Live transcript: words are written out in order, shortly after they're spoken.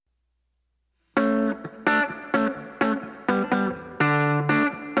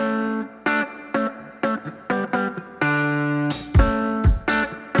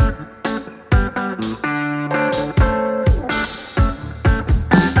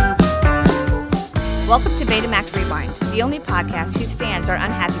Welcome to Betamax Rewind, the only podcast whose fans are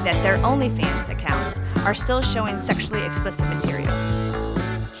unhappy that their OnlyFans accounts are still showing sexually explicit material.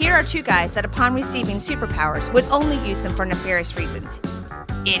 Here are two guys that upon receiving superpowers would only use them for nefarious reasons.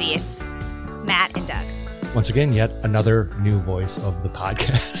 Idiots. Matt and Doug. Once again, yet another new voice of the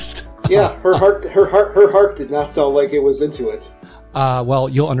podcast. Yeah, her heart did not sound like it was into it. Well,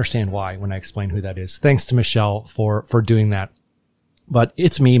 you'll understand why when I explain who that is. Thanks to Michelle for doing that. But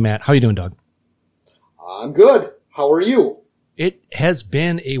it's me, Matt. How you doing, Doug? I'm good. How are you? It has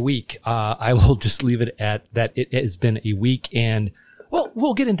been a week. I will just leave it at that. It has been a week, and well,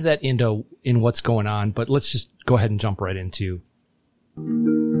 we'll get into that in what's going on. But let's just go ahead and jump right into.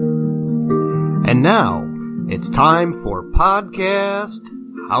 And now it's time for podcast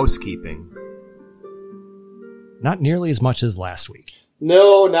housekeeping. Not nearly as much as last week.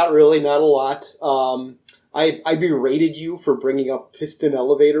 No, not really. Not a lot. I berated you for bringing up piston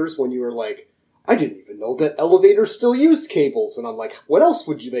elevators when you were like, I didn't even know that elevators still used cables. And I'm like, what else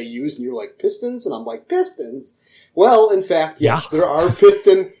would they use? And you're like, pistons? And I'm like, pistons? Well, in fact, yes, There are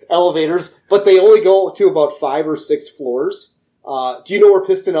piston elevators, but they only go to about 5 or 6 floors. Do you know where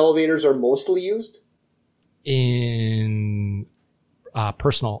piston elevators are mostly used? In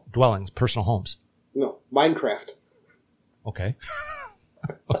personal dwellings, personal homes. No, Minecraft. Okay.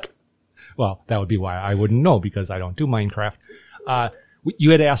 Okay. Well, that would be why I wouldn't know, because I don't do Minecraft.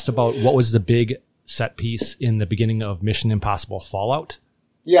 You had asked about what was the big set piece in the beginning of Mission Impossible Fallout.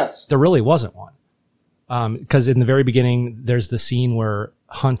 Yes. There really wasn't one. Because in the very beginning, there's the scene where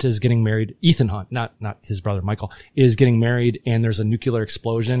Hunt is getting married. Ethan Hunt, not his brother Michael, is getting married, and there's a nuclear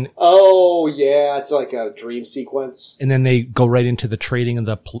explosion. Oh, yeah. It's like a dream sequence. And then they go right into the trading of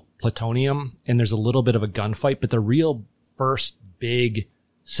the plutonium, and there's a little bit of a gunfight. But the real first big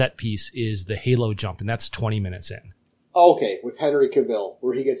set piece is the Halo jump, and that's 20 minutes in. Okay, with Henry Cavill,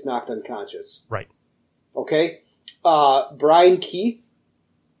 where he gets knocked unconscious. Right. Okay. Brian Keith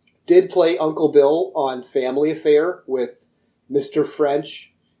did play Uncle Bill on Family Affair with Mr.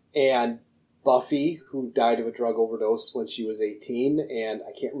 French and Buffy, who died of a drug overdose when she was 18, and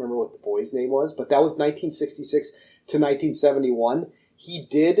I can't remember what the boy's name was, but that was 1966 to 1971. He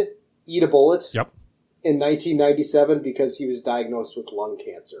did eat a bullet in 1997 because he was diagnosed with lung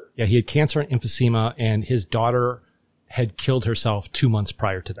cancer. Yeah, he had cancer and emphysema, and his daughter had killed herself 2 months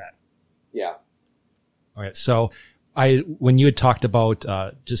prior to that. Yeah. All right, so when you had talked about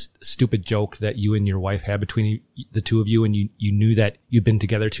just stupid joke that you and your wife had between the two of you, and you knew that you'd been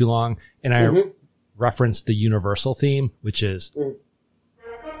together too long, and I referenced the Universal theme, which is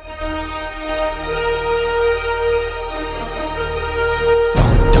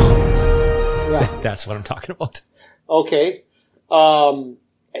Yeah. That's what I'm talking about. Okay.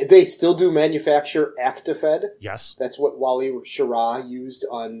 They still do manufacture Actifed. Yes. That's what Wally Schirra used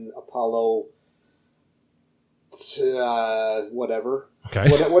on Apollo whatever. Okay.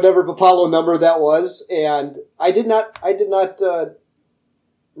 Whatever Apollo number that was. And I did not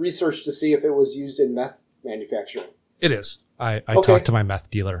research to see if it was used in meth manufacturing. It is. I talked to my meth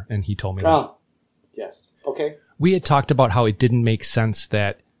dealer, and he told me that. Ah, yes. Okay. We had talked about how it didn't make sense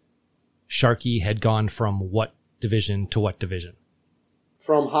that Sharky had gone from what division to what division.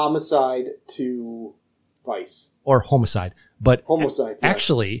 From Homicide to Vice. Or Homicide. But Homicide, yes.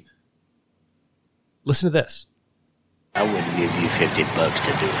 Actually, listen to this. I wouldn't give you $50 to do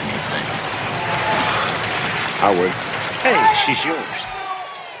anything. I would. Hey, she's yours.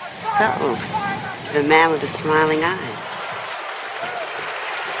 Sold to the man with the smiling eyes.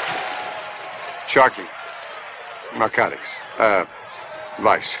 Sharky. Narcotics.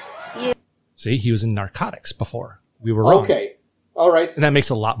 Vice. Yeah. See, he was in Narcotics before. We were wrong. Okay. All right. And that makes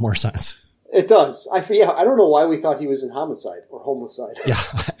a lot more sense. It does. I don't know why we thought he was in Homicide or Homicide. Yeah,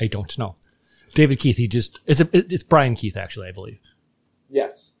 I don't know. David Keith, it's Brian Keith, actually, I believe.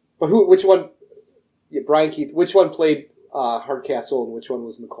 Yes. But which one? Yeah, Brian Keith. Which one played Hardcastle and which one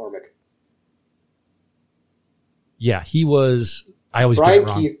was McCormick? Yeah, he was, I always get it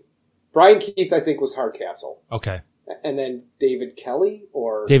wrong. Brian Keith, I think, was Hardcastle. Okay. And then David Kelly,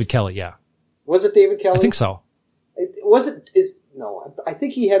 or? David Kelly, yeah. Was it David Kelly? I think so. I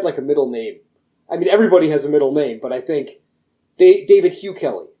think he had like a middle name. I mean, everybody has a middle name, but I think David Hugh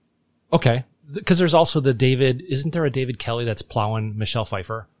Kelly. Okay. Because there's also isn't there a David Kelly that's plowing Michelle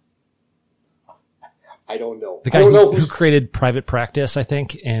Pfeiffer? I don't know. The guy who created Private Practice, I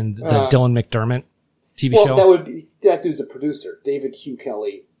think, and the Dylan McDermott TV show? That dude's a producer. David Hugh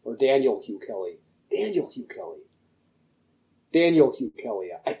Kelly, or Daniel Hugh Kelly. Daniel Hugh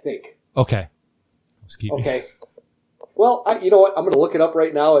Kelly, I think. Okay. Okay. Well, you know what? I'm going to look it up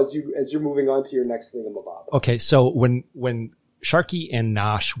right now as you're moving on to your next thingamabob. Okay, so when Sharky and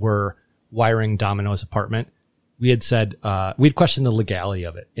Nosh were wiring Domino's apartment, we had said, we'd questioned the legality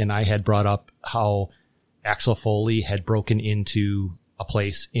of it. And I had brought up how Axel Foley had broken into a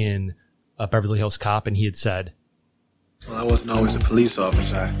place in Beverly Hills Cop, and he had said, well, I wasn't always a police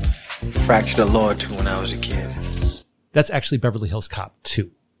officer. I fractured a law or two when I was a kid. That's actually Beverly Hills Cop 2.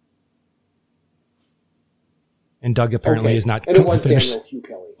 And Doug apparently is not. And it was Daniel Hugh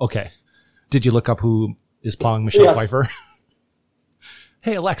Kelly. Okay. Did you look up who is plowing Michelle Pfeiffer?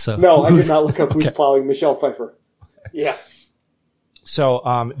 Hey, Alexa. No, I did not look up who's plowing Michelle Pfeiffer. Yeah.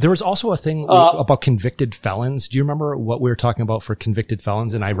 So there was also a thing about convicted felons. Do you remember what we were talking about for convicted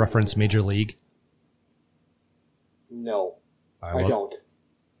felons? And I referenced Major League. No, I don't.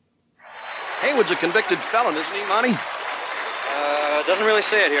 Haywood's a convicted felon, isn't he, Monty? Doesn't really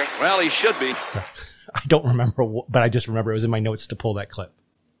say it here. Well, he should be. I don't remember, but I just remember it was in my notes to pull that clip.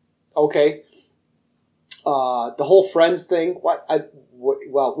 Okay. The whole Friends thing.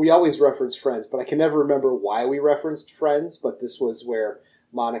 Well, we always reference Friends, but I can never remember why we referenced Friends. But this was where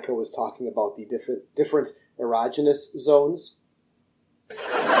Monica was talking about the different erogenous zones. You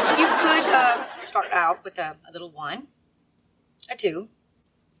could start out with a little 1, a 2,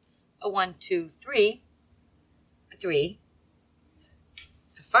 a 1, 2, 3, a 3,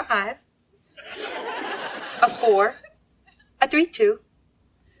 a 5, a 4, a 3, 2,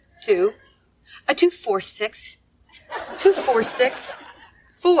 2, a 2, 4, 6, 2, 4, 6,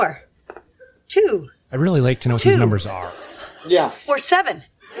 4, 2. I really like to know what these numbers are. Yeah. 4, 7,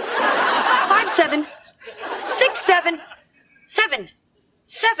 5, 7, 6, 7, 7, 7, 7,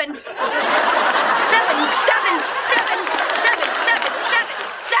 7, 7, 7, 7, 7,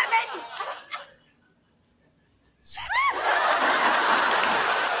 7.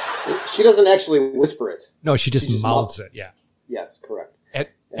 She doesn't actually whisper it. No, she just mouths it. Yeah. Yes, correct.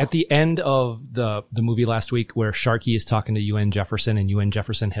 At the end of the movie last week where Sharky is talking to UN Jefferson and UN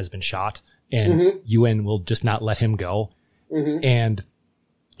Jefferson has been shot and UN will just not let him go. And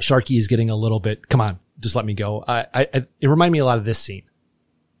Sharky is getting a little bit, come on, just let me go. It reminded me a lot of this scene.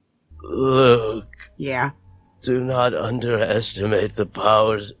 Luke. Yeah? Do not underestimate the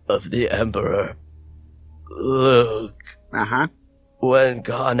powers of the Emperor. Luke. Uh-huh. When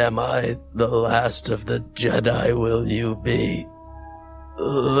gone am I, the last of the Jedi will you be?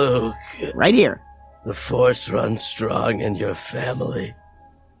 Luke. Right here. The Force runs strong in your family.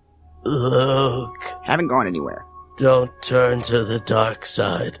 Luke. Haven't gone anywhere. Don't turn to the dark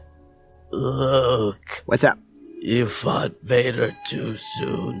side. Luke. What's up? You fought Vader too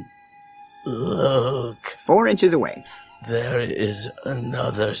soon. Luke. 4 inches away. There is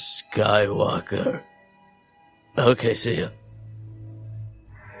another Skywalker. Okay, see ya.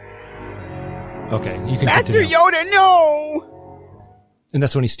 Okay, you can Master continue. Yoda, no! And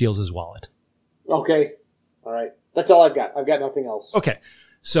that's when he steals his wallet. Okay. All right. That's all I've got. I've got nothing else. Okay.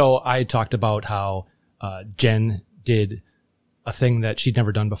 So I talked about how Jen did a thing that she'd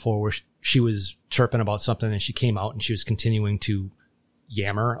never done before where she was chirping about something and she came out and she was continuing to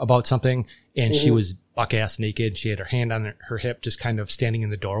yammer about something and she was buck-ass naked. She had her hand on her hip, just kind of standing in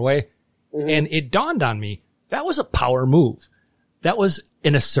the doorway. And it dawned on me, that was a power move. That was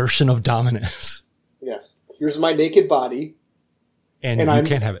an assertion of dominance. Yes. Here's my naked body. And you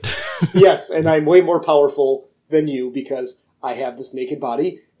can't have it. Yes, and I'm way more powerful than you because I have this naked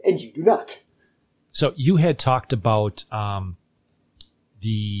body and you do not. So you had talked about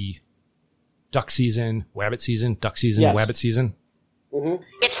the duck season, wabbit season, duck season, wabbit season.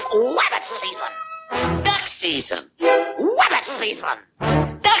 It's wabbit season, duck season, wabbit season,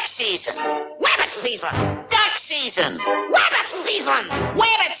 duck season, wabbit season, duck season, wabbit season,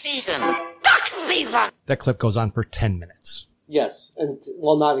 wabbit season, duck season. That clip goes on for 10 minutes. Yes, and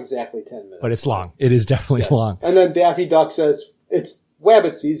well, not exactly 10 minutes. But it's long. It is definitely long. And then Daffy Duck says, it's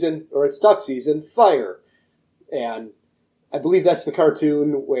wabbit season, or it's duck season, fire. And I believe that's the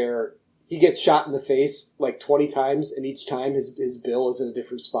cartoon where he gets shot in the face like 20 times, and each time his bill is in a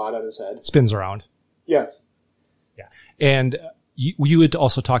different spot on his head. Spins around. Yes. Yeah. And you had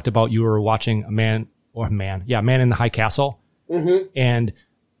also talked about you were watching Man in the High Castle. And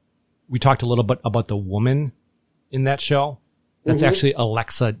we talked a little bit about the woman in that show. That's actually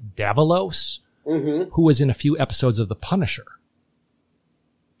Alexa Davalos, who was in a few episodes of The Punisher.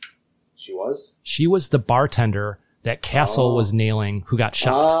 She was? She was the bartender that Castle was nailing who got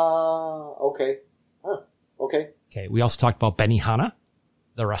shot. Okay. Huh. Okay. Okay. We also talked about Benihana,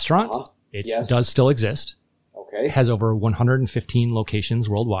 the restaurant. It does still exist. Okay. It has over 115 locations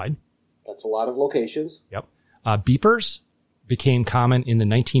worldwide. That's a lot of locations. Yep. Beepers became common in the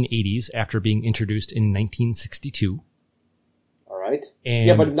 1980s after being introduced in 1962. All right. And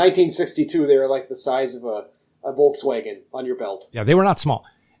yeah, but in 1962, they were like the size of a Volkswagen on your belt. Yeah, they were not small.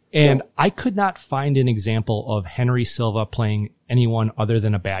 And I could not find an example of Henry Silva playing anyone other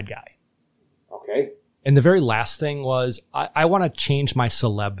than a bad guy. Okay. And the very last thing was, I want to change my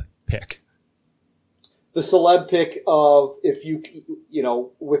celeb pick. The celeb pick of, if you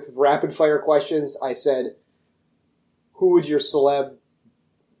know, with rapid fire questions, I said, who would your celeb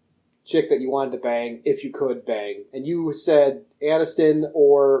chick that you wanted to bang, if you could bang? And you said Aniston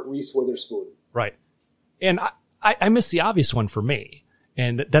or Reese Witherspoon. Right. And I missed the obvious one for me,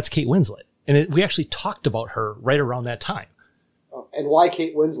 and that's Kate Winslet. And we actually talked about her right around that time. Oh, and why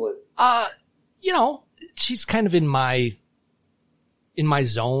Kate Winslet? You know, she's kind of in my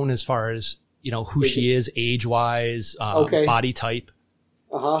zone as far as, you know, who she is age-wise, body type.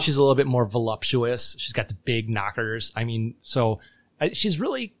 Uh-huh. She's a little bit more voluptuous. She's got the big knockers. I mean, so she's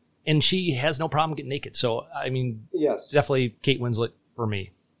really, and she has no problem getting naked. So, I mean, yes, definitely Kate Winslet for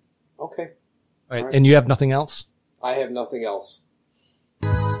me. Okay. All right. And you have nothing else? I have nothing else.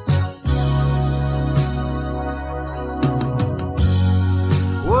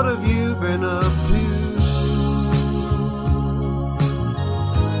 What have you been up to?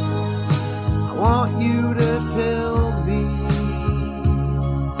 I want you to tell me.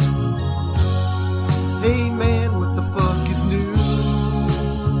 Hey man, what the fuck is new?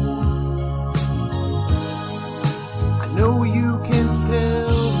 I know you can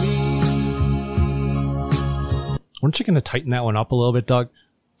tell me. Weren't you going to tighten that one up a little bit, Doug?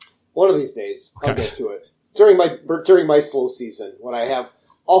 One of these days, okay. I'll get to it. During my slow season, when I have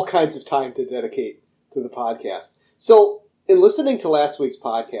all kinds of time to dedicate to the podcast. So, in listening to last week's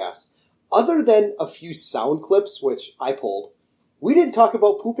podcast, other than a few sound clips, which I pulled, we didn't talk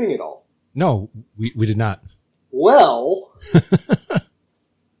about pooping at all. No, we did not. Well...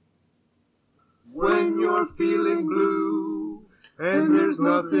 When you're feeling blue and there's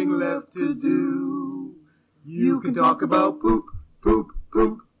nothing left to do, you can talk about poop, poop,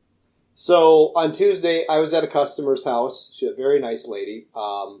 poop. So, on Tuesday, I was at a customer's house. She's a very nice lady,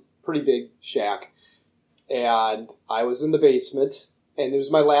 pretty big shack. And I was in the basement, and it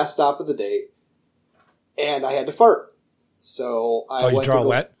was my last stop of the day, and I had to fart. So I went to draw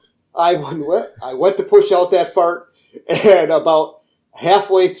wet? I went to push out that fart, and about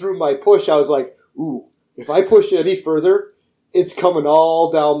halfway through my push, I was like, ooh, if I push any further, it's coming all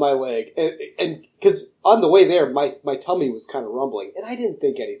down my leg. And because on the way there, my tummy was kind of rumbling, and I didn't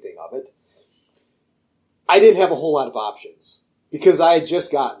think anything of it. I didn't have a whole lot of options because I had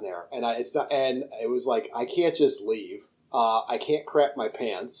just gotten there, and it was like, I can't just leave. I can't crap my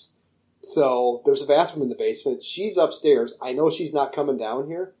pants. So there's a bathroom in the basement. She's upstairs. I know she's not coming down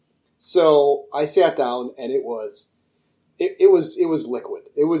here. So I sat down, and it was liquid.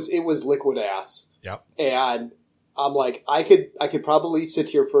 It was liquid ass. Yep. And I'm like, I could probably sit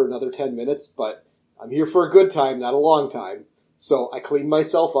here for another 10 minutes, but I'm here for a good time, not a long time. So I cleaned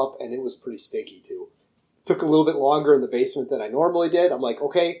myself up, and it was pretty stinky too. Took a little bit longer in the basement than I normally did. I'm like,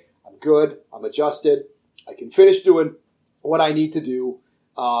 okay, I'm good. I'm adjusted. I can finish doing what I need to do,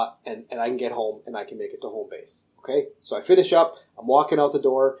 and I can get home, and I can make it to home base. Okay? So I finish up. I'm walking out the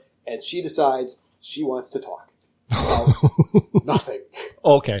door, and she decides she wants to talk. Nothing.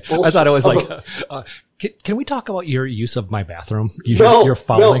 Okay. Bullshit. I thought it was like, can we talk about your use of my bathroom? Your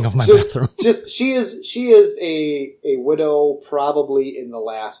following of my bathroom? She is a widow probably in the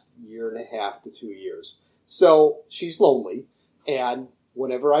last 1.5 to 2 years. So she's lonely, and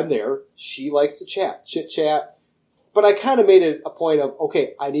whenever I'm there, she likes to chit chat. But I kind of made it a point of,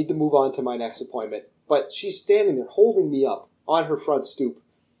 okay, I need to move on to my next appointment. But she's standing there holding me up on her front stoop,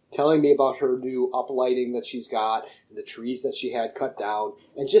 telling me about her new uplighting that she's got and the trees that she had cut down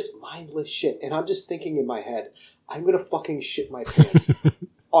and just mindless shit. And I'm just thinking in my head, I'm going to fucking shit my pants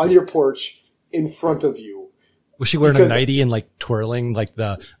on your porch in front of you. Was she wearing a nightie and like twirling like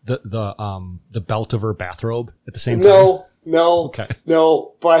the belt of her bathrobe at the same time? No. Okay.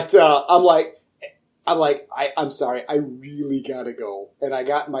 No. But, I'm sorry. I really gotta go. And I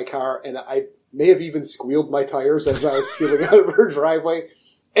got in my car, and I may have even squealed my tires as I was peeling out of her driveway.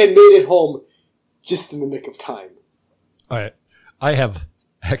 And made it home just in the nick of time. All right. I have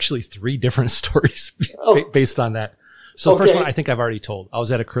actually 3 different stories based on that. So the first one I think I've already told. I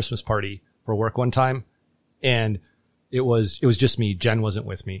was at a Christmas party for work one time, and it was just me. Jen wasn't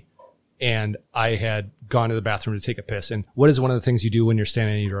with me. And I had gone to the bathroom to take a piss. And what is one of the things you do when you're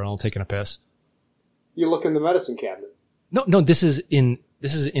standing in your urinal taking a piss? You look in the medicine cabinet. No, this is in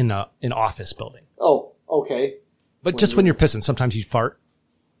an office building. Oh, okay. But just when you're pissing, sometimes you fart.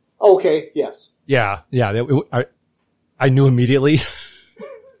 Okay, yes. Yeah. I knew immediately.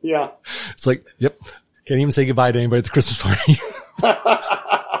 Yeah. It's like, yep. Can't even say goodbye to anybody at the Christmas party.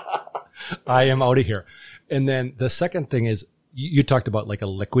 I am out of here. And then the second thing is, you talked about like a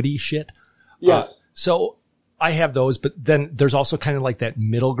liquidy shit. Yes. So I have those, but then there's also kind of like that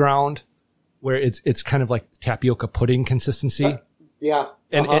middle ground where it's kind of like tapioca pudding consistency. Yeah.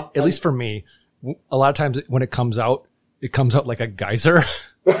 And at least for me, a lot of times when it comes out like a geyser.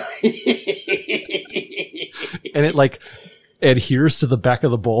 And it like adheres to the back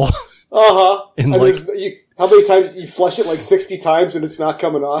of the bowl. And like, how many times you flush it like 60 times and it's not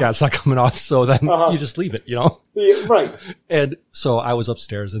coming off? Yeah, it's not coming off. So then you just leave it, Yeah, right. And so I was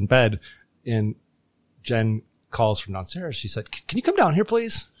upstairs in bed and Jen calls from downstairs. She said, "Can you come down here,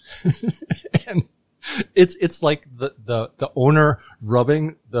 please?" And it's like the owner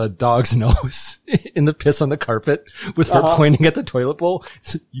rubbing the dog's nose in the piss on the carpet with her pointing at the toilet bowl.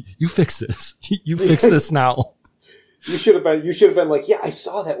 You fix this. You fix this now. You should have been like, yeah, I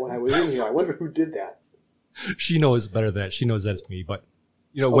saw that when I was in here. I wonder who did that. She knows better than that. She knows that's me. But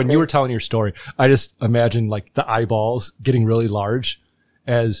when you were telling your story, I just imagined like the eyeballs getting really large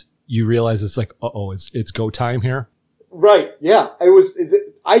as you realize it's like, it's go time here. Right. Yeah. I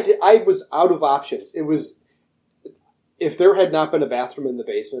was out of options. It was, if there had not been a bathroom in the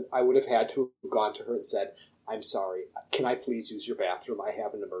basement, I would have had to have gone to her and said, "I'm sorry. Can I please use your bathroom? I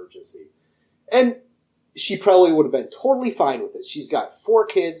have an emergency." And she probably would have been totally fine with it. She's got 4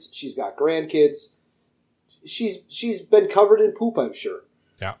 kids. She's got grandkids. She's been covered in poop, I'm sure.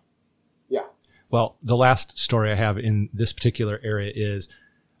 Yeah. Yeah. Well, the last story I have in this particular area is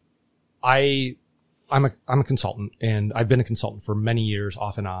I'm a consultant, and I've been a consultant for many years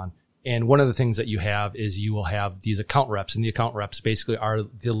off and on. And one of the things that you have is you will have these account reps, and the account reps basically are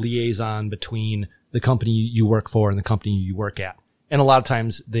the liaison between the company you work for and the company you work at. And a lot of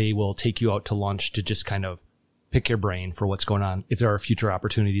times they will take you out to lunch to just kind of pick your brain for what's going on, if there are future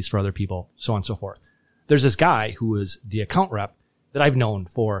opportunities for other people, so on and so forth. There's this guy who is the account rep that I've known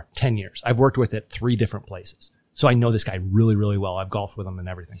for 10 years. I've worked with at 3 different places. So I know this guy really, really well. I've golfed with him and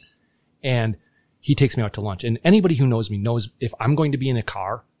everything. And he takes me out to lunch. And anybody who knows me knows if I'm going to be in a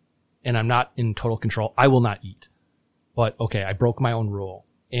car and I'm not in total control, I will not eat. But okay, I broke my own rule.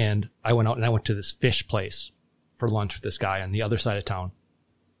 And I went out and I went to this fish place for lunch with this guy on the other side of town.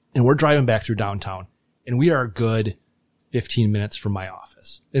 And we're driving back through downtown. And we are a good 15 minutes from my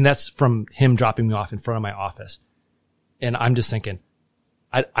office. And that's from him dropping me off in front of my office. And I'm just thinking,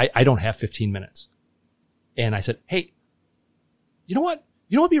 I don't have 15 minutes. And I said, "Hey, you know what?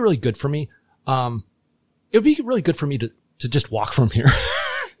 You know what would be really good for me? It would be really good for me to just walk from here,"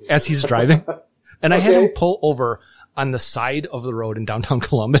 as he's driving. And I had him pull over on the side of the road in downtown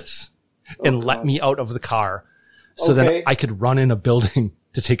Columbus and let me out of the car so that I could run in a building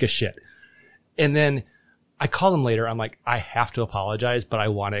to take a shit. And then I called him later. I'm like, "I have to apologize, but I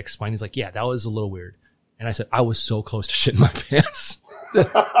want to explain." He's like, "Yeah, that was a little weird." And I said, "I was so close to shitting my pants."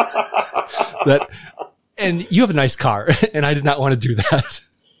 And you have a nice car, and I did not want to do that.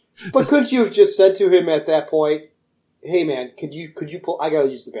 But couldn't you have just said to him at that point, "Hey man, could you pull, I gotta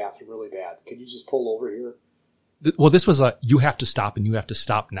use the bathroom really bad. Could you just pull over here?" Well, this was you have to stop, and you have to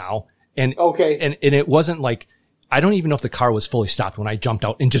stop now. And and it wasn't like, I don't even know if the car was fully stopped when I jumped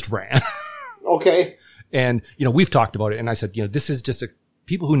out and just ran. Okay. And, we've talked about it, and I said, this is just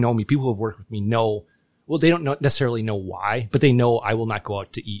people who know me, people who have worked with me know, well, they don't necessarily know why, but they know I will not go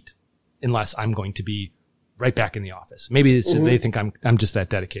out to eat unless I'm going to be right back in the office. Maybe they think I'm just that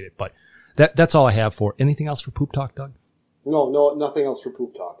dedicated, but that's all I have for anything else for Poop Talk, Doug? No, nothing else for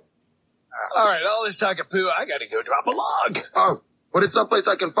Poop Talk. All right, all this talk of poo, I gotta go drop a log. Oh, but it's someplace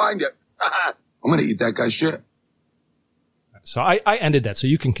I can find it. I'm gonna eat that guy's shit. So I ended that, so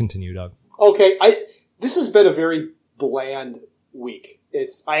you can continue, Doug. Okay, this has been a very bland week.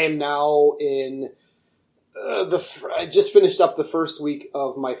 I am now in I just finished up the first week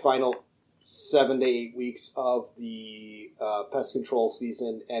of my final 7 to 8 weeks of the pest control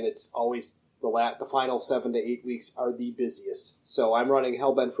season, and it's always the final 7 to 8 weeks are the busiest. So I'm running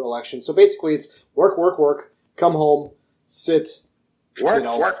Hellbent for Election. So basically, it's work, come home, sit,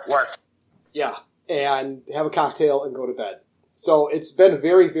 work. Yeah, and have a cocktail and go to bed. So it's been a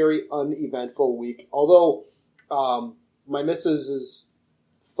very, very uneventful week. Although my missus's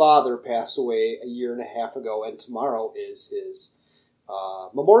father passed away a year and a half ago, and tomorrow is his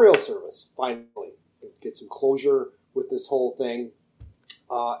memorial service. Finally, get some closure with this whole thing,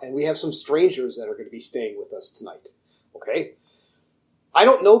 and we have some strangers that are going to be staying with us tonight. Okay, I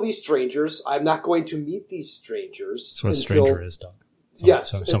don't know these strangers. I'm not going to meet these strangers. That's what a stranger is, Doug.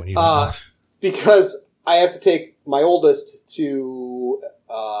 Someone you don't know. Because I have to take my oldest to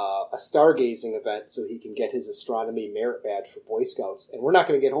a stargazing event so he can get his astronomy merit badge for Boy Scouts, and we're not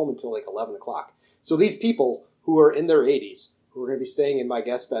going to get home until like 11 o'clock. So these people who are in their 80s, who are going to be staying in my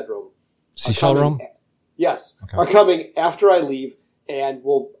guest bedroom. Seashell room? Yes, Okay. are coming after I leave and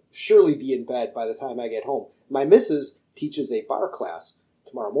will surely be in bed by the time I get home. My missus teaches a bar class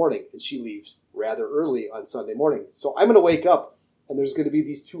tomorrow morning, and she leaves rather early on Sunday morning. So I'm going to wake up, and there's going to be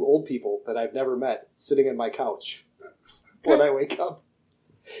these two old people that I've never met sitting on my couch when I wake up.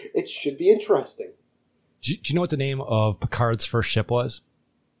 It should be interesting. Do you know what the name of Picard's first ship was?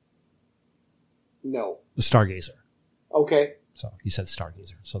 No. The Stargazer. Okay. So he said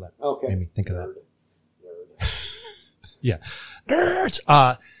Stargazer, so that Okay. made me think of that. Nerd. Yeah.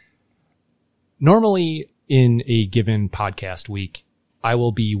 Nerds! Normally in a given podcast week, I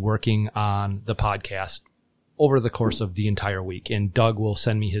will be working on the podcast over the course of the entire week, and Doug will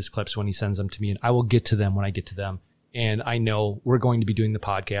send me his clips when he sends them to me, and I will get to them when I get to them. And I know we're going to be doing the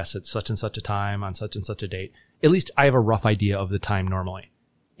podcast at such and such a time on such and such a date. At least I have a rough idea of the time normally.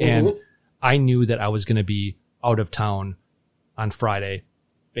 And I knew that I was going to be out of town on Friday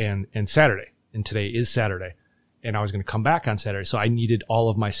and Saturday. And today is Saturday. And I was going to come back on Saturday. So I needed all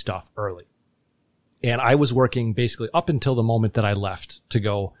of my stuff early. And I was working basically up until the moment that I left to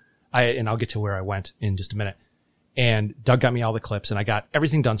go. And I'll get to where I went in just a minute. And Doug got me all the clips and I got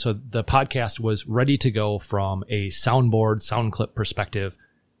everything done. So the podcast was ready to go from a soundboard, sound clip perspective.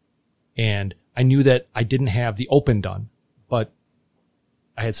 And I knew that I didn't have the open done, but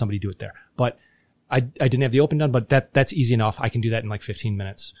I had somebody do it there. But I didn't have the open done, but that's easy enough. I can do that in like 15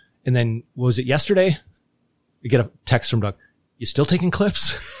 minutes. And then, was it yesterday? We get a text from Doug. You still taking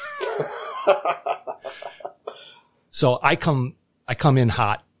clips? So I come in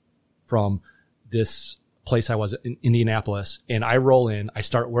hot from this place I was in Indianapolis, and I roll in, I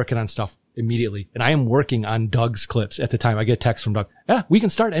start working on stuff immediately, and I am working on Doug's clips at the time. I get a text from Doug. Yeah, we can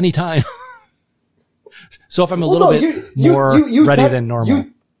start anytime. So if I'm a little bit more ready than normal.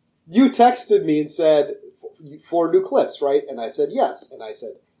 You texted me and said 4 new clips, right? And I said yes. And I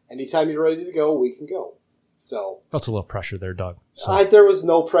said, anytime you're ready to go, we can go. So felt a little pressure there, Doug. So. There was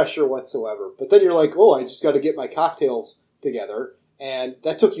no pressure whatsoever. But then you're like, oh, I just got to get my cocktails together. And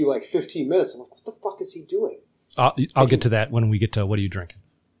that took you like 15 minutes. I'm like, what the fuck is he doing? I'll get to that when we get to what are you drinking.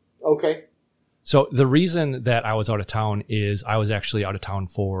 Okay. So the reason that I was out of town is I was actually out of town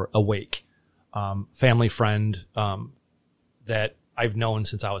for a wake. Family friend that I've known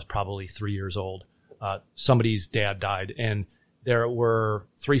since I was probably 3 years old. Somebody's dad died, and there were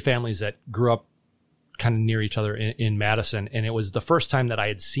 3 families that grew up kind of near each other in Madison, and it was the first time that I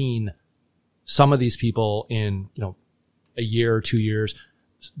had seen some of these people in, a year or 2 years.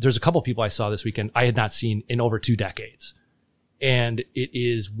 There's a couple people I saw this weekend I had not seen in over 2 decades. And it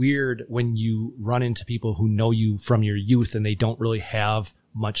is weird when you run into people who know you from your youth and they don't really have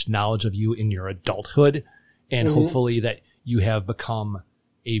much knowledge of you in your adulthood. And hopefully that you have become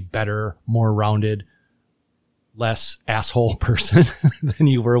a better, more rounded, less asshole person than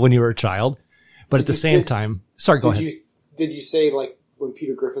you were when you were a child. But at the same time, sorry, go ahead. Did you say, like, when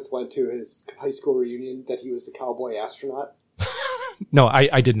Peter Griffith went to his high school reunion that he was the cowboy astronaut? No,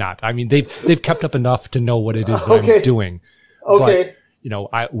 I did not. I mean, they've kept up enough to know what it is that I'm doing. Okay.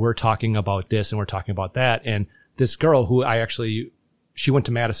 But, we're talking about this and we're talking about that. And this girl who she went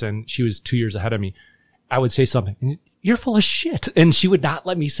to Madison. She was 2 years ahead of me. I would say something, you're full of shit. And she would not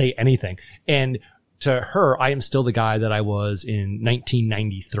let me say anything. And to her, I am still the guy that I was in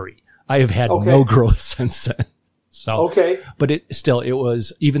 1993. I have had no growth since then. So, but it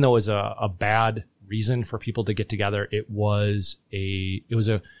was, even though it was a bad reason for people to get together, it was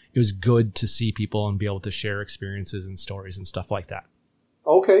good to see people and be able to share experiences and stories and stuff like that.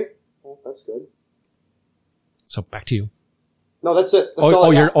 Okay. Well, that's good. So back to you. No, that's it. That's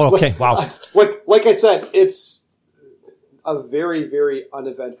all I got. Okay. Wow. Like I said, it's a very, very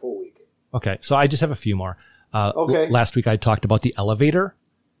uneventful week. Okay. So I just have a few more. Okay. Last week I talked about the elevator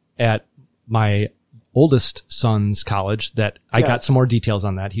at my oldest son's college that I got some more details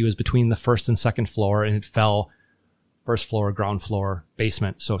on that. He was between the first and second floor and it fell first floor, ground floor,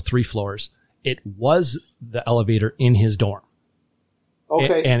 basement. So 3 floors. It was the elevator in his dorm.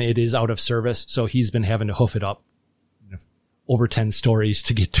 Okay. And it is out of service. So he's been having to hoof it up over 10 stories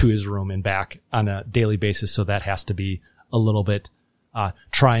to get to his room and back on a daily basis. So that has to be a little bit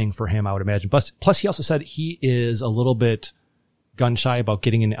trying for him, I would imagine. Plus he also said he is a little bit gun shy about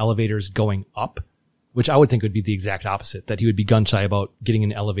getting in elevators going up, which I would think would be the exact opposite, that he would be gun shy about getting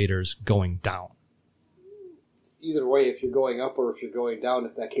in elevators going down. Either way, if you're going up or if you're going down,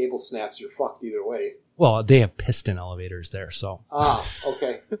 if that cable snaps, you're fucked either way. Well, they have piston elevators there, so.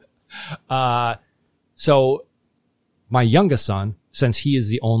 Okay. So my youngest son, since he is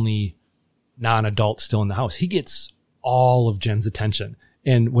the only non-adult still in the house, he gets all of Jen's attention.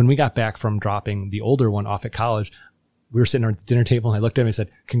 And when we got back from dropping the older one off at college, we were sitting at the dinner table and I looked at him and I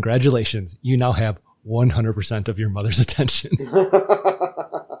said, congratulations, you now have 100% of your mother's attention.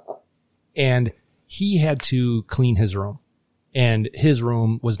 And he had to clean his room, and his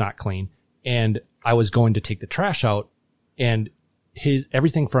room was not clean. And I was going to take the trash out, and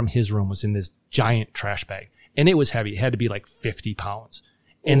everything from his room was in this giant trash bag, and it was heavy. It had to be like 50 pounds.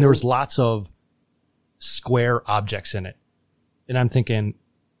 And there was lots of square objects in it. And I'm thinking,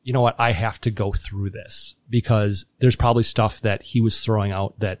 you know what? I have to go through this, because there's probably stuff that he was throwing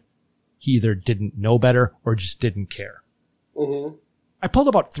out that he either didn't know better or just didn't care. Mm-hmm. I pulled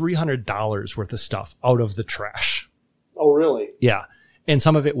about $300 worth of stuff out of the trash. Oh, really? Yeah. And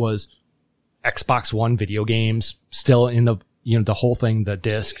some of it was Xbox One video games still in the, the whole thing, the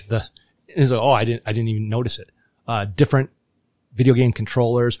disc, it's like, oh, I didn't even notice it. Different video game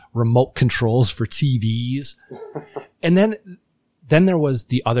controllers, remote controls for TVs. And then there was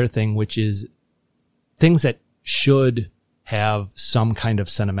the other thing, which is things that should have some kind of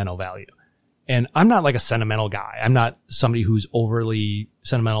sentimental value. And I'm not like a sentimental guy. I'm not somebody who's overly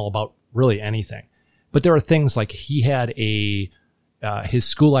sentimental about really anything. But there are things like he had his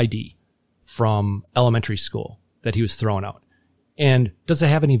school ID from elementary school that he was throwing out. And does it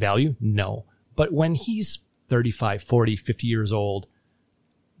have any value? No. But when he's 35, 40, 50 years old,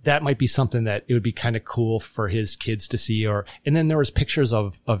 that might be something that it would be kind of cool for his kids to see. And then there was pictures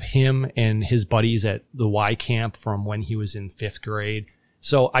of him and his buddies at the Y camp from when he was in 5th grade.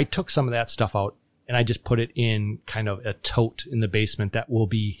 So I took some of that stuff out and I just put it in kind of a tote in the basement that will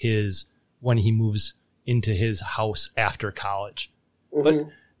be his when he moves into his house after college. Mm-hmm. But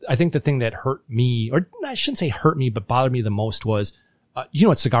I think the thing that hurt me, or I shouldn't say hurt me, but bothered me the most was, you know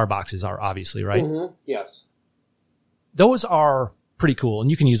what cigar boxes are, obviously, right? Mm-hmm. Yes. Those are pretty cool, and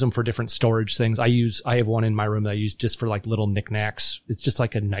you can use them for different storage things. I have one in my room that I use just for like little knickknacks. It's just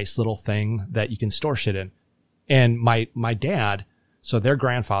like a nice little thing that you can store shit in. And my dad, so their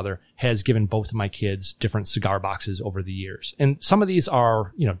grandfather, has given both of my kids different cigar boxes over the years. And some of these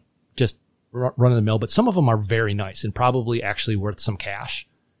are, just run of the mill, but some of them are very nice and probably actually worth some cash.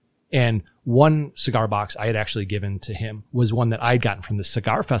 And one cigar box I had actually given to him was one that I'd gotten from the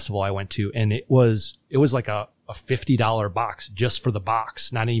cigar festival I went to. And it was like a $50 box just for the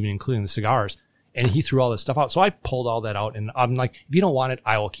box, not even including the cigars. And he threw all this stuff out. So I pulled all that out and I'm like, if you don't want it,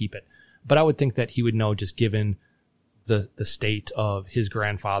 I will keep it. But I would think that he would know, just given the state of his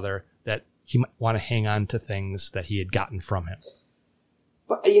grandfather, that he might want to hang on to things that he had gotten from him.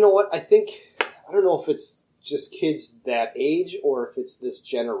 But you know what? I don't know if it's just kids that age or if it's this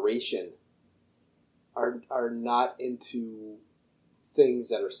generation are not into things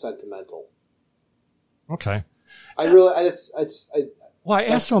that are sentimental. Okay. I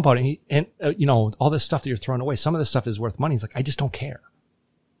asked him about it, and all this stuff that you're throwing away, some of this stuff is worth money. He's like, I just don't care.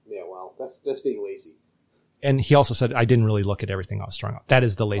 Yeah, well, that's being lazy. And he also said, I didn't really look at everything I was throwing out. That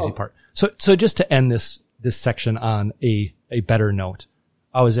is the lazy part. So just to end this section on a better note,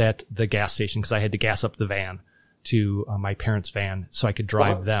 I was at the gas station because I had to gas up the van to my parents' van so I could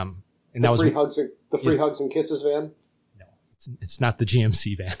drive them. And the free hugs and kisses van. No, it's not the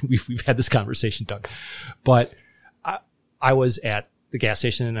GMC van. We've had this conversation, Doug. But I was at the gas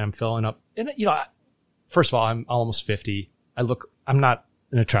station and I'm filling up. And first of all, I'm almost 50. I'm not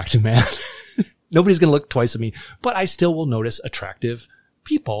an attractive man. Nobody's going to look twice at me, but I still will notice attractive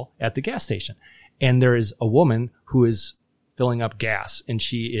people at the gas station. And there is a woman who is filling up gas, and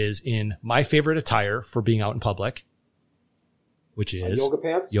she is in my favorite attire for being out in public, which is yoga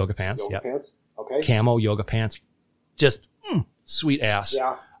pants. Yoga pants. Yoga pants. Okay. Camo yoga pants. Just sweet ass.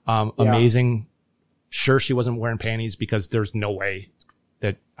 Yeah. Amazing. Sure, she wasn't wearing panties because there's no way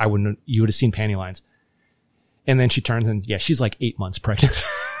that you would have seen panty lines. And then she turns and she's like 8 months pregnant.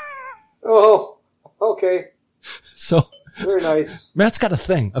 Oh, okay. So very nice. Matt's got a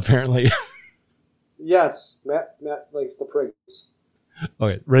thing, apparently. Yes, Matt likes the prigs.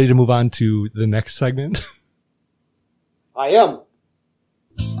 Okay, ready to move on to the next segment? I am.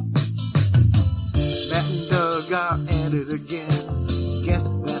 Matt and Doug are at it again.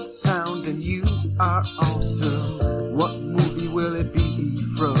 Guess that sound and you are awesome. What movie will it be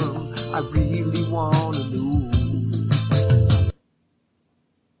from? I really want to know.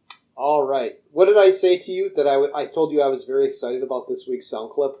 All right. What did I say to you that I told you I was very excited about this week's sound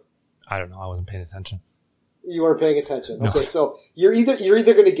clip? I don't know. I wasn't paying attention. You weren't paying attention. No. Okay, so you're either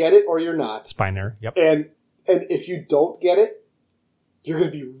going to get it or you're not. It's binary. Yep. And if you don't get it, you're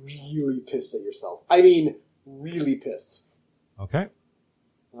going to be really pissed at yourself. I mean, really pissed. Okay.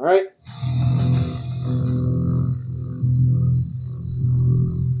 All right.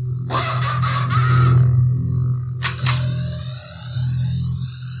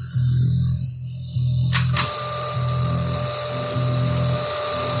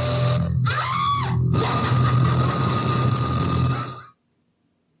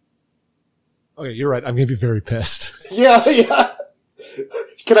 Okay, you're right. I'm going to be very pissed. Yeah.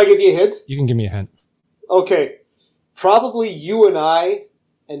 Can I give you a hint? You can give me a hint. Okay. Probably you and I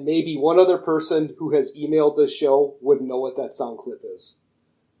and maybe one other person who has emailed this show would know what that sound clip is.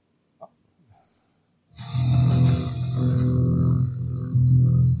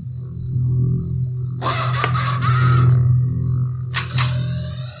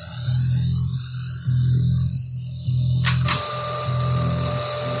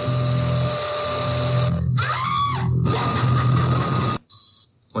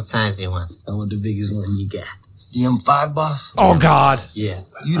 What size do you want? I want the biggest one you got. The M5, boss? Oh, God. Yeah.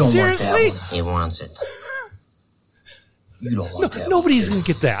 You don't Seriously? want that one. He wants it. You don't want that Nobody's going to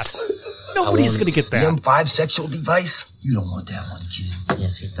get that. Nobody's going to get The that. M5 sexual device? You don't want that one, kid.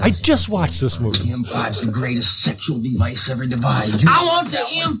 Yes, he does. I just watched this movie. The M5's the greatest sexual device ever devised. I want the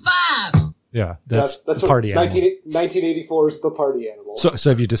M5! Yeah, that's what party animal. 1984 is the party animal. So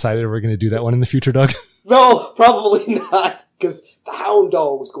have you decided we're going to do that one in the future, Doug? No, probably not, because the hound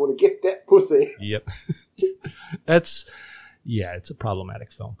dog's going to get that pussy. Yep. It's a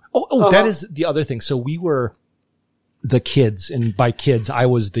problematic film. That is the other thing. So we were the kids, and by kids, I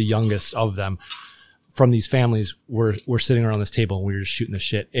was the youngest of them from these families. We're sitting around this table and we were just shooting the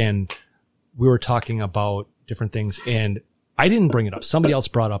shit, and we were talking about different things, and I didn't bring it up. Somebody else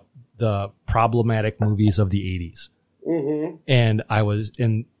brought up the problematic movies of the 80s. Mm-hmm. And I was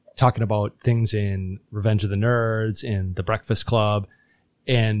talking about things in Revenge of the Nerds and The Breakfast Club,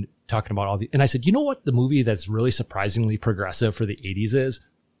 and talking about and I said, you know what the movie that's really surprisingly progressive for the 80s is?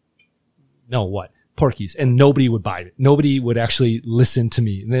 No, what? Porky's. And nobody would buy it. Nobody would actually listen to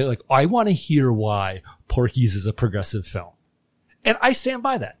me. And they're like, I want to hear why Porky's is a progressive film. And I stand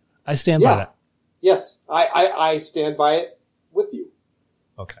by that. I stand by that. Yes, I stand by it with you.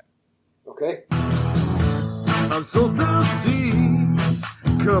 Okay. I'm so thirsty.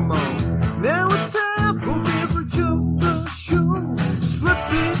 Come on. Now it's time for beverage of the show. Slip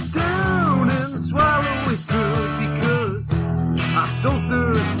it down and swallow it good because I'm so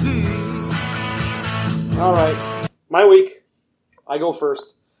thirsty. All right. My week. I go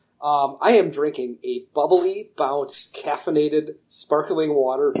first. I am drinking a bubbly, bounce, caffeinated, sparkling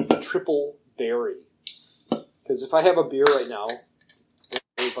water triple berry. Because if I have a beer right now,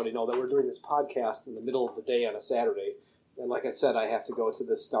 everybody know that we're doing this podcast in the middle of the day on a Saturday. And like I said, I have to go to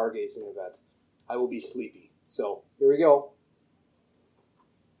this stargazing event. I will be sleepy. So, here we go.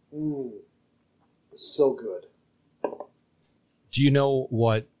 So good. Do you know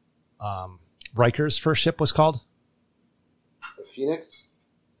what Riker's first ship was called? The Phoenix?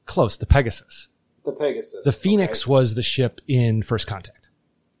 Close, the Pegasus. The Pegasus. The Phoenix was the ship in First Contact.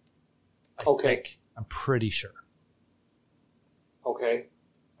 Okay. I'm pretty sure. Okay.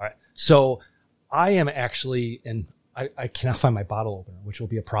 All right. So I am actually, and I cannot find my bottle opener, which will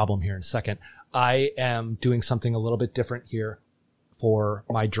be a problem here in a second. I am doing something a little bit different here for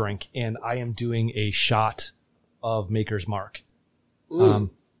my drink, and I am doing a shot of Maker's Mark. A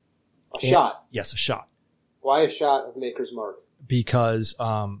shot? Yes, a shot. Why a shot of Maker's Mark? Because,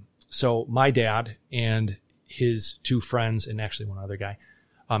 so my dad and his two friends, and actually one other guy,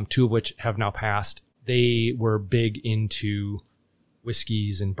 two of which have now passed, they were big into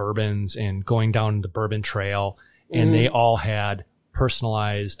whiskeys and bourbons and going down the bourbon trail. And they all had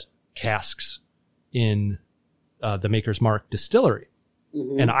personalized casks in the Maker's Mark distillery.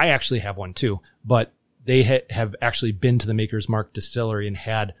 Mm-hmm. And I actually have one too, but they have actually been to the Maker's Mark distillery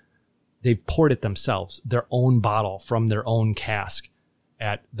and they've poured it themselves, their own bottle from their own cask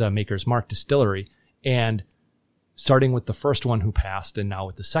at the Maker's Mark distillery. And starting with the first one who passed and now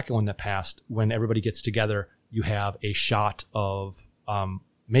with the second one that passed, when everybody gets together, you have a shot of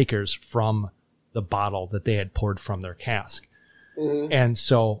Maker's from the bottle that they had poured from their cask. Mm-hmm. And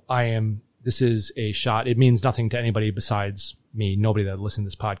so this is a shot. It means nothing to anybody besides me, nobody that listens to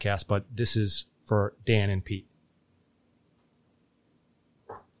this podcast, but this is for Dan and Pete.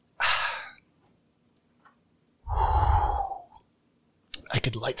 I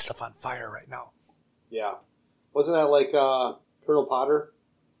could light stuff on fire right now. Yeah. Wasn't that like Colonel Potter?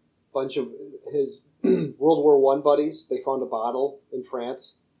 Bunch of his World War I buddies, they found a bottle in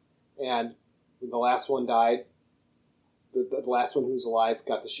France, and when the last one died, the last one who was alive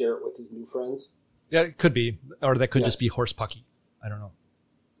got to share it with his new friends. Yeah, it could be. Or that could just be horse pucky. I don't know.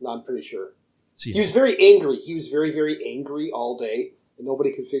 No, I'm pretty sure. See, he was very angry. He was very, very angry all day, and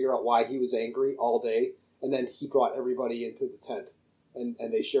nobody could figure out why he was angry all day. And then he brought everybody into the tent, and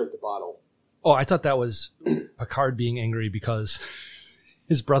they shared the bottle. Oh, I thought that was Picard being angry because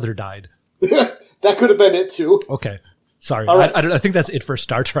his brother died. That could have been it, too. Okay. Sorry. Right. I think that's it for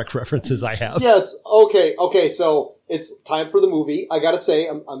Star Trek references I have. Yes. Okay. So it's time for the movie. I gotta say,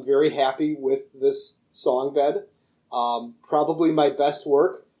 I'm very happy with this song bed. Probably my best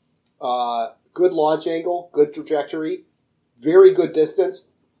work. Good launch angle, good trajectory, very good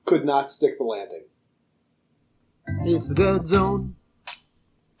distance. Could not stick the landing. It's the dead zone.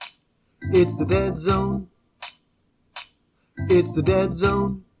 It's the dead zone. It's the dead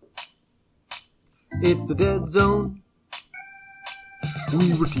zone. It's the dead zone.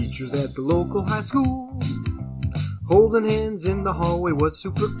 We were teachers at the local high school. Holding hands in the hallway was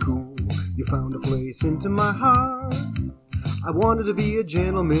super cool. You found a place into my heart. I wanted to be a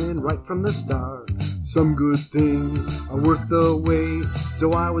gentleman right from the start. Some good things are worth the wait,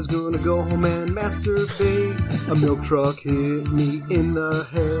 so I was gonna go home and masturbate. A milk truck hit me in the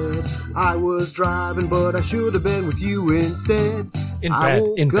head. I was driving, but I should have been with you instead. In I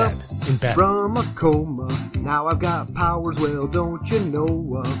bed. From a coma. Now I've got powers, well, don't you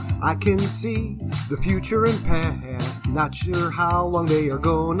know? I can see the future and past. Not sure how long they are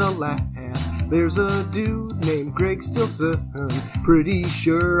gonna last. There's a dude named Greg Stilson. Pretty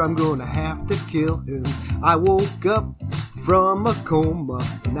sure I'm gonna have to kill him. I woke up from a coma.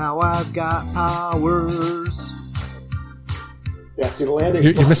 Now I've got powers. Yeah, see the landing.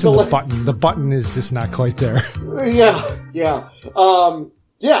 You're missing the button. The button is just not quite there. Yeah.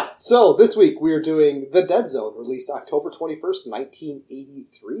 So this week we are doing The Dead Zone, released October 21st,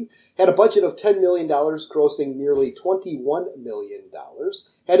 1983. Had a budget of $10 million, grossing nearly $21 million.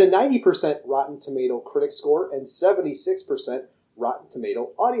 Had a 90% Rotten Tomato critic score and 76% Rotten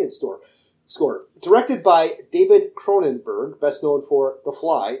Tomato audience score. Directed by David Cronenberg, best known for The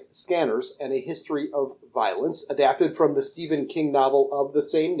Fly, Scanners, and A History of Violence, adapted from the Stephen King novel of the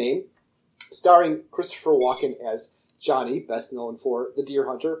same name. Starring Christopher Walken as Johnny, best known for The Deer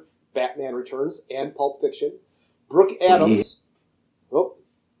Hunter, Batman Returns, and Pulp Fiction. Brooke Adams. Oh,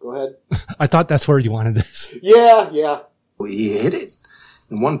 go ahead. I thought that's where you wanted this. Yeah. Well, he hid it.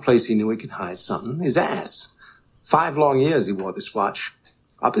 In one place he knew he could hide something, his ass. 5 long years he wore this watch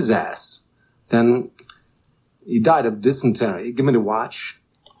up his ass. Then he died of dysentery. Give me the watch.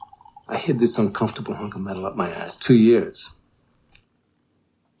 I hid this uncomfortable hunk of metal up my ass. 2 years.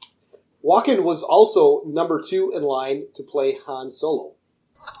 Walken was also number 2 in line to play Han Solo.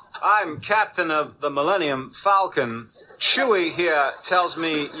 I'm captain of the Millennium Falcon. Chewie here tells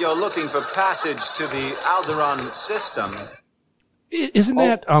me you're looking for passage to the Alderaan system. Isn't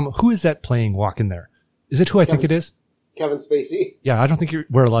that, who is that playing Walken there? Is it who I think it is? Kevin Spacey. Yeah, I don't think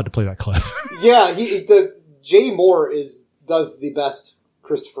we're allowed to play that clip. Yeah, Jay Moore does the best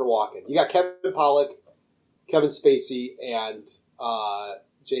Christopher Walken. You got Kevin Pollak, Kevin Spacey, and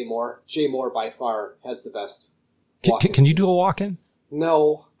Jay Moore. Jay Moore by far has the best. Can you do a Walken?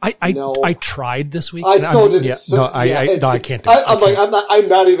 No. I tried this week. I can't do it. I'm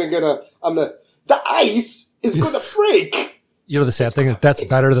not even gonna. The ice is gonna break. You know the sad thing is that's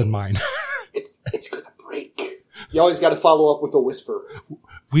better than mine. It's gonna break. You always got to follow up with a whisper.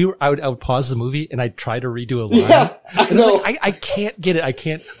 I would pause the movie and I'd try to redo a line. Yeah, I know. I can't get it. I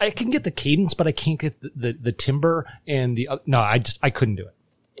can get the cadence, but I can't get the timbre and I couldn't do it.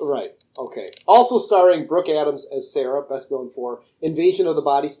 Right. Okay. Also starring Brooke Adams as Sarah, best known for Invasion of the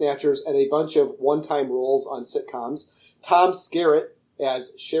Body Snatchers and a bunch of one-time roles on sitcoms. Tom Skerritt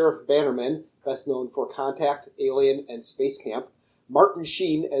as Sheriff Bannerman, best known for Contact, Alien, and Space Camp. Martin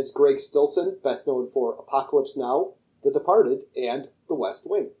Sheen as Greg Stilson, best known for Apocalypse Now, The Departed, and The West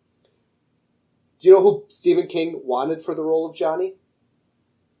Wing. Do you know who Stephen King wanted for the role of Johnny?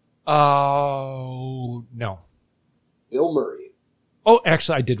 Oh, no. Bill Murray. Oh,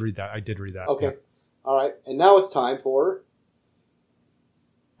 actually, I did read that. Okay. Yeah. All right. And now it's time for...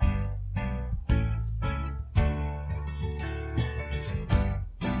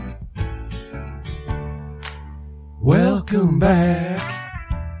 Welcome back.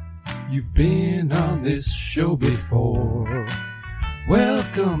 You've been on this show before.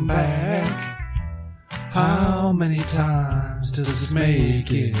 Welcome back. How many times does this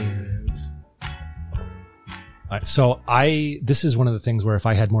make it? All right, so this is one of the things where if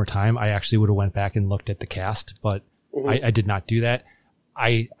I had more time, I actually would have went back and looked at the cast, but I did not do that.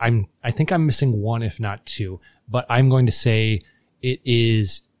 I think I'm missing one, if not two, but I'm going to say it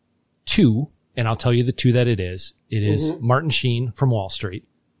is 2. And I'll tell you the 2 that it is. It is Martin Sheen from Wall Street.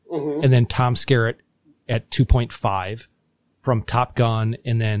 And then Tom Skerritt at 2.5 from Top Gun,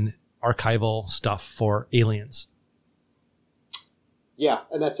 and then archival stuff for Aliens. Yeah,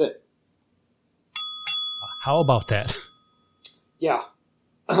 and that's it. How about that? Yeah.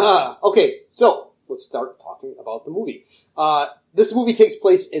 Okay, so let's start talking about the movie. This movie takes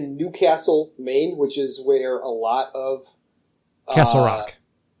place in Newcastle, Maine, which is where a lot of... Castle Rock.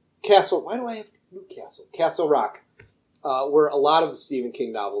 Why do I have Newcastle? Castle Rock. where a lot of the Stephen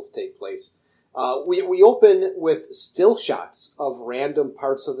King novels take place. We open with still shots of random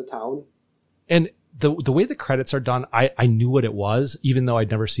parts of the town. And the way the credits are done, I knew what it was, even though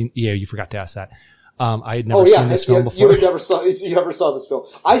I'd never seen. Yeah, you forgot to ask that. I had never seen this film before. You never saw this film.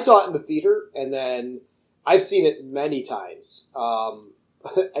 I saw it in the theater, and then I've seen it many times.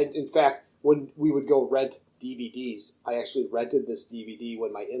 In fact, when we would go rent DVDs, I actually rented this DVD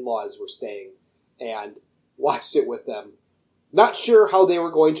when my in-laws were staying and watched it with them. Not sure how they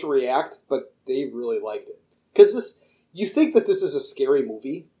were going to react, but they really liked it. Because you think that this is a scary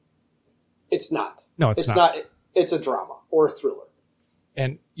movie. It's not. No, it's not. It's a drama or a thriller.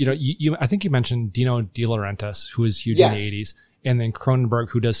 And, I think you mentioned Dino De Laurentiis, who is huge in the 80s, and then Cronenberg,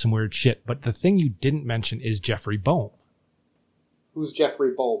 who does some weird shit. But the thing you didn't mention is Jeffrey Boehm. Who's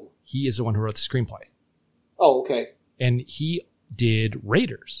Jeffrey Boehm? He is the one who wrote the screenplay. Oh, okay. And he did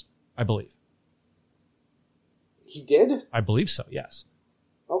Raiders, I believe. He did? I believe so, yes.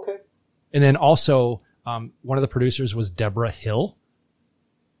 Okay. And then also, one of the producers was Deborah Hill.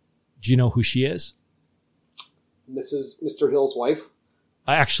 Do you know who she is? Mr. Hill's wife?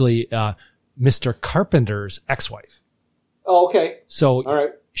 Actually, Mr. Carpenter's ex-wife. Oh, okay. So all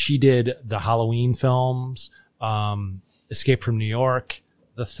right. She did the Halloween films, Escape from New York,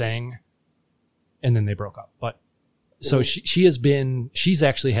 The Thing, and then they broke up. But so she's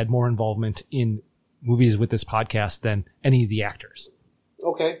actually had more involvement in movies with this podcast than any of the actors.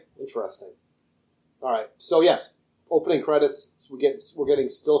 Okay, interesting. All right, so yes, opening credits. So we're getting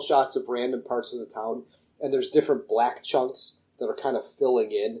still shots of random parts of the town, and there's different black chunks that are kind of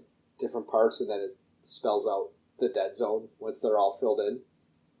filling in different parts, and then it spells out the dead zone once they're all filled in.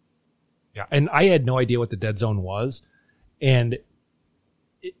 Yeah, and I had no idea what the dead zone was, and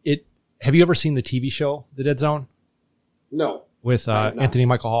it have you ever seen the TV show The Dead Zone? No. With Anthony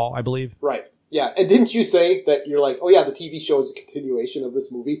Michael Hall, I believe. Right. Yeah, and didn't you say that you're like, oh yeah, the TV show is a continuation of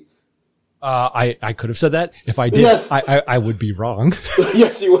this movie? I could have said that. If I did, yes. I would be wrong.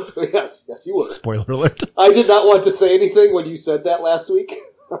 Yes, you would. Yes, you would. Spoiler alert. I did not want to say anything when you said that last week.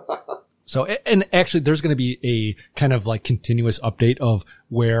 So, and actually there's going to be a kind of like continuous update of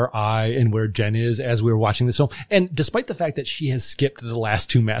where I and where Jen is as we were watching this film. And despite the fact that she has skipped the last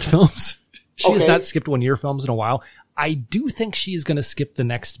two Matt films, she has not skipped one of your films in a while. I do think she is going to skip the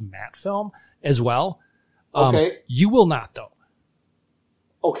next Matt film as well. Okay. You will not, though.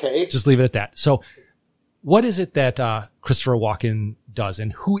 Okay. Just leave it at that. So what is it that Christopher Walken does,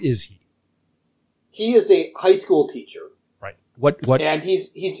 and who is he? He is a high school teacher. Right. What? And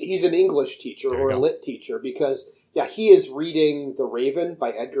he's an English teacher or a lit teacher because, he is reading The Raven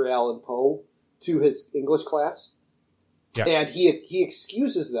by Edgar Allan Poe to his English class. Yeah. And he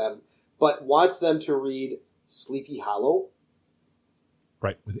excuses them, but wants them to read Sleepy Hollow.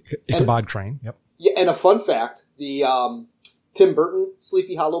 Right. With Ichabod Crane. Yep. Yeah. And a fun fact, the Tim Burton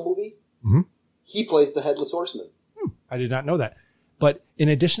Sleepy Hollow movie, he plays the Headless Horseman. I did not know that. But in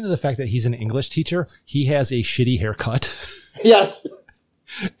addition to the fact that he's an English teacher, he has a shitty haircut. Yes.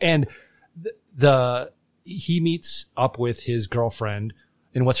 And he meets up with his girlfriend,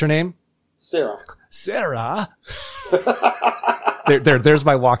 and what's her name? Sarah. There's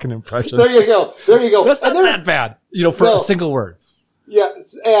my Walken impression. There you go. That's not that bad, for a single word.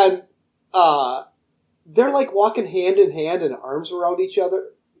 Yes, and they're like walking hand in hand and arms around each other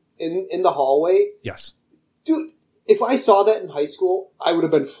in the hallway. Yes. Dude, if I saw that in high school, I would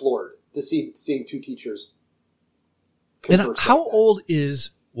have been floored to seeing two teachers. And how old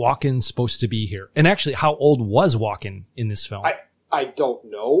is Walken supposed to be here? And actually, how old was Walken in this film? I don't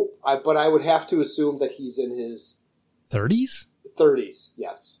know, but I would have to assume that he's in his 30s? 30s,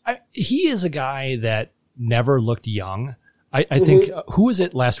 yes. He is a guy that never looked young. I think, who was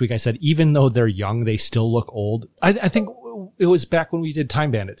it last week? I said, even though they're young, they still look old. I think it was back when we did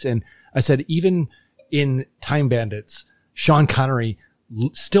Time Bandits. And I said, even in Time Bandits, Sean Connery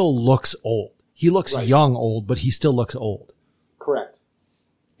still looks old. He looks young old, but he still looks old. Correct.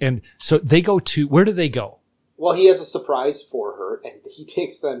 And so they go where do they go? Well, he has a surprise for her, and he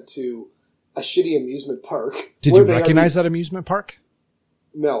takes them to a shitty amusement park. Did you recognize that amusement park?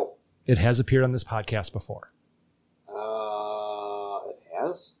 No. It has appeared on this podcast before. It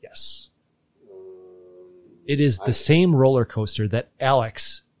has? Yes. It is the same roller coaster that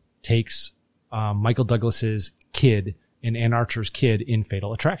Alex takes Michael Douglas's kid and Ann Archer's kid in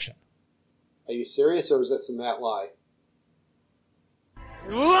Fatal Attraction. Are you serious, or is that some Matt lie?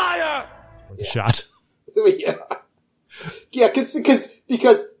 Liar! With a shot. Yeah. Yeah, because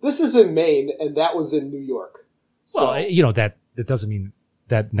this is in Maine and that was in New York. So. Well, that doesn't mean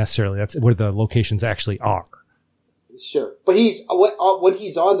that necessarily that's where the locations actually are. Sure. But when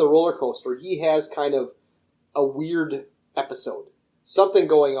he's on the roller coaster, he has kind of a weird episode. Something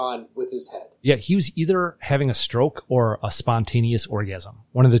going on with his head. Yeah, he was either having a stroke or a spontaneous orgasm.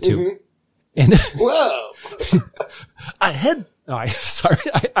 One of the two. Mm-hmm. And whoa! I had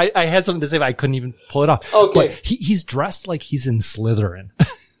something to say, but I couldn't even pull it off. Okay. But he's dressed like he's in Slytherin.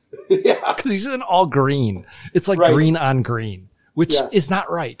 Yeah. Because he's in all green. It's like green on green, which is not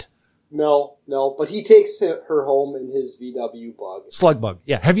right. No, but he takes her home in his VW bug. Slug bug.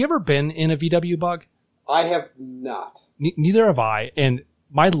 Yeah. Have you ever been in a VW bug? I have not. Neither have I. And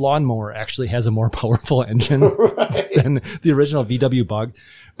my lawnmower actually has a more powerful engine than the original VW bug.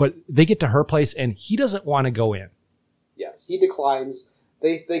 But they get to her place and he doesn't want to go in. Yes, he declines.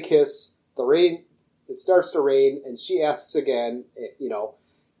 They kiss. It starts to rain, and she asks again,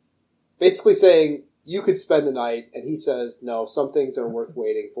 basically saying, you could spend the night. And he says, no, some things are worth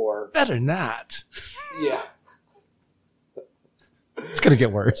waiting for. Better not. Yeah. It's going to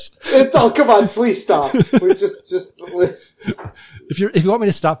get worse. Oh, come on, please stop. We just. If you want me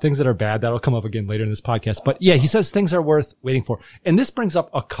to stop things that are bad, that'll come up again later in this podcast. But yeah, he says things are worth waiting for. And this brings up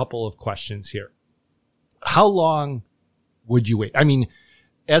a couple of questions here. How long would you wait? I mean,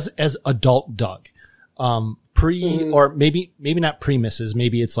 as adult Doug, or maybe not pre-misses,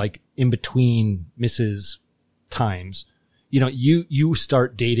 maybe it's like in between misses times. You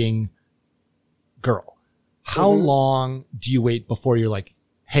start dating girl. How long do you wait before you're like,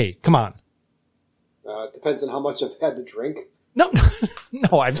 hey, come on? It depends on how much I've had to drink. No,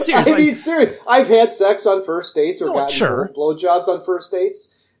 I'm serious. I mean, serious. I've had sex on first dates or gotten blowjobs on first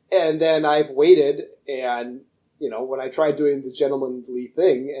dates, and then I've waited, and when I tried doing the gentlemanly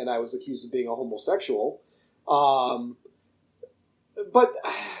thing, and I was accused of being a homosexual. But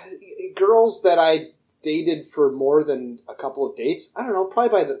girls that I dated for more than a couple of dates, I don't know,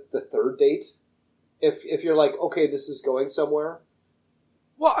 probably by the third date. If you're like, okay, this is going somewhere.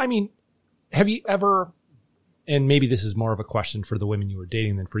 Well, I mean, have you ever, and maybe this is more of a question for the women you were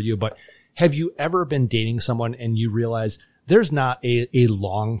dating than for you, but have you ever been dating someone and you realize there's not a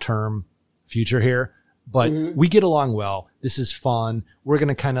long-term future here, but we get along well. This is fun. We're going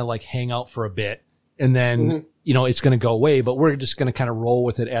to kind of like hang out for a bit and then, it's going to go away, but we're just going to kind of roll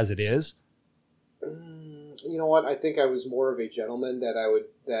with it as it is. You know what? I think I was more of a gentleman that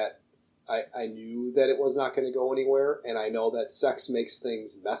I knew that it was not going to go anywhere, and I know that sex makes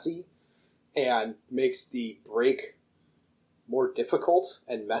things messy and makes the break more difficult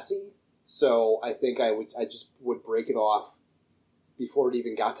and messy. So I think I just would break it off before it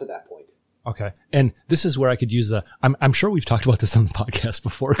even got to that point. Okay. And this is where I could use I'm sure we've talked about this on the podcast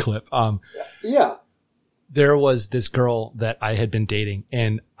before, Clip. Yeah. There was this girl that I had been dating,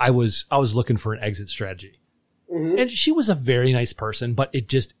 and I was looking for an exit strategy. And she was a very nice person, but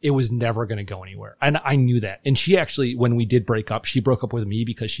it was never going to go anywhere. And I knew that. And she actually, when we did break up, she broke up with me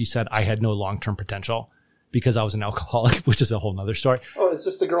because she said I had no long-term potential because I was an alcoholic, which is a whole nother story. Oh, is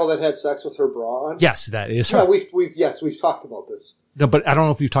this the girl that had sex with her bra on? Yes, that is her. Yeah, we've talked about this. No, but I don't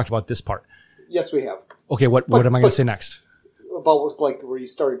know if we've talked about this part. Yes, we have. Okay, what am I going to say next? About where you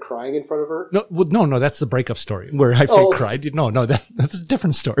started crying in front of her? No, that's the breakup story where I cried. No, that's a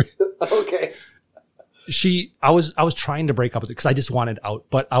different story. Okay. I was trying to break up with it because I just wanted out,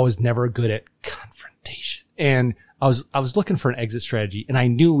 but I was never good at confrontation. And I was looking for an exit strategy, and I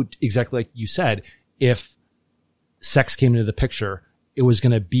knew exactly like you said, if sex came into the picture, it was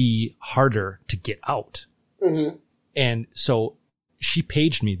going to be harder to get out. And so she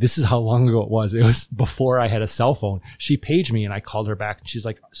paged me. This is how long ago it was. It was before I had a cell phone. She paged me and I called her back and she's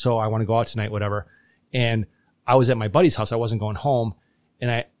like, so I want to go out tonight, whatever. And I was at my buddy's house. I wasn't going home.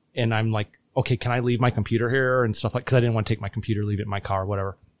 And I'm like, okay, can I leave my computer here and stuff cause I didn't want to take my computer, leave it in my car,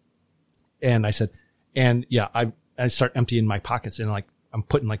 whatever. And I said, and yeah, I start emptying my pockets and like, I'm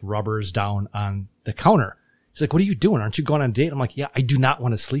putting like rubbers down on the counter. He's like, what are you doing? Aren't you going on a date? I'm like, yeah, I do not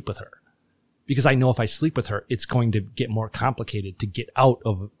want to sleep with her because I know if I sleep with her, it's going to get more complicated to get out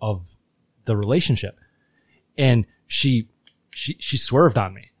of the relationship. And she swerved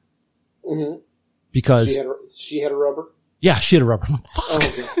on me because she had a rubber. Yeah, she had a rubber. Fuck. Oh,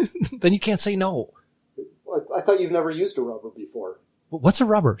 okay. Then you can't say no. I thought you've never used a rubber before. What's a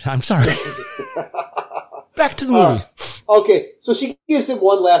rubber? I'm sorry. Back to the movie. Okay, so she gives him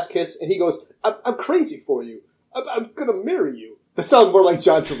one last kiss, and he goes, I'm crazy for you. I'm going to marry you. That sounds more like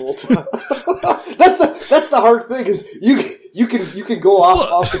John Travolta. That's the hard thing is you can go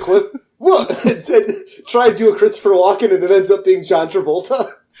off the cliff. What? And try to do a Christopher Walken, and it ends up being John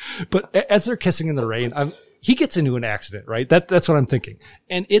Travolta. But as they're kissing in the rain, he gets into an accident, right? That's what I'm thinking.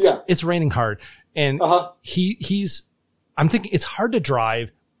 And it's raining hard. And I'm thinking it's hard to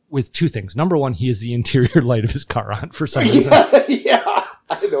drive with two things. Number one, he has the interior light of his car on for some reason. Yeah.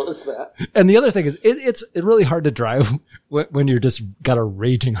 I noticed that. And the other thing is, it's really hard to drive when you're just got a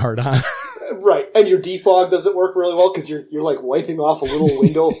raging hard on. Right, and your defog doesn't work really well because you're like wiping off a little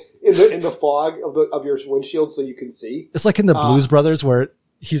window in the fog of your windshield so you can see. It's like in the Blues Brothers where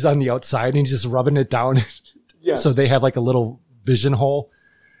he's on the outside and he's just rubbing it down. Yes. So they have like a little vision hole.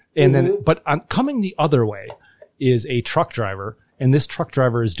 And then, but coming the other way is a truck driver, and this truck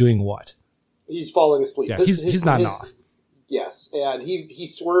driver is doing what? He's falling asleep. Yeah, he's nodding off. Yes, and he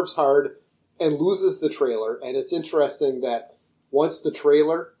swerves hard and loses the trailer. And it's interesting that once the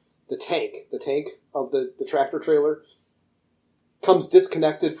trailer, the tank of the tractor trailer comes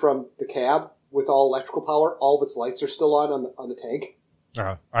disconnected from the cab with all electrical power, all of its lights are still on the tank.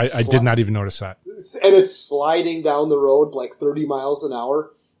 I did not even notice that. And it's sliding down the road like 30 miles an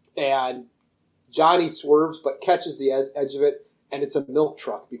hour. And Johnny swerves but catches the edge of it. And it's a milk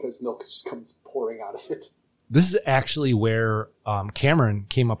truck because milk just comes pouring out of it. This is actually where Cameron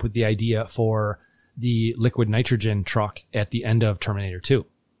came up with the idea for the liquid nitrogen truck at the end of Terminator 2.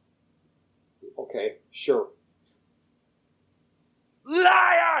 Okay, sure.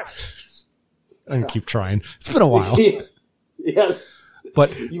 Liar! I can keep trying. It's been a while. Yes.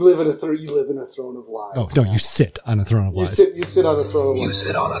 But you live in a throne of lies. Oh no, you sit on a throne of lies. You sit on a throne of lies. You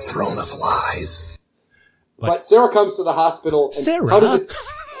sit on a throne of lies. But Sarah comes to the hospital. And Sarah,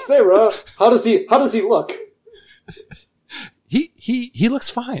 how does he look? He looks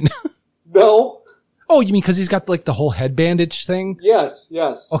fine. No. Oh, you mean because he's got like the whole head bandage thing? Yes.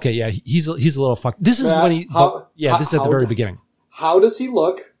 Okay, yeah, he's a little fucked. This is Matt, when this is at the very beginning. How does he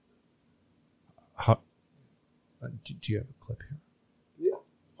look? Do you have a clip here? Yeah.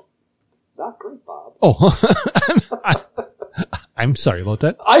 Not great, Bob. Oh, I'm sorry about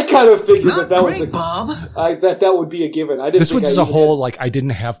that. I kind of figured that was Bob. That would be a given. I didn't. This was just a whole like I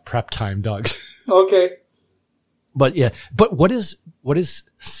didn't have prep time, Doug. Okay. But yeah, but what is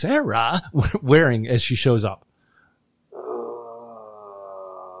Sarah wearing as she shows up?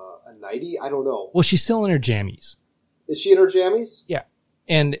 A nightie? I don't know. Well, she's still in her jammies. Is she in her jammies? Yeah.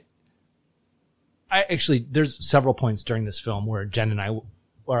 And there's several points during this film where Jen and I,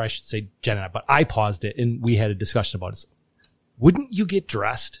 or I should say Jen and I, but I paused it and we had a discussion about it. Wouldn't you get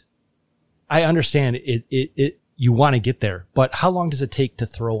dressed? I understand it you want to get there, but how long does it take to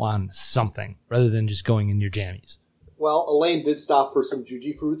throw on something rather than just going in your jammies? Well, Elaine did stop for some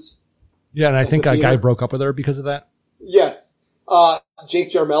Juji fruits. Yeah, and I think a guy broke up with her because of that. Yes.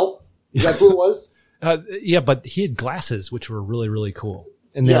 Jake Jarmel. Is that who it was? Yeah, but he had glasses, which were really, really cool.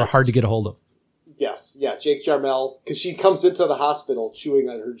 And they were hard to get a hold of. Yes. Yeah, Jake Jarmel. Because she comes into the hospital chewing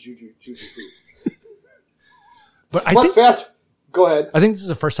on her Juji fruits. But Go ahead. I think this is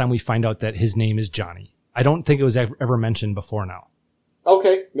the first time we find out that his name is Johnny. I don't think it was ever mentioned before now.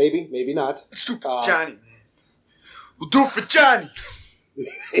 Okay, maybe not. Let's do it for Johnny, man. We'll do it for Johnny.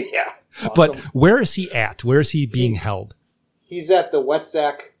 Yeah. Awesome. But where is he at? Where is he being held? He's at the Wet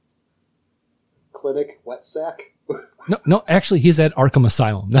Sack Clinic. Wet Sack? No, actually, he's at Arkham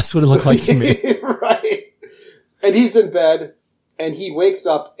Asylum. That's what it looked like to me. Right. And he's in bed, and he wakes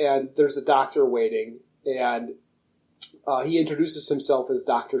up, and there's a doctor waiting, and he introduces himself as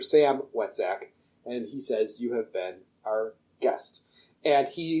Dr. Sam Wetsack, and he says, "You have been our guest." And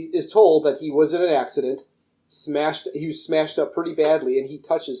he is told that he was in an accident, he was smashed up pretty badly, and he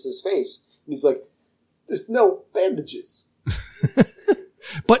touches his face. And he's like, "There's no bandages."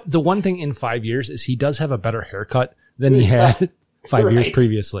 But the one thing in 5 years is he does have a better haircut than he had 5 years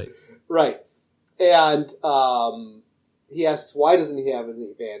previously. Right. And he asks, why doesn't he have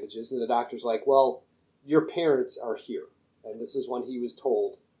any bandages? And the doctor's like, well, your parents are here. And this is when he was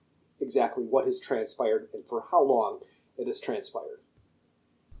told exactly what has transpired and for how long it has transpired.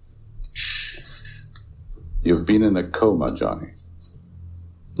 You've been in a coma, Johnny.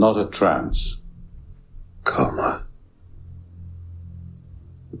 Not a trance. Coma.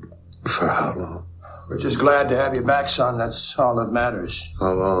 For how long? We're just glad to have you back, son. That's all that matters.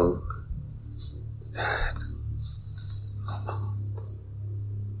 How long?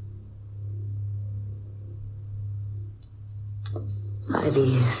 5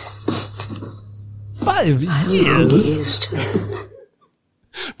 years. 5 years?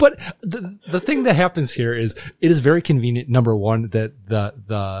 But the thing that happens here is it is very convenient, number one, that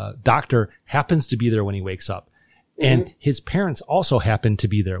the doctor happens to be there when he wakes up. And his parents also happen to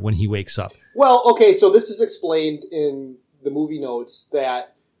be there when he wakes up. Well, okay, so this is explained in the movie notes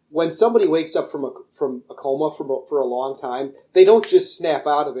that when somebody wakes up from a coma for a long time, they don't just snap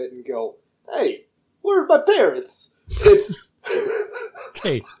out of it and go, "Hey, where are my parents?" It's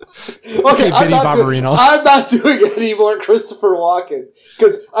okay. Okay, I'm not doing any more Christopher Walken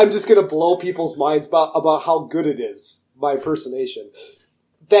because I'm just going to blow people's minds about how good it is, my impersonation.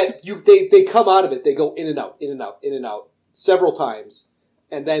 that they come out of it. They go in and out, in and out, in and out several times,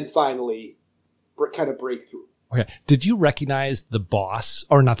 and then finally kind of break through. Okay. Did you recognize the boss,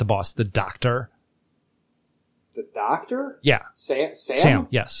 or not the boss, the doctor? The doctor? Yeah. Sam?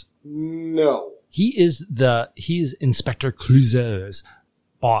 Yes. No. He is Inspector Clouseau's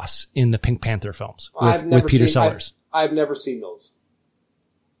boss in the Pink Panther films with Peter Sellers. I've never seen those.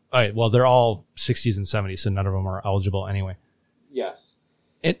 All right. Well, they're all 60s and 70s, so none of them are eligible anyway. Yes.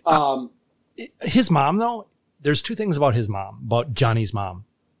 And, his mom, though, there's two things about his mom, about Johnny's mom,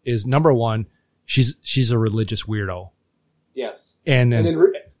 is number one, she's a religious weirdo. Yes. And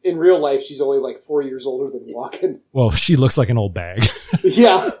in real life, she's only like 4 years older than Walken. Well, she looks like an old bag.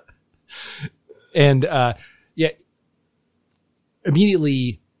 Yeah. And,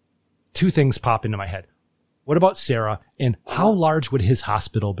 immediately two things pop into my head. What about Sarah, and how large would his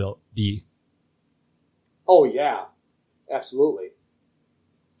hospital bill be? Oh, yeah. Absolutely.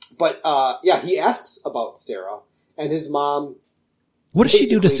 But, he asks about Sarah, and his mom... What does she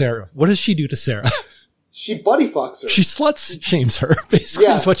do to Sarah? What does she do to Sarah? She buddy fucks her. She slut shames her,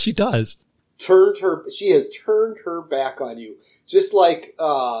 basically, is what she does. She has turned her back on you. Just like,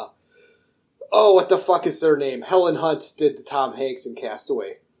 what the fuck is their name? Helen Hunt did to Tom Hanks in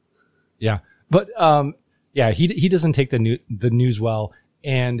Castaway. Yeah. But, he doesn't take the news well.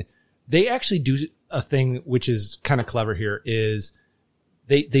 And they actually do a thing which is kind of clever here, is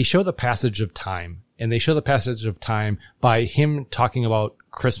they show the passage of time. And they show the passage of time by him talking about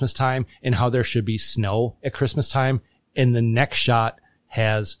Christmas time and how there should be snow at Christmas time. And the next shot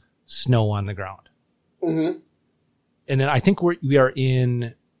has snow on the ground. Mm-hmm. And then I think we are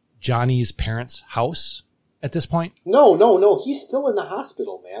in Johnny's parents' house at this point. No. He's still in the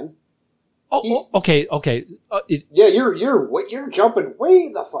hospital, man. Okay. You're jumping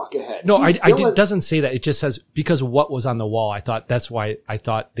way the fuck ahead. No, it doesn't say that. It just says because of what was on the wall. I thought that's why I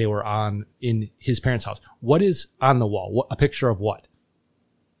thought they were in his parents' house. What is on the wall? A picture of what?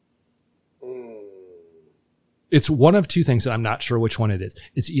 It's one of two things, and I'm not sure which one it is.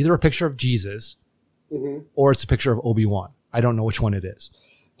 It's either a picture of Jesus, or it's a picture of Obi-Wan. I don't know which one it is.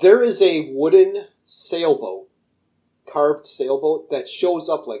 There is a wooden sailboat, carved sailboat, that shows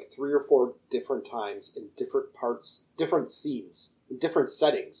up like 3 or 4 different times in different parts, different scenes, in different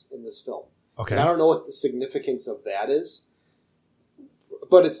settings in this film. Okay. And I don't know what the significance of that is,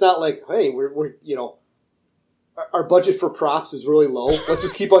 but it's not like, hey, we're our budget for props is really low. Let's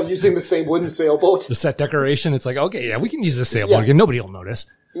just keep on using the same wooden sailboat. The set decoration, it's like, okay, yeah, we can use this sailboat again. Nobody will notice.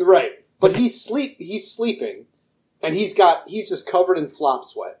 Right. But he's sleeping, and he's just covered in flop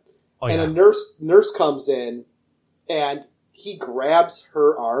sweat. Oh, and a nurse comes in, and he grabs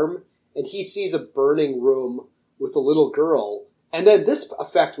her arm, and he sees a burning room with a little girl. And then this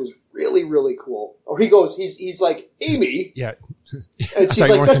effect was really, really cool. Or he's like, Amy. Yeah. And she's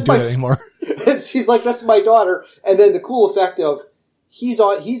like, that's my anymore. And she's like, that's my daughter. And then the cool effect of he's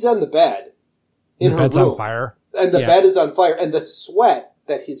on the bed in her room. The bed's on fire. And the bed is on fire. And the sweat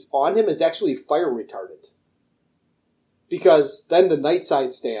that is on him is actually fire retardant. Because then the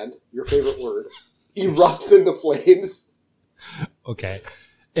nightside stand, your favorite word, erupts into flames. Okay.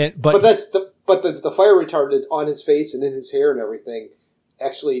 But the fire retardant on his face and in his hair and everything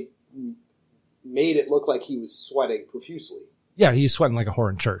actually made it look like he was sweating profusely. Yeah, he's sweating like a whore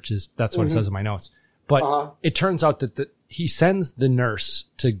in church. That's what it says in my notes. But it turns out that he sends the nurse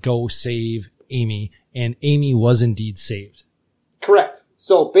to go save Amy, and Amy was indeed saved. Correct.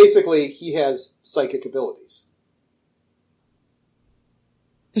 So basically, he has psychic abilities.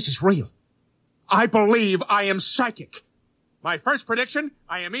 This is real. I believe I am psychic. My first prediction,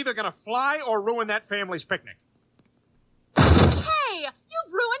 I am either going to fly or ruin that family's picnic. Hey,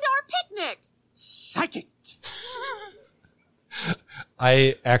 you've ruined our picnic. Psychic.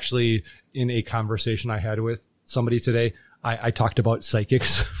 I actually, in a conversation I had with somebody today, I talked about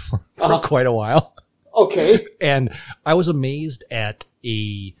psychics for quite a while. Okay. And I was amazed at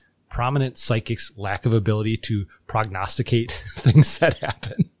a prominent psychic's lack of ability to prognosticate things that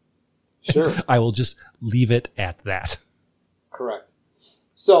happen. Sure. I will just leave it at that. Correct.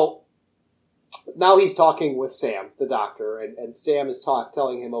 So now he's talking with Sam, the doctor, and Sam is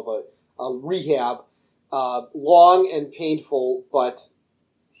telling him of a rehab, long and painful, but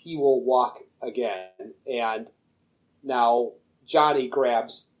he will walk again. And now Johnny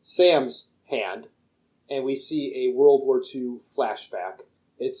grabs Sam's hand, and we see a World War II flashback.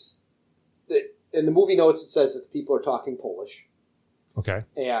 In the movie notes, it says that the people are talking Polish. Okay.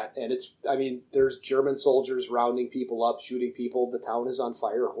 And there's German soldiers rounding people up, shooting people. The town is on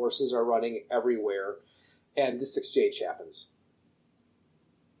fire. Horses are running everywhere. And this exchange happens.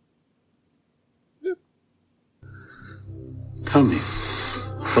 Tell me,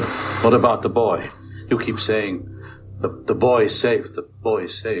 But what about the boy? You keep saying the boy is safe, the boy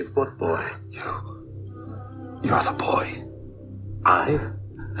is safe. What boy? You're the boy. I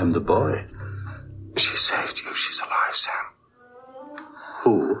am the boy. She saved you. She's alive, Sam.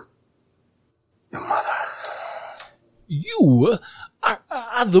 Who? Your mother. You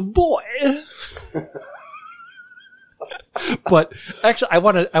are the boy. But actually, I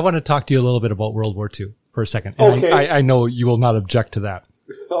want to talk to you a little bit about World War II for a second. And Okay. I know you will not object to that.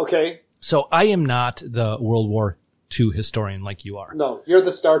 Okay. So I am not the World War II historian like you are. No, you're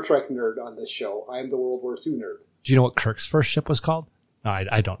the Star Trek nerd on this show. I am the World War II nerd. Do you know what Kirk's first ship was called? No,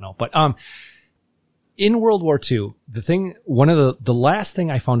 I don't know. But in World War II, one of the last thing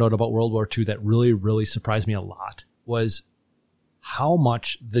I found out about World War II that really, really surprised me a lot was how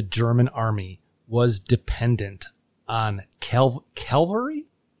much the German army was dependent on cavalry.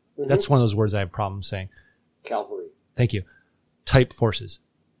 Mm-hmm. That's one of those words I have problems saying. Cavalry. Thank you. Type forces.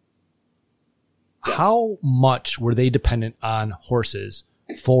 Yes. How much were they dependent on horses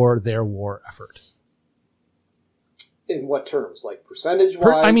for their war effort? In what terms? Like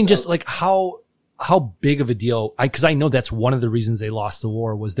percentage-wise? I mean, just like how big of a deal, because I know that's one of the reasons they lost the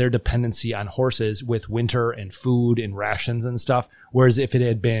war was their dependency on horses with winter and food and rations and stuff. Whereas if it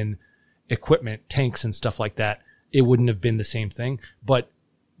had been equipment, tanks and stuff like that, it wouldn't have been the same thing. But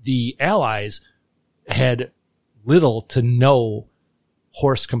the Allies had little to no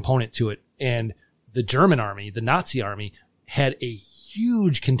horse component to it. And the German army, the Nazi army, had a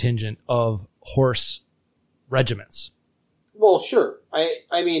huge contingent of horse regiments. Well, sure.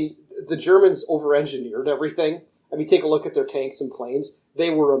 I mean, the Germans over-engineered everything. I mean, take a look at their tanks and planes. They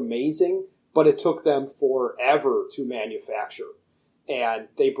were amazing, but it took them forever to manufacture. And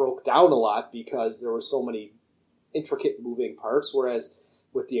they broke down a lot because there were so many intricate moving parts, whereas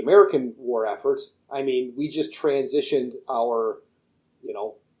with the American war effort, I mean, we just transitioned our,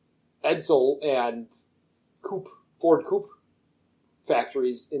 Edsel and Ford Coupe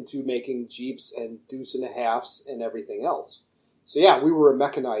factories into making Jeeps and Deuce and a Halfs and everything else. So yeah, we were a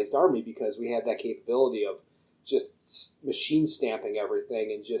mechanized army because we had that capability of just machine stamping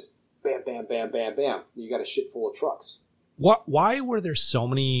everything and just bam, bam, bam, bam, bam. You got a shit full of trucks. Why were there so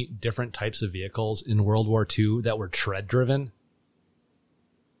many different types of vehicles in World War II that were tread driven?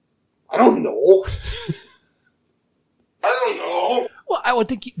 I don't know. Well, I would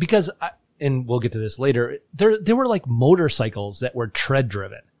think because, and we'll get to this later, there were like motorcycles that were tread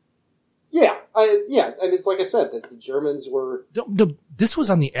driven. Yeah. I mean, it's like I said, that the Germans were... No, this was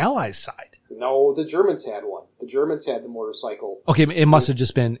on the Allies' side. No, the Germans had one. The Germans had the motorcycle. Okay, it must have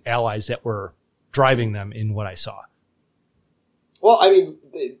just been Allies that were driving them in what I saw. Well, I mean,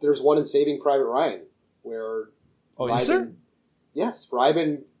 there's one in Saving Private Ryan where... Oh, is there? Yes,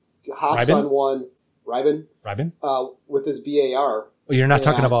 Reiben hops on one. Reiben? With his BAR. Well, you're not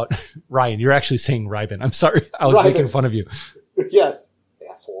talking about Ryan. You're actually saying Reiben. I'm sorry. I was making fun of you. Yes.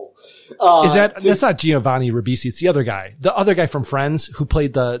 Asshole. That's not Giovanni Ribisi. It's the other guy. The other guy from Friends who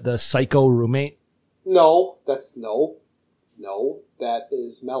played the psycho roommate. No, that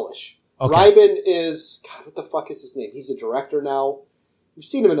is Mellish. Okay. Reiben is, God, what the fuck is his name? He's a director now. You've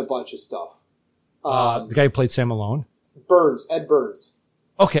seen him in a bunch of stuff. The guy who played Sam Malone? Ed Burns.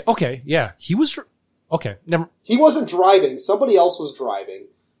 Okay, yeah. He was, okay, never. He wasn't driving. Somebody else was driving,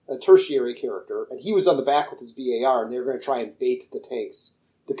 a tertiary character, and he was on the back with his BAR, and they were going to try and bait the tanks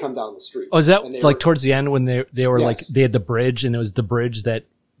to come down the street. Oh, is that like towards the end when they were Yes. like, they had the bridge, and it was the bridge that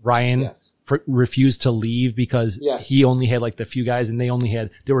Ryan refused to leave because he only had like the few guys, and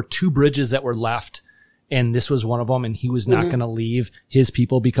there were two bridges that were left, and this was one of them, and he was not going to leave his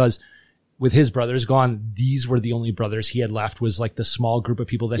people because with his brothers gone, these were the only brothers he had left, was like the small group of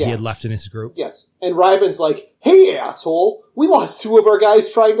people that he had left in his group. Yes. And Reiben's like, hey, asshole, we lost two of our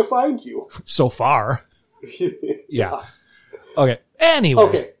guys trying to find you. So far. Yeah. Okay.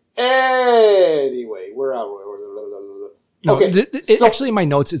 Anyway, where are we? No, Okay. Actually, in my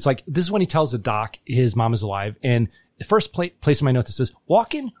notes, it's like, this is when he tells the doc his mom is alive. And the first place in my notes, it says,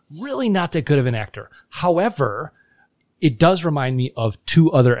 Walken, really not that good of an actor. However, it does remind me of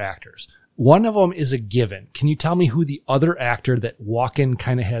two other actors. One of them is a given. Can you tell me who the other actor that Walken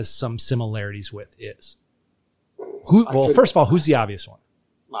kind of has some similarities with is? First of all, who's the obvious one?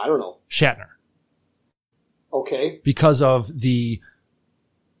 I don't know. Shatner. Okay. Because of the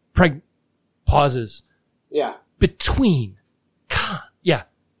pauses. Yeah. Between. Yeah.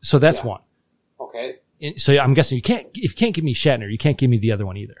 So that's one. Okay. So I'm guessing if you can't give me Shatner, you can't give me the other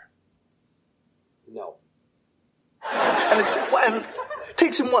one either. No. And it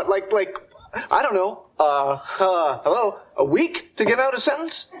takes him what, like I don't know, a week to get out a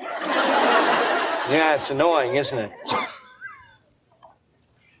sentence? Yeah, it's annoying, isn't it?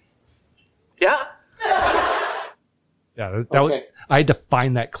 Yeah, Okay. I had to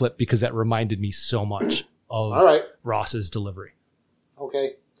find that clip because that reminded me so much of All right. Ross's delivery.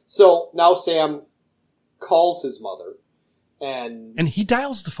 Okay. So now Sam calls his mother, and he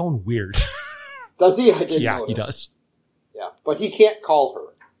dials the phone weird. Does he? I didn't Yeah, notice. he does. Yeah, but he can't call her.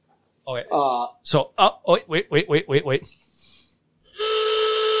 Okay. So, wait.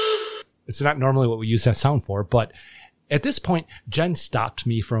 It's not normally what we use that sound for, but at this point, Jen stopped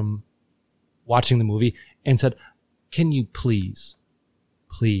me from watching the movie and said, "Can you please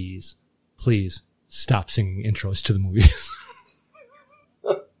stop singing intros to the movies?"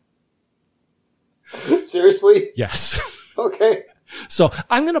 Seriously? Yes. Okay. So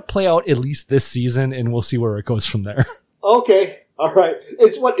I'm going to play out at least this season and we'll see where it goes from there. Okay. All right.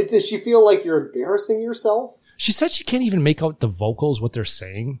 Does she feel like you're embarrassing yourself? She said she can't even make out the vocals, what they're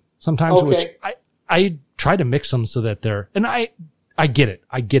saying sometimes, Okay. which I try to mix them so that they're, and I get it.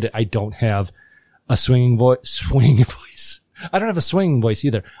 I don't have a swinging voice. I don't have a swinging voice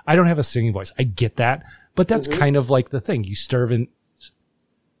either. I don't have a singing voice. I get that, but that's kind of like the thing. You stir in.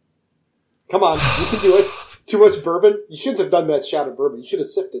 Come on, you can do it. Too much bourbon? You shouldn't have done that shot of bourbon. You should have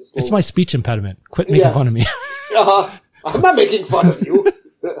sipped it slowly. It's my speech impediment. Quit making fun of me. I'm not making fun of you.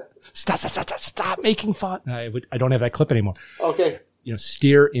 Stop making fun. I don't have that clip anymore. Okay.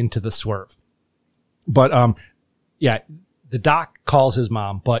 Steer into the swerve. But, the doc calls his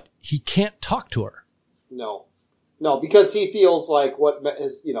mom, but he can't talk to her. No, because he feels like what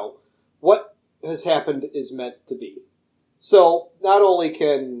has happened is meant to be. So not only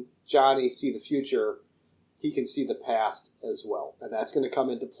can Johnny see the future, he can see the past as well. And that's going to come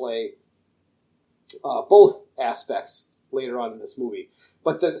into play both aspects later on in this movie.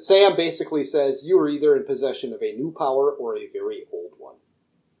 But Sam basically says you are either in possession of a new power or a very old one.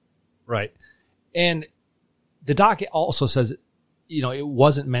 Right. And the doc also says, it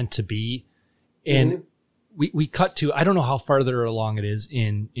wasn't meant to be. And we cut to, I don't know how farther along it is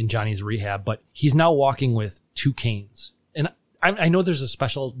in Johnny's rehab, but he's now walking with 2 canes. And I know there's a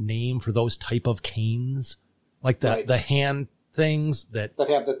special name for those type of canes, like the hand things that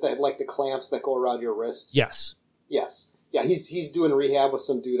have like the clamps that go around your wrist. Yes. Yes. Yeah, he's doing rehab with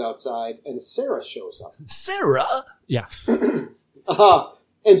some dude outside, and Sarah shows up. Sarah? Yeah.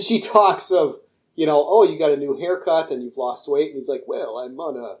 And she talks of, you got a new haircut and you've lost weight, and he's like, well, I'm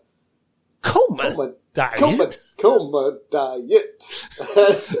on a coma diet. Coma diet.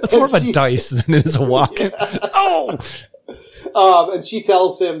 That's more of a dice than it is a walk. Yeah. Oh! And she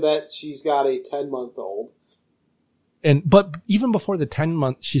tells him that she's got a 10-month-old. But even before the 10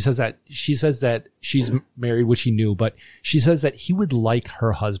 months, she says that she's married, which he knew, but she says that he would like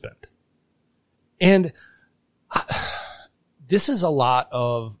her husband. And this is a lot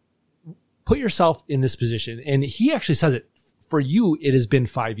of put yourself in this position. And he actually says it. For you, it has been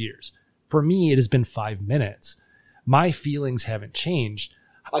 5 years. For me, it has been 5 minutes. My feelings haven't changed.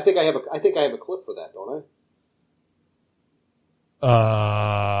 I think I have a clip for that, don't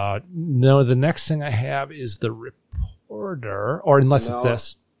I? No, the next thing I have is the reporter, or unless it's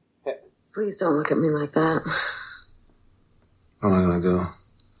this. Please don't look at me like that. What am I going to do?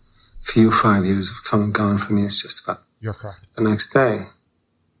 For you, 5 years have come and gone. For me, it's just about You're correct. the next day.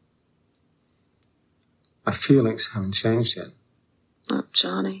 My feelings haven't changed yet. Oh,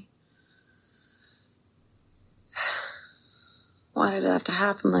 Johnny. Why did it have to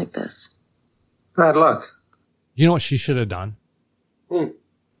happen like this? Bad luck. You know what she should have done?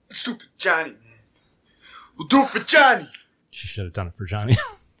 Stupid Johnny, man. We'll do it for Johnny. She should have done it for Johnny.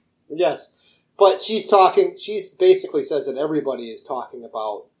 Yes. But she basically says that everybody is talking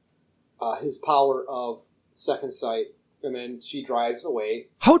about his power of second sight, and then she drives away.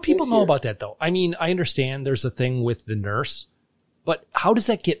 How would people know about that, though? I mean, I understand there's a thing with the nurse, but how does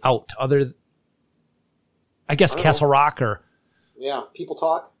that get out? I guess Castle Rock or... Yeah, people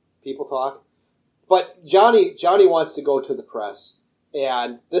talk. But Johnny wants to go to the press,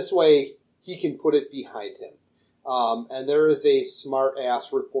 and this way he can put it behind him. And there is a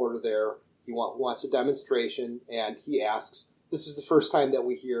smart-ass reporter there. He wants a demonstration, and he asks, this is the first time that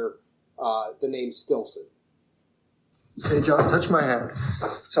we hear the name Stilson. Hey, John, touch my hand.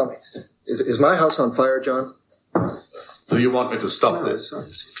 Tell me, is my house on fire, John? Do you want me to stop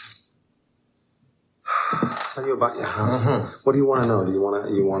this? Tell you about your house. What do you want to know? Do you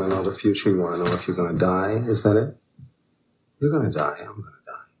want to know the future? You want to know if you're going to die? Is that it? You're going to die. I'm going to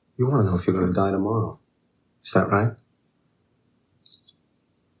die. You want to know if you're going to die tomorrow. Is that right?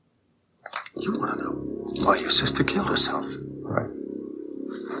 You want to know why your sister killed herself. Right.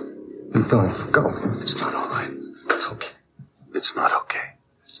 Don't go. It's not all right. It's okay. It's not okay.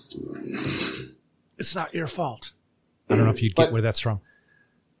 It's not your fault. I don't know if you get where that's from.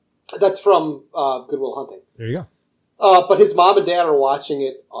 That's from Good Will Hunting. There you But his mom and dad are watching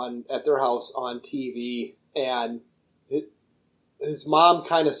it at their house on TV, and his mom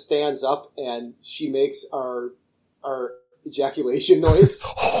kind of stands up and she makes our ejaculation noise.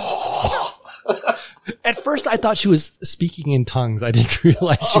 At first, I thought she was speaking in tongues. I didn't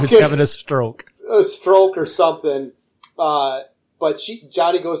realize she was having a stroke. A stroke or something. But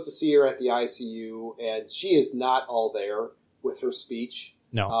Johnny goes to see her at the ICU, and she is not all there with her speech.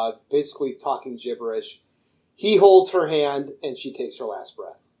 No. Basically talking gibberish. He holds her hand, and she takes her last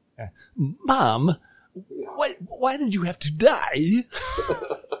breath. Mom, why did you have to die?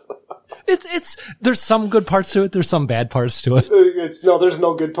 There's some good parts to it. There's some bad parts to it. There's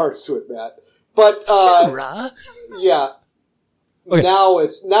no good parts to it, Matt. But, Sarah? Yeah. Okay.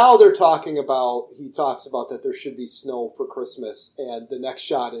 Now they're talking about, he talks about that there should be snow for Christmas, and the next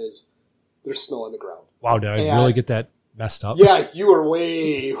shot is there's snow on the ground. Wow, did I really get that messed up? Yeah, you were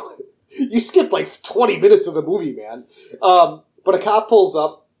you skipped like 20 minutes of the movie, man. But a cop pulls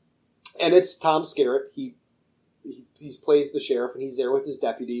up, and it's Tom Skerritt. He plays the sheriff, and he's there with his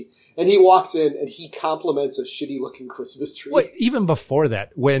deputy, and he walks in, and he compliments a shitty looking Christmas tree. Wait, even before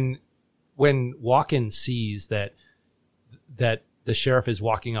that, when Walken sees that the sheriff is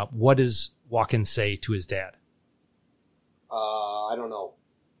walking up, what does Walken say to his dad? I don't know.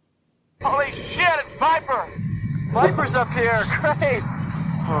 Holy shit, it's Viper! Viper's up here, great!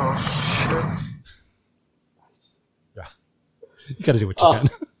 Oh, shit. Nice. Yeah. You gotta do what you can.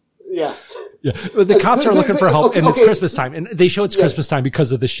 Yes. Yeah. The cops are looking for help, and it's Christmas time, and they show it's Christmas time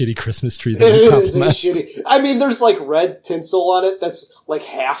because of the shitty Christmas tree that he compliments. Shitty. I mean, there's like red tinsel on it that's like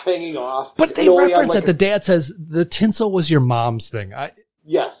half hanging off. But they reference it. The dad says the tinsel was your mom's thing.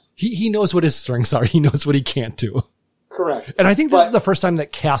 Yes. He knows what his strengths are. He knows what he can't do. Correct. And I think this is the first time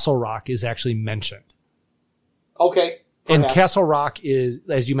that Castle Rock is actually mentioned. Okay. And Castle Rock is,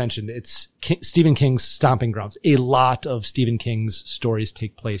 as you mentioned, it's Stephen King's stomping grounds. A lot of Stephen King's stories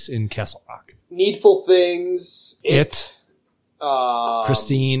take place in Castle Rock. Needful Things. It.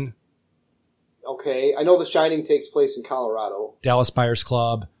 Christine. Okay. I know The Shining takes place in Colorado. Dallas Buyers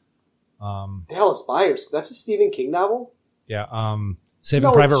Club. Dallas Buyers. That's a Stephen King novel? Yeah.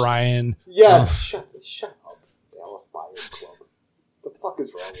 Saving Private Ryan. Yes. Shut up. Dallas Buyers Club. What the fuck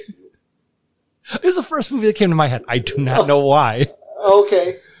is wrong with you? It was the first movie that came to my head. I do not know why.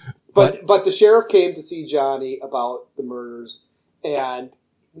 Okay. But the sheriff came to see Johnny about the murders and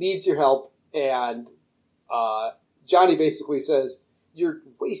needs your help. And Johnny basically says, "You're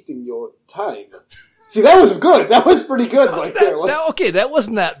wasting your time." See, that was good. That was pretty good there. Okay, that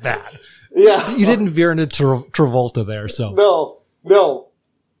wasn't that bad. Yeah. You didn't veer into Travolta there, so. No.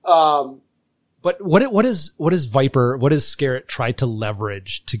 But what is Viper, what does Skerritt try to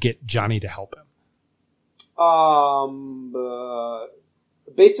leverage to get Johnny to help him?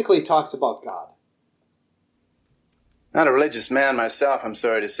 Basically talks about God. Not a religious man myself, I'm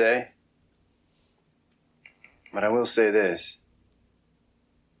sorry to say. But I will say this.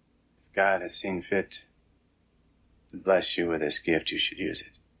 If God has seen fit to bless you with this gift, you should use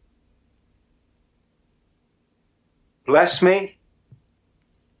it. Bless me?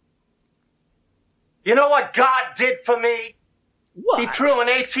 You know what God did for me? What? He threw an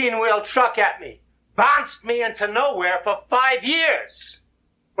 18-wheel truck at me. Bounced me into nowhere for 5 years.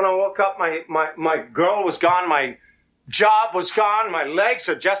 When I woke up, my girl was gone, my job was gone, my legs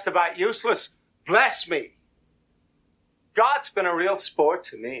are just about useless. Bless me. God's been a real sport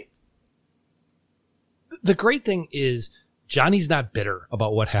to me. The great thing is Johnny's not bitter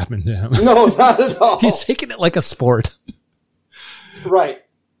about what happened to him. No, not at all. He's taking it like a sport. Right.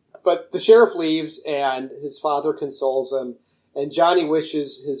 But the sheriff leaves and his father consoles him. And Johnny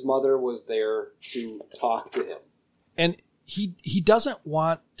wishes his mother was there to talk to him. And he doesn't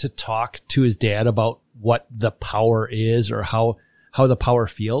want to talk to his dad about what the power is or how the power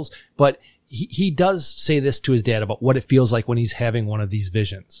feels. But he does say this to his dad about what it feels like when he's having one of these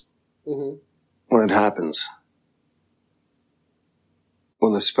visions. Mm-hmm. When it happens,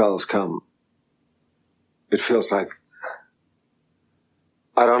 when the spells come, it feels like,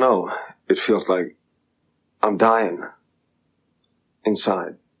 I don't know, it feels like I'm dying.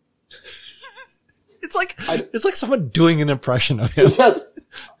 Inside. It's like someone doing an impression of him. Yes.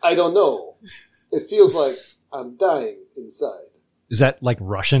 I don't know. It feels like I'm dying inside. Is that like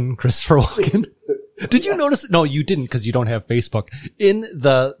Russian Christopher Walken? Did you notice? No, you didn't because you don't have Facebook. In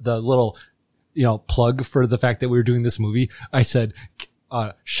the little, plug for the fact that we were doing this movie, I said,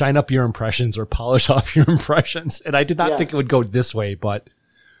 shine up your impressions or polish off your impressions. And I did not think it would go this way, but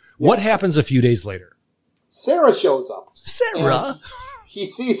what happens a few days later? Sarah shows up. Sarah? He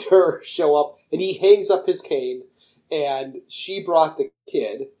sees her show up and he hangs up his cane and she brought the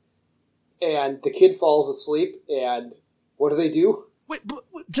kid and the kid falls asleep, and what do? Wait,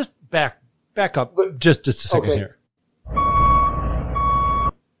 just back up just a second here.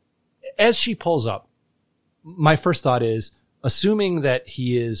 As she pulls up, my first thought is, assuming that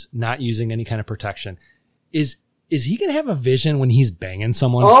he is not using any kind of protection, is he going to have a vision when he's banging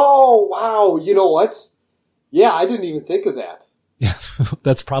someone? Oh, wow. You know what? Yeah, I didn't even think of that. Yeah,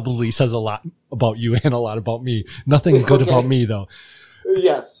 that's probably says a lot about you and a lot about me. Nothing good about me, though.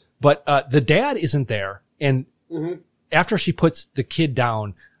 Yes. But the dad isn't there. And after she puts the kid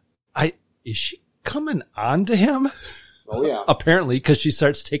down, is she coming on to him? Oh, yeah. Apparently, because she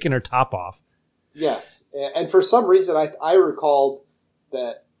starts taking her top off. Yes. And for some reason, I recalled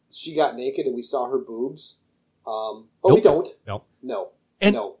that she got naked and we saw her boobs. But Nope. we don't. Nope. No.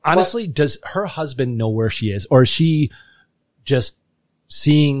 And no. honestly, does her husband know where she is? Or is she just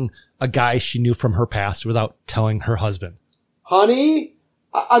seeing a guy she knew from her past without telling her husband? Honey,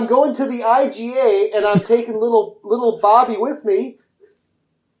 I'm going to the IGA and I'm taking little Bobby with me.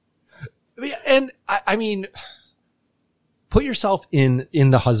 And I mean, put yourself in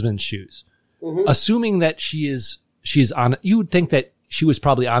the husband's shoes. Assuming that she's on, you would think that she was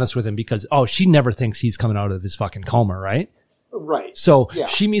probably honest with him because, she never thinks he's coming out of his fucking coma, right? Right. So yeah.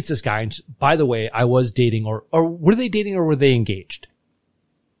 She meets this guy and by the way, I was dating or were they dating or were they engaged?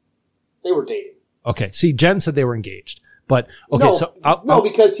 They were dating. Okay. See, Jen said they were engaged, but okay. No, so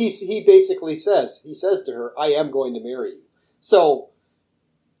because he basically says to her, I am going to marry you. So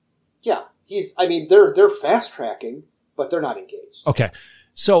yeah, they're fast tracking, but they're not engaged. Okay.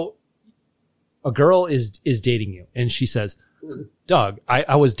 So a girl is dating you and she says, Doug,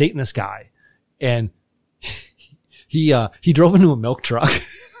 I was dating this guy and he drove into a milk truck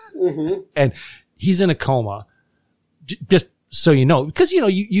and he's in a coma. Just so you know, because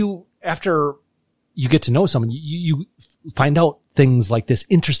you after you get to know someone, you find out things like this,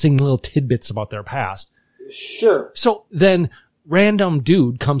 interesting little tidbits about their past. Sure. So then random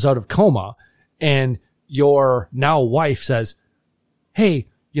dude comes out of coma and your now wife says, hey,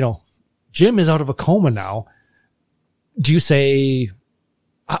 Jim is out of a coma now. Do you say,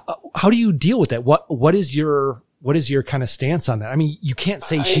 how do you deal with that? What is your kind of stance on that? I mean, you can't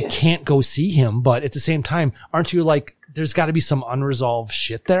say she can't go see him, but at the same time, aren't you like, there's got to be some unresolved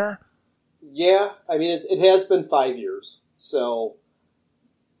shit there? Yeah. I mean, it has been 5 years. So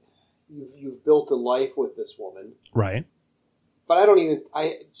you've built a life with this woman. Right. But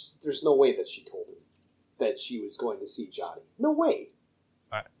there's no way that she told him that she was going to see Johnny. No way.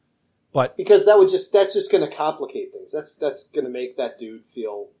 But because that's just going to complicate things. That's going to make that dude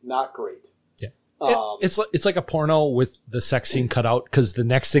feel not great. Yeah, it's like a porno with the sex scene cut out because the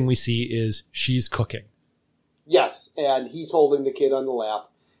next thing we see is she's cooking. Yes, and he's holding the kid on the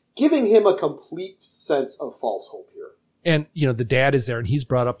lap, giving him a complete sense of false hope here. And the dad is there, and he's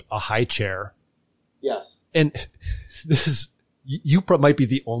brought up a high chair. Yes, and this is you might be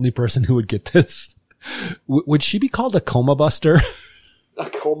the only person who would get this. Would she be called a coma buster? A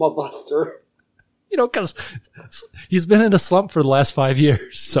coma buster. Because he's been in a slump for the last 5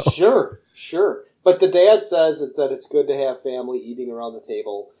 years. So Sure. But the dad says that it's good to have family eating around the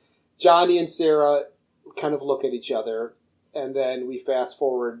table. Johnny and Sarah kind of look at each other, and then we fast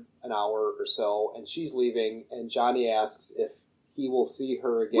forward an hour or so, and she's leaving, and Johnny asks if he will see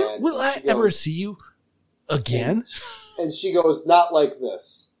her again. Will I ever see you again? And she goes, not like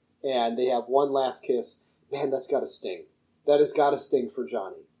this. And they have one last kiss. Man, that's got to sting. That has got to sting for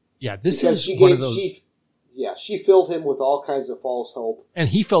Johnny. Yeah, this is one of those. She filled him with all kinds of false hope. And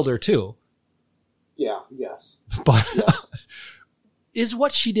he filled her too. Yeah, yes. But yes. Is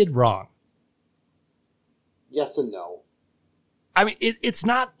what she did wrong? Yes and no. I mean, it's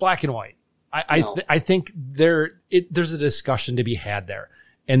not black and white. I think there's a discussion to be had there.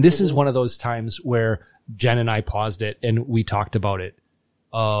 And this is one of those times where Jen and I paused it and we talked about it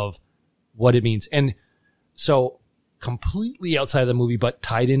of what it means. And so completely outside of the movie, but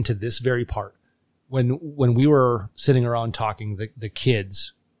tied into this very part. When we were sitting around talking, the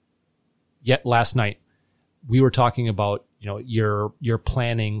kids, yet last night, we were talking about, your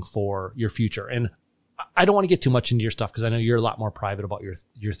planning for your future. And I don't want to get too much into your stuff because I know you're a lot more private about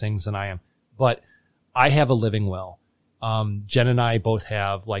your things than I am. But I have a living will. Jen and I both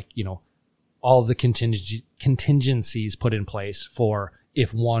have all of the contingencies put in place for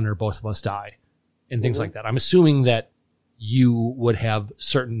if one or both of us die and things like that. I'm assuming that you would have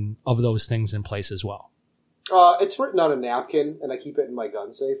certain of those things in place as well. It's written on a napkin and I keep it in my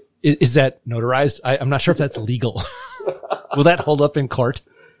gun safe. Is that notarized? I'm not sure if that's legal. Will that hold up in court?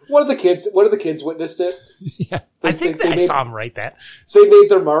 One of the kids witnessed it. Yeah, I think I saw him write that. They made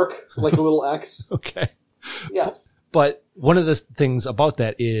their mark, like a little X. Okay. Yes. But one of the things about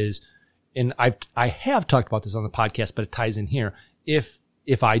that is and I have talked about this on the podcast, but it ties in here.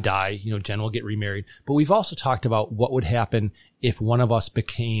 If I die, Jen will get remarried. But we've also talked about what would happen if one of us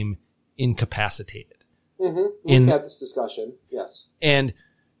became incapacitated. Mm-hmm. We've had this discussion, yes. And,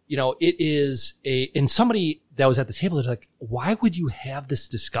 it is and somebody that was at the table is like, why would you have this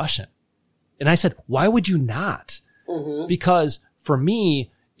discussion? And I said, why would you not? Mm-hmm. Because for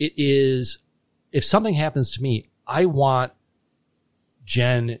me, it is, if something happens to me, I don't want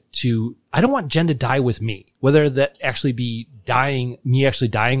Jen to die with me, whether that actually be me actually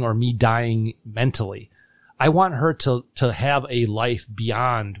dying or me dying mentally. I want her to have a life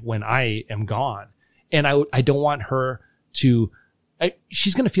beyond when I am gone. And I don't want her to,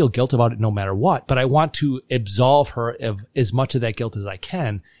 she's going to feel guilt about it no matter what, but I want to absolve her of as much of that guilt as I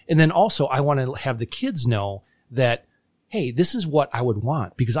can. And then also I want to have the kids know that, hey, this is what I would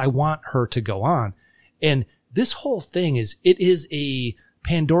want because I want her to go on. And this whole thing it is a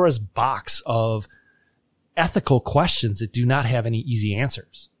Pandora's box of ethical questions that do not have any easy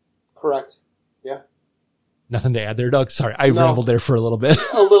answers. Correct. Yeah. Nothing to add there, Doug. Sorry, I rambled there for a little bit.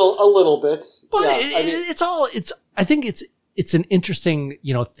 A little bit. But yeah, I think it's an interesting,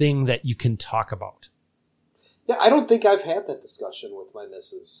 thing that you can talk about. Yeah, I don't think I've had that discussion with my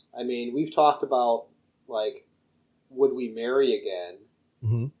missus. I mean, we've talked about, like, would we marry again?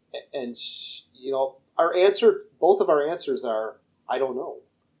 Mm-hmm. And, both of our answers are, I don't know.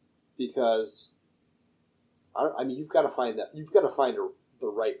 Because, you've got to find the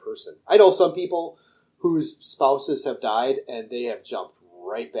right person. I know some people whose spouses have died and they have jumped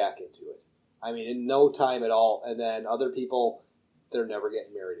right back into it. I mean, in no time at all. And then other people, they're never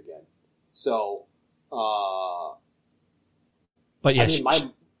getting married again. So, but yeah,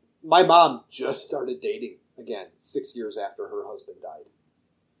 my mom just started dating again 6 years after her husband died.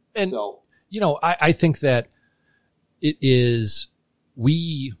 And, I think that it is,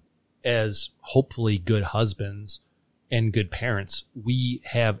 we as hopefully good husbands and good parents, we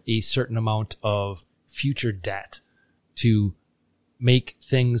have a certain amount of future debt to make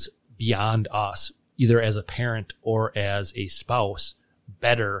things beyond us, either as a parent or as a spouse,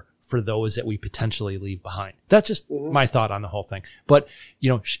 better for those that we potentially leave behind. That's just my thought on the whole thing. But,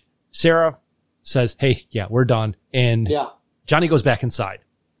 Sarah says, hey, yeah, we're done. And Johnny goes back inside.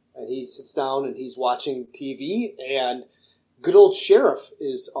 And he sits down and he's watching TV, and good old Sheriff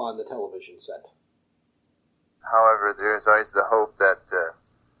is on the television set. However, there is always the hope that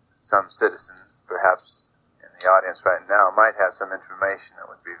some citizen, perhaps in the audience right now, might have some information that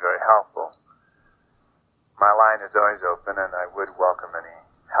would be very helpful. My line is always open, and I would welcome any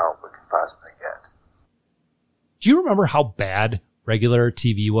help we can possibly get. Do you remember how bad regular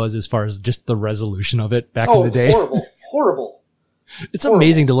TV was as far as just the resolution of it back in the day? Horrible. It's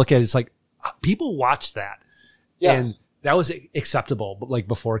amazing to look at. It's like people watch that. Yes. And that was acceptable, but like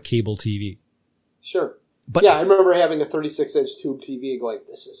before cable TV. Sure. But yeah, I remember having a 36-inch tube TV and going,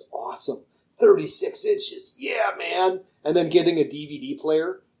 this is awesome. 36 inches. Yeah, man. And then getting a DVD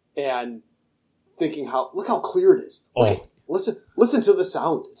player and thinking look how clear it is. Okay, listen to the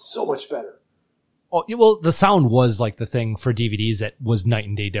sound. It's so much better. Oh, well, the sound was like the thing for DVDs that was night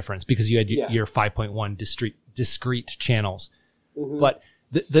and day difference because you had your 5.1 discrete channels. Mm-hmm. But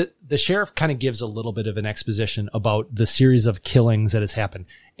the sheriff kind of gives a little bit of an exposition about the series of killings that has happened.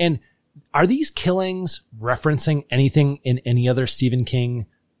 And are these killings referencing anything in any other Stephen King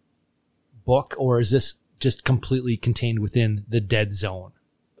book, or is this just completely contained within the Dead Zone?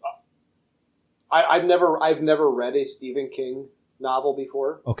 I've never read a Stephen King novel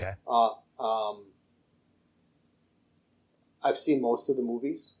before. Okay. I've seen most of the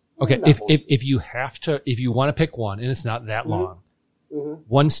movies. Okay, if you want to pick one, and it's not that long,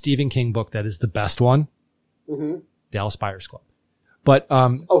 one Stephen King book that is the best one, Dallas Buyers Club. But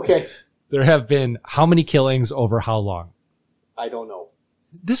okay, there have been how many killings over how long? I don't know.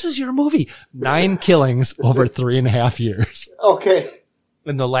 This is your movie. 9 killings over 3.5 years. Okay.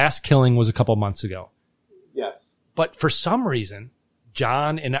 And the last killing was a couple months ago. Yes. But for some reason,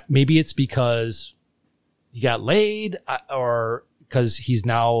 John, and maybe it's because he got laid or because he's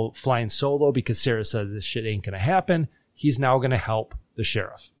now flying solo because Sarah says this shit ain't going to happen. He's now going to help the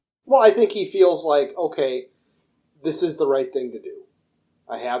sheriff. Well, I think he feels like, okay, this is the right thing to do.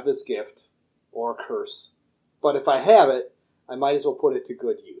 I have this gift or curse, but if I have it, I might as well put it to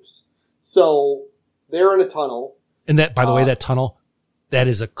good use. So they're in a tunnel. And that, by the way, that tunnel, that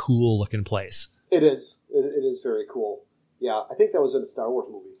is a cool looking place. It is. It is very cool. Yeah, I think that was in a Star Wars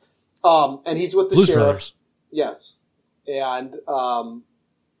movie. And he's with the sheriff. Brothers. Yes. And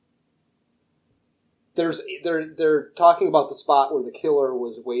they're talking about the spot where the killer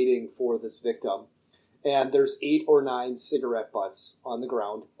was waiting for this victim. and there's 8 or 9 cigarette butts on the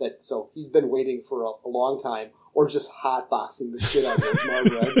ground. So he's been waiting for a long time, or just hotboxing the shit out of those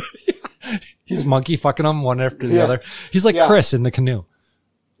Marbreds. He's monkey fucking them one after the other. He's like Chris in the canoe.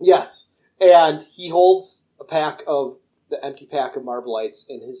 Yes, and he holds the empty pack of Marblites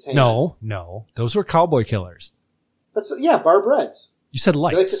in his hand. No, those were cowboy killers. Marbreds. You said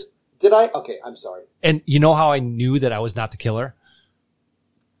lights. Did I? Okay, I'm sorry. And you know how I knew that I was not the killer?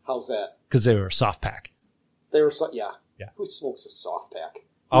 How's that? Because they were a soft pack. They were yeah. Who smokes a soft pack?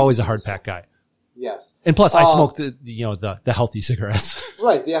 Always a hard pack guy. Yes. And plus, I smoke the healthy cigarettes.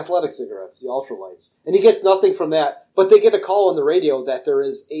 Right, the athletic cigarettes, the ultralights, and he gets nothing from that. But they get a call on the radio that there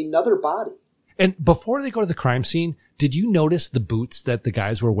is another body. And before they go to the crime scene, did you notice the boots that the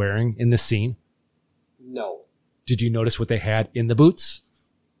guys were wearing in this scene? No. Did you notice what they had in the boots?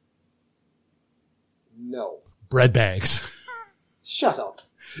 No. Bread bags. Shut up.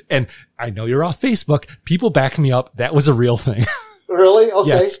 And I know you're off Facebook. People back me up. That was a real thing. Really? Okay.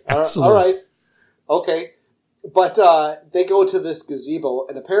 Yes, absolutely. All right. Okay. But they go to this gazebo,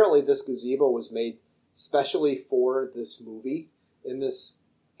 and apparently this gazebo was made specially for this movie in this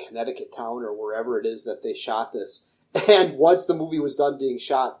Connecticut town or wherever it is that they shot this. And once the movie was done being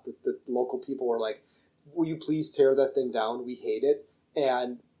shot, the local people were like, will you please tear that thing down? We hate it.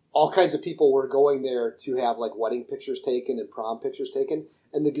 And all kinds of people were going there to have like wedding pictures taken and prom pictures taken.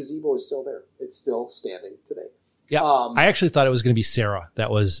 And the gazebo is still there. It's still standing today. Yeah. I actually thought it was going to be Sarah that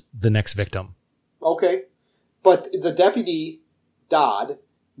was the next victim. Okay. But the deputy, Dodd,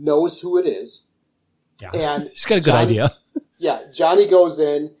 knows who it is. Yeah. And he's got a good idea. Yeah. Johnny goes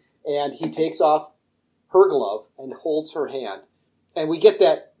in and he takes off her glove and holds her hand. And we get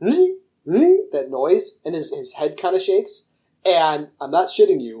that noise, and his head kind of shakes. And I'm not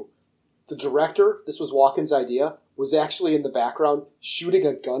shitting you. The director, this was Walken's idea, was actually in the background shooting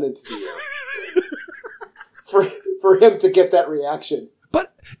a gun into the air for him to get that reaction.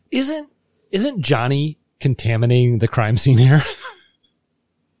 But isn't Johnny contaminating the crime scene here?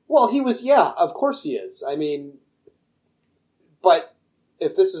 Well, he was, of course he is. I mean, but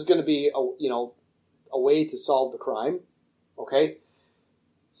if this is going to be a way to solve the crime, okay?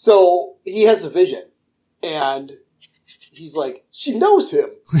 So he has a vision, and he's like, she knows him.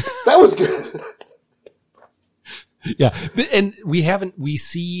 That was good. Yeah, and we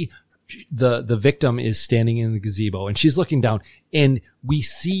see the victim is standing in the gazebo, and she's looking down, and we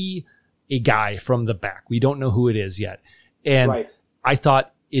see a guy from the back. We don't know who it is yet. And right. I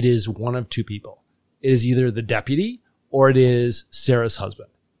thought it is one of two people. It is either the deputy or it is Sarah's husband.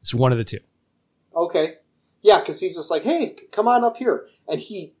 It's one of the two. Okay. Yeah, because he's just like, hey, come on up here. And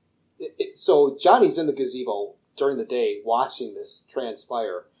so Johnny's in the gazebo during the day watching this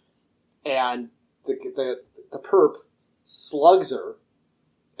transpire. And the perp slugs her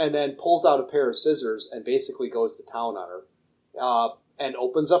and then pulls out a pair of scissors and basically goes to town on her. And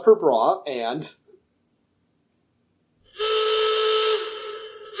opens up her bra and...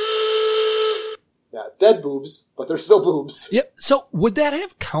 Yeah, dead boobs, but they're still boobs. Yep. So would that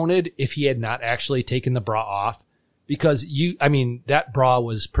have counted if he had not actually taken the bra off? Because that bra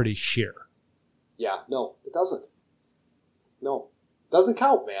was pretty sheer. Yeah, no, it doesn't. No, it doesn't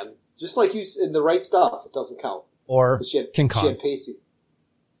count, man. Just like you in the right stuff, it doesn't count. Or King Kong. She had pasty.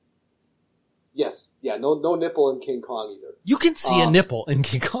 Yes, yeah, no nipple in King Kong either. You can see a nipple in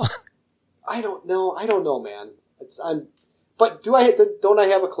King Kong. I don't know, man. But don't I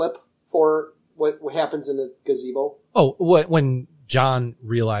have a clip for what happens in the gazebo? Oh, when John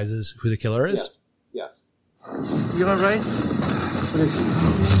realizes who the killer is? Yes. You all right?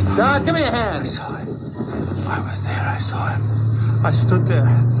 Dodd, give me a hand. I saw it. I was there. I saw him. I stood there.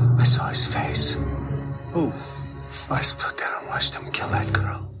 I saw his face. Who? I stood there and watched him kill that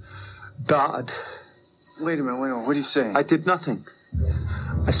girl. Dodd. Wait a minute. What are you saying? I did nothing.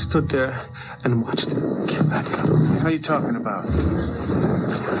 I stood there and watched him kill that girl. What are you talking about?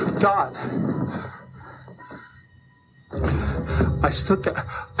 Dodd. I stood there.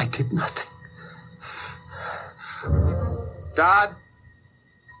 I did nothing. Dodd?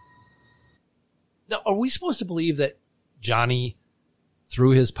 Now, are we supposed to believe that Johnny,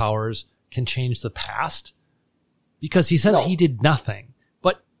 through his powers, can change the past? Because he says he did nothing.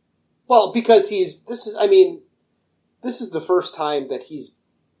 But because this is the first time that he's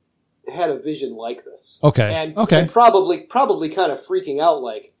had a vision like this. Okay. And probably kind of freaking out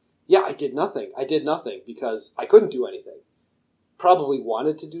like, yeah, I did nothing because I couldn't do anything. Probably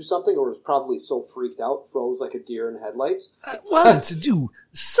wanted to do something or was probably so freaked out, froze like a deer in headlights. I wanted to do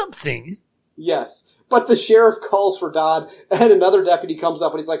something. Yes. But the sheriff calls for Dodd and another deputy comes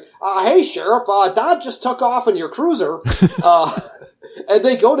up and he's like, hey, Sheriff, Dodd just took off in your cruiser. And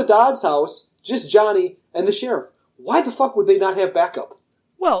they go to Dodd's house just Johnny and the sheriff. Why the fuck would they not have backup?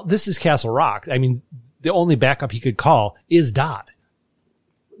 Well, this is Castle Rock. I mean, the only backup he could call is Dodd.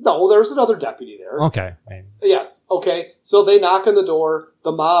 No, there's another deputy there. Okay. Yes. Okay. So they knock on the door.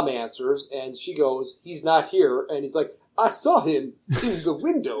 The mom answers, and she goes, "He's not here." And he's like, "I saw him in the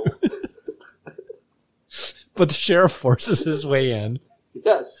window." But the sheriff forces his way in.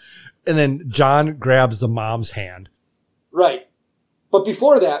 Yes. And then John grabs the mom's hand. Right. But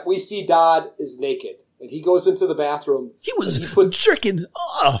before that, we see Dodd is naked. And he goes into the bathroom. He was jerking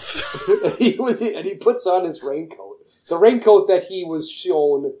off. and he puts on his raincoat. The raincoat that he was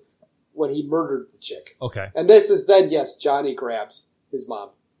shown when he murdered the chick. Okay. And this is then, yes, Johnny grabs the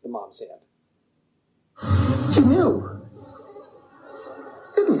mom's hand. You knew.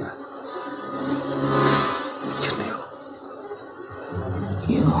 Didn't you?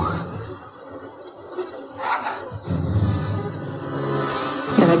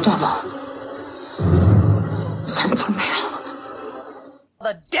 You're the devil. Sent from hell.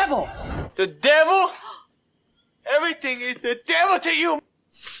 The devil! The devil? Everything is the devil to you!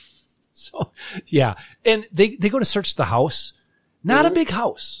 So, yeah. And they go to search the house. Not a big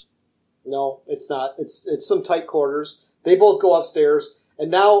house. No, it's not. It's some tight quarters. They both go upstairs. And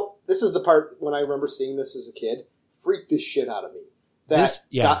now, this is the part when I remember seeing this as a kid. Freaked the shit out of me.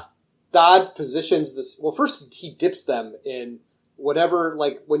 Dodd positions this. Well, first he dips them in whatever,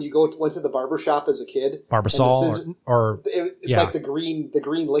 like when you went to the barber shop as a kid. Barbasol it's like the green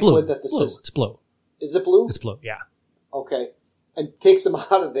liquid blue. that the blue. It's blue. Is it blue? It's blue. Yeah. Okay, and takes him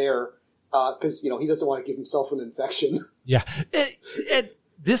out of there because he doesn't want to give himself an infection. Yeah.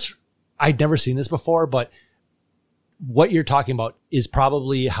 This I'd never seen this before, but what you're talking about is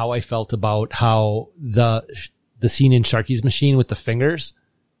probably how I felt about how the scene in Sharky's Machine with the fingers.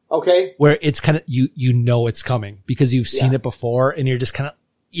 Okay. Where it's kind of, you know it's coming because you've seen it before and you're just kind of,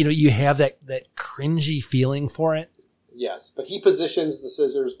 you have that cringy feeling for it. Yes. But he positions the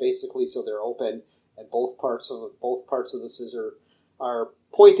scissors basically so they're open and both parts of the scissor are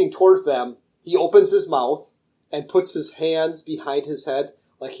pointing towards them. He opens his mouth and puts his hands behind his head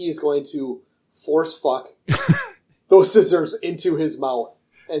like he is going to force fuck those scissors into his mouth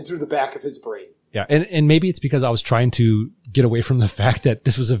and through the back of his brain. Yeah, and maybe it's because I was trying to get away from the fact that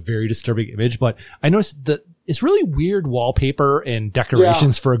this was a very disturbing image, but I noticed that it's really weird wallpaper and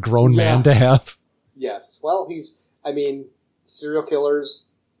decorations for a grown man to have. Yes. Well, serial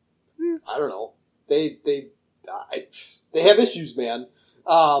killers, I don't know. They have issues, man.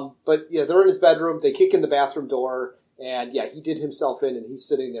 But yeah, they're in his bedroom. They kick in the bathroom door and he did himself in and he's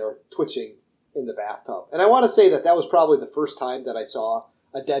sitting there twitching in the bathtub. And I want to say that was probably the first time that I saw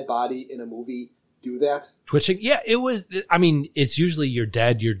a dead body in a movie do that. Twitching? Yeah, it was, it's usually you're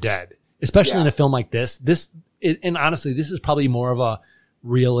dead. Especially in a film like this. And honestly, this is probably more of a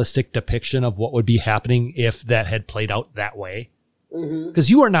realistic depiction of what would be happening if that had played out that way. Because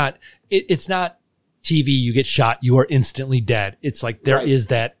you are not, it's not TV, you get shot, you are instantly dead. It's like there is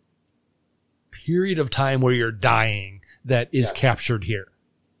that period of time where you're dying that is captured here.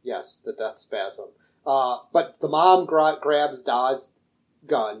 Yes, the death spasm. But the mom grabs Dodd's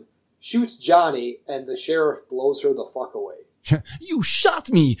gun, shoots Johnny, and the sheriff blows her the fuck away. You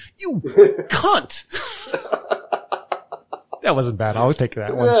shot me, you cunt! That wasn't bad. I'll take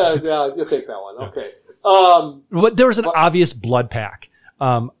that one. Yeah, you'll take that one. Okay. But there was an obvious blood pack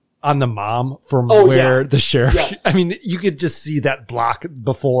on the mom from where the sheriff. Yes. I mean, you could just see that block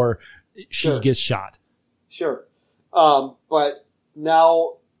before she gets shot. Sure. But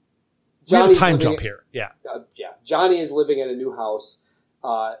now we have a time jump here. Yeah. Johnny is living in a new house.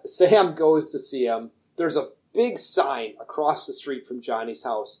 Sam goes to see him. There's a big sign across the street from Johnny's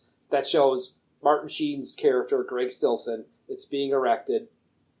house that shows Martin Sheen's character, Greg Stilson. It's being erected.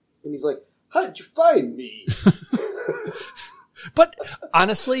 And he's like, "How did you find me?" But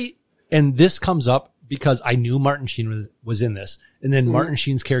honestly, and this comes up because I knew Martin Sheen was in this. And then Martin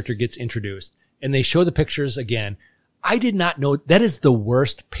Sheen's character gets introduced and they show the pictures again. I did not know that is the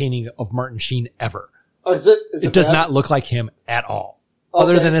worst painting of Martin Sheen ever. Is it does not look like him at all. Okay.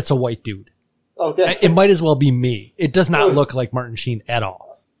 Other than it's a white dude. Okay. It might as well be me. It does not look like Martin Sheen at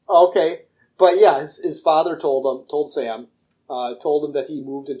all. Okay. But yeah, his father told Sam that he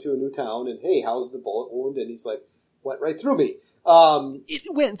moved into a new town and, hey, how's the bullet wound? And he's like, went right through me.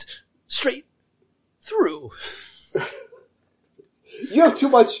 It went straight through. You have too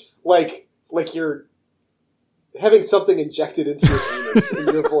much, like you're having something injected into your anus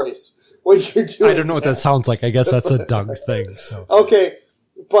in your voice. When you're doing I don't know what that sounds like. I guess that's a Doug thing. So. Okay,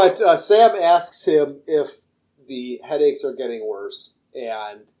 but Sam asks him if the headaches are getting worse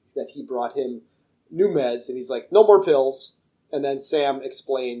and that he brought him new meds, and he's like, no more pills. And then Sam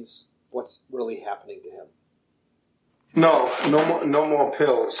explains what's really happening to him. No more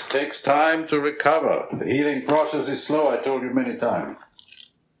pills. Takes time to recover. The healing process is slow, I told you many times.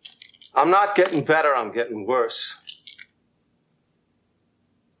 I'm not getting better, I'm getting worse.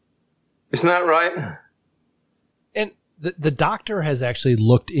 Isn't that right? And the doctor has actually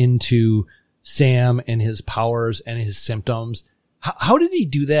looked into Sam and his powers and his symptoms. How did he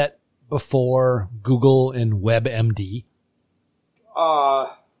do that before Google and WebMD?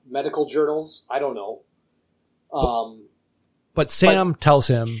 Medical journals? I don't know. But Sam tells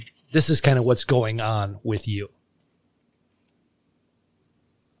him this is kind of what's going on with you.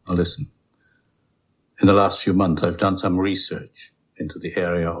 Now listen. In the last few months, I've done some research into the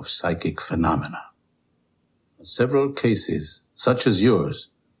area of psychic phenomena. Several cases, such as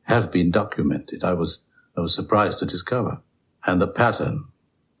yours, have been documented. I was surprised to discover. And the pattern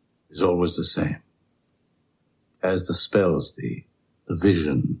is always the same. As the spells, the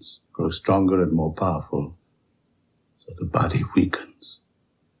visions grow stronger and more powerful, so the body weakens.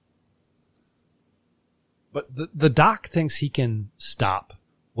 But the doc thinks he can stop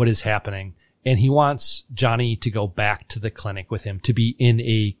what is happening, and he wants Johnny to go back to the clinic with him to be in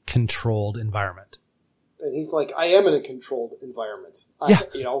a controlled environment. And he's like, I am in a controlled environment. Yeah.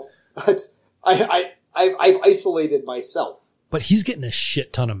 I've isolated myself. But he's getting a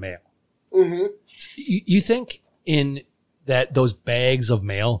shit ton of mail. Mm-hmm. You think in those bags of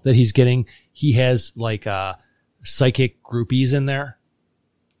mail that he's getting, he has like psychic groupies in there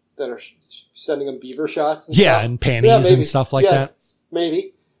that are sending him beaver shots and stuff? And panties and stuff like that.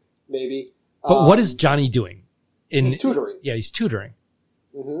 Maybe. But what is Johnny doing? He's tutoring. Yeah, he's tutoring.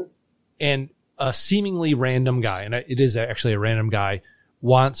 Mm-hmm. And a seemingly random guy, and it is actually a random guy,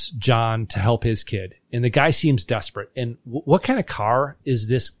 wants John to help his kid. And the guy seems desperate. And what kind of car does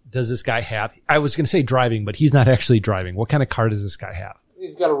this guy have? I was going to say driving, but he's not actually driving. What kind of car does this guy have?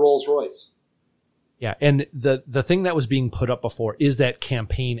 He's got a Rolls Royce. Yeah. And the thing that was being put up before is that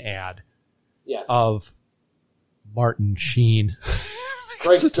campaign ad of Martin Sheen.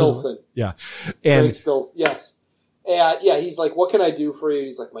 Greg Stilson. Yeah. And Greg Stilson. Yes. And he's like, what can I do for you?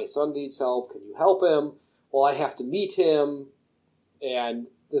 He's like, my son needs help. Can you help him? Well, I have to meet him. And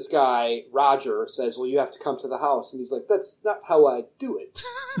this guy, Roger, says, well, you have to come to the house. And he's like, that's not how I do it.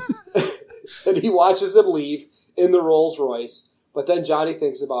 And he watches him leave in the Rolls Royce. But then Johnny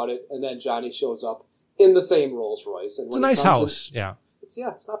thinks about it. And then Johnny shows up in the same Rolls Royce. And it's a nice house.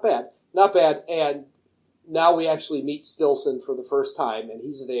 It's not bad. Not bad. And now we actually meet Stilson for the first time. And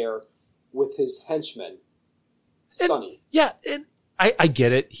he's there with his henchman, Sonny. And I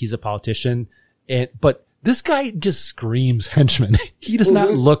get it. He's a politician. But this guy just screams henchman. He does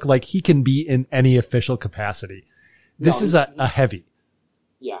not look like he can be in any official capacity. This is a heavy.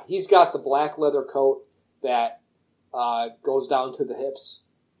 Yeah, he's got the black leather coat that goes down to the hips.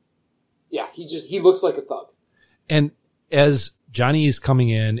 Yeah, he looks like a thug. And as Johnny is coming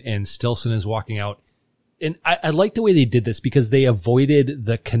in and Stilson is walking out, and I like the way they did this because they avoided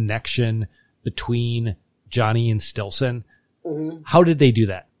the connection between Johnny and Stilson. Mm-hmm. How did they do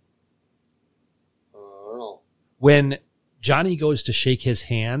that? When Johnny goes to shake his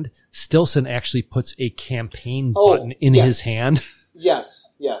hand, Stilson actually puts a campaign button in his hand. Yes.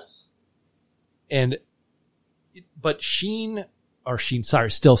 But Stilson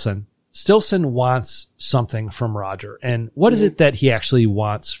wants something from Roger. And what is it that he actually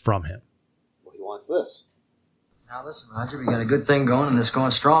wants from him? Well, he wants this. Now listen, Roger, we got a good thing going and it's going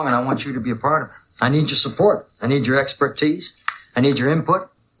strong and I want you to be a part of it. I need your support. I need your expertise. I need your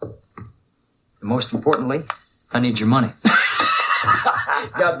input. And most importantly, I need your money.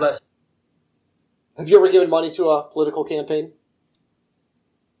 God bless. Have you ever given money to a political campaign?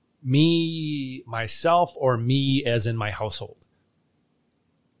 Me, myself, or me as in my household?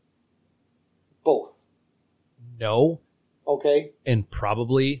 Both. No. Okay. And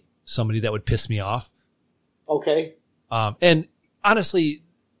probably somebody that would piss me off. Okay. And honestly,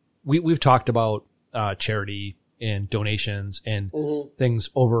 we've talked about charity and donations and things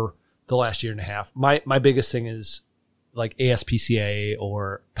over the last year and a half. My biggest thing is like ASPCA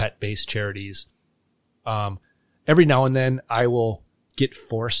or pet-based charities. Every now and then I will get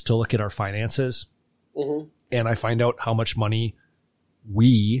forced to look at our finances and I find out how much money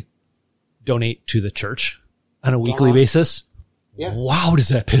we donate to the church on a weekly basis. Yeah. Wow, does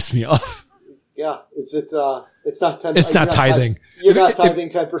that piss me off? Yeah. Is it, it's not 10%. It's not tithing. You're not tithing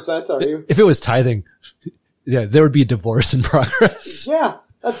 10%, are you? If it was tithing, yeah, there would be a divorce in progress. Yeah.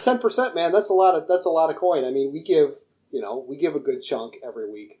 That's 10%, man. That's a lot of coin. I mean, we give a good chunk every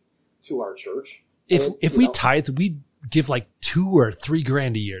week to our church. If we tithe, we give like $2,000 or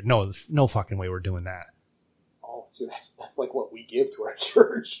 $3,000 a year. No fucking way we're doing that. Oh, so that's like what we give to our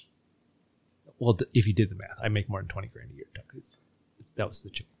church. Well, if you did the math, I make more than 20 grand a year. That was the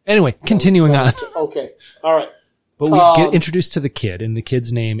chick. Anyway, continuing on. Okay. All right. But we get introduced to the kid, and the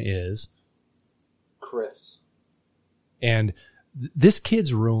kid's name is Chris. And this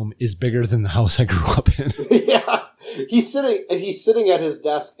kid's room is bigger than the house I grew up in. Yeah. He's sitting at his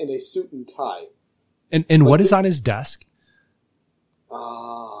desk in a suit and tie. And what is on his desk?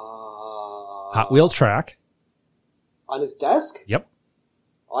 Hot Wheel track. On his desk? Yep.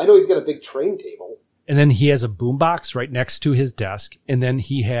 I know he's got a big train table. And then he has a boombox right next to his desk. And then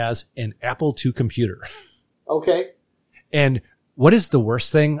he has an Apple II computer. Okay. And what is the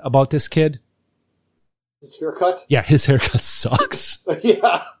worst thing about this kid? His haircut? Yeah, his haircut sucks.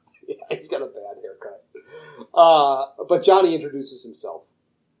 Yeah, he's got a bad haircut. But Johnny introduces himself.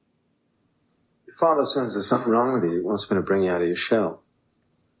 Your father says there's something wrong with you. He wants me to bring you out of your shell.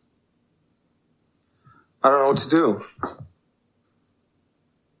 I don't know what to do.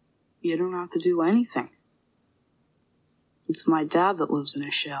 You don't have to do anything. It's my dad that lives in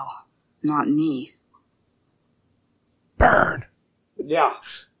a shell, not me. Burn. Yeah.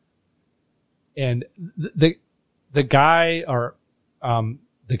 And the guy,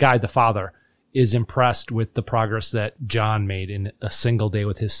 the father, is impressed with the progress that John made in a single day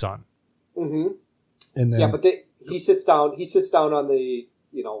with his son. Mm-hmm. And then, yeah, but he sits down on the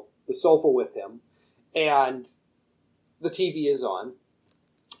sofa with him, and the TV is on,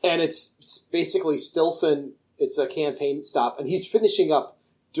 and it's basically Stilson. It's a campaign stop, and he's finishing up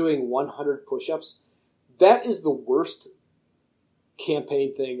doing 100 push-ups. That is the worst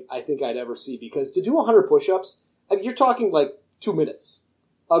campaign thing I think I'd ever see, because to do 100 push-ups, I mean, you're talking like 2 minutes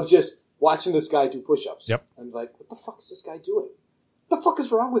of just watching this guy do push-ups. Yep. I'm like, what the fuck is this guy doing? What the fuck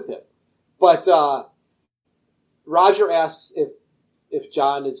is wrong with him? But Roger asks if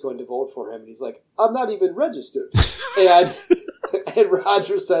John is going to vote for him, and he's like, I'm not even registered. and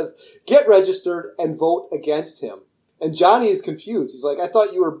Roger says, get registered and vote against him. And Johnny is confused. He's like, I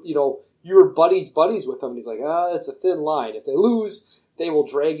thought you were buddies with them. And he's like, it's a thin line. If they lose, they will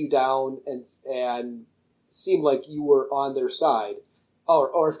drag you down and seem like you were on their side.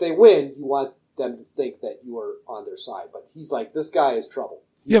 Or if they win, you want them to think that you were on their side. But he's like, this guy is trouble.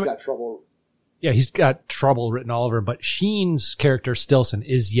 He's got trouble. Yeah, he's got trouble written all over him. But Sheen's character, Stilson,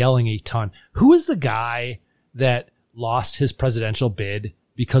 is yelling a ton. Who is the guy that lost his presidential bid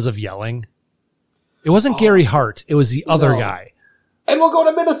because of yelling? It wasn't Gary Hart. It was the other guy. And we'll go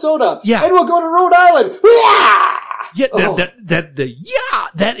to Minnesota. Yeah. And we'll go to Rhode Island. Yeah.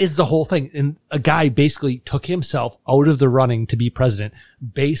 That is the whole thing. And a guy basically took himself out of the running to be president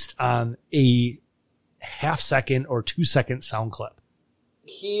based on a half-second or 2-second sound clip.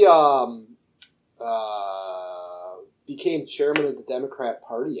 He became chairman of the Democrat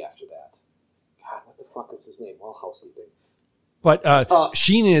Party after that. God, what the fuck is his name? Well, housekeeping. But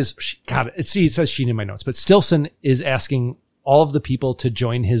Sheen is, God, it says Sheen in my notes, but Stilson is asking all of the people to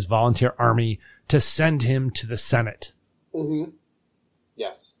join his volunteer army to send him to the Senate. Mm-hmm.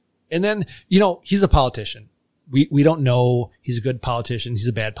 Yes. And then, he's a politician. We don't know he's a good politician. He's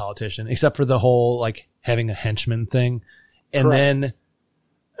a bad politician, except for the whole, like, having a henchman thing. And Correct. then,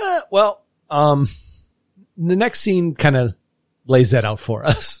 the next scene kind of lays that out for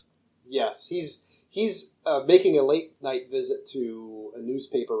us. Yes. He's making a late night visit to a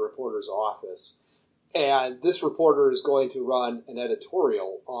newspaper reporter's office. And this reporter is going to run an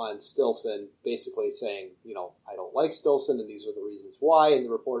editorial on Stilson, basically saying, I don't like Stilson, and these are the reasons why. And the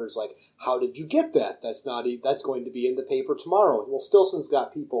reporter's like, how did you get that? That's going to be in the paper tomorrow. Well, Stilson's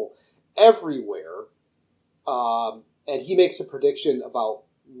got people everywhere. And he makes a prediction about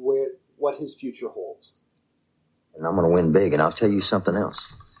what his future holds. And I'm going to win big, and I'll tell you something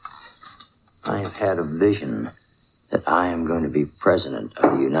else. I have had a vision that I am going to be president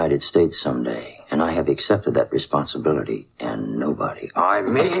of the United States someday. And I have accepted that responsibility, and nobody, I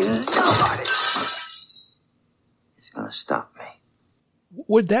mean nobody, is going to stop me.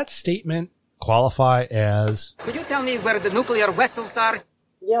 Would that statement qualify as... Could you tell me where the nuclear vessels are?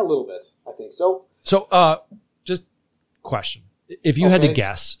 Yeah, a little bit. I think so. So, just question. If you had to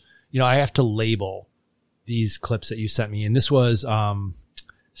guess, I have to label these clips that you sent me. And this was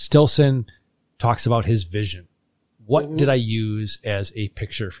Stilson talks about his vision. What did I use as a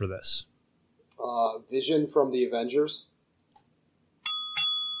picture for this? Vision from the Avengers.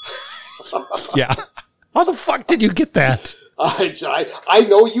 Yeah. How the fuck did you get that? I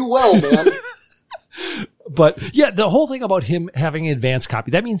know you well, man. But yeah, the whole thing about him having an advance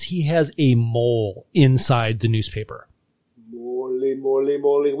copy, that means he has a mole inside the newspaper.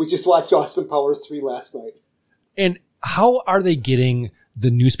 Moly. We just watched Austin Powers 3 last night. And how are they getting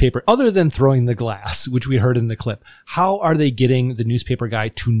the newspaper, other than throwing the glass, which we heard in the clip, how are they getting the newspaper guy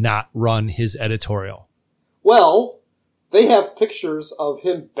to not run his editorial? Well, they have pictures of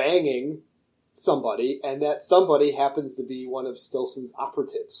him banging somebody, and that somebody happens to be one of Stilson's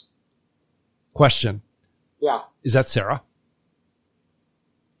operatives. Question. Yeah. Is that Sarah?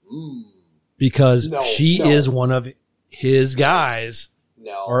 Because she is one of his guys.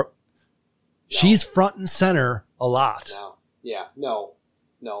 No. Or she's front and center a lot. No. Yeah. No.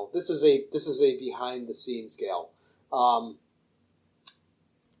 This is a behind the scenes gal.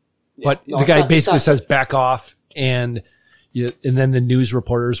 But the guy basically says back off, and then the news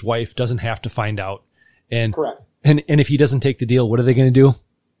reporter's wife doesn't have to find out. And correct. And if he doesn't take the deal, what are they going to do?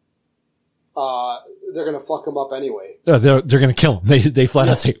 They're going to fuck him up anyway. No, they're going to kill him. They flat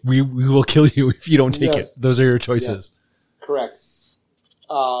out say, we will kill you if you don't take it. Those are your choices. Yes. Correct.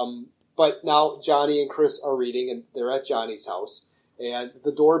 But now Johnny and Chris are reading, and they're at Johnny's house, and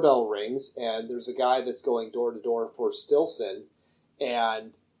the doorbell rings, and there's a guy that's going door to door for Stilson,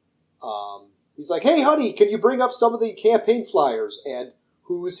 and he's like, "Hey, honey, can you bring up some of the campaign flyers?" And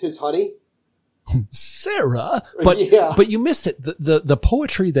who's his honey? Sarah. But you missed it. The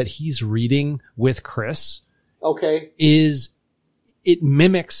poetry that he's reading with Chris, it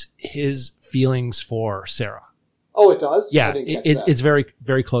mimics his feelings for Sarah. Oh, it does? Yeah, it's very,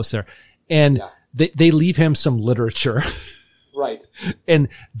 very close there. And they leave him some literature. Right. And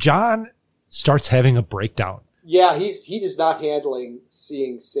John starts having a breakdown. Yeah, he is not handling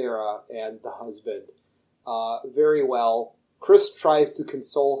seeing Sarah and the husband very well. Chris tries to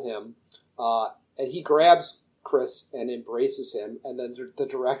console him, and he grabs Chris and embraces him, and then the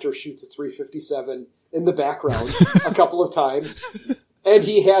director shoots a 357 in the background a couple of times, and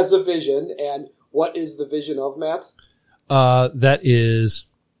he has a vision. And what is the vision of, Matt? That is...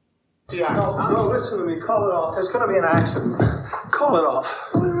 Yeah, no, listen to me. Call it off. There's going to be an accident. Call it off.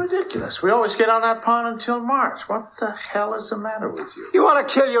 Ridiculous. We always get on that pond until March. What the hell is the matter with you? You want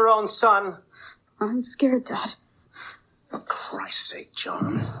to kill your own son? I'm scared, Dad. For Christ's sake,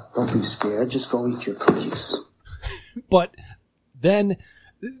 John. Don't be scared. Just go eat your cookies. But then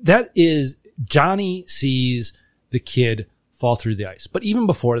that is Johnny sees the kid fall through the ice. But even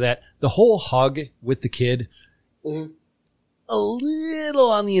before that, the whole hug with the kid, a little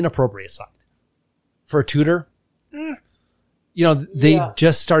on the inappropriate side. For a tutor, they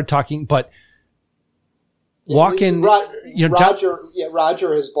just started talking, but walking,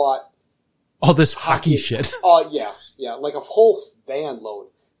 Roger has bought all this hockey shit. Yeah, like a whole van load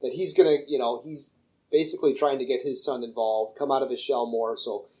that he's gonna, he's basically trying to get his son involved, come out of his shell more,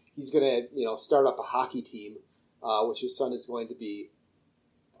 so he's gonna, start up a hockey team, which his son is going to be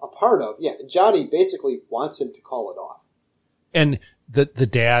a part of. Yeah, Johnny basically wants him to call it off. And the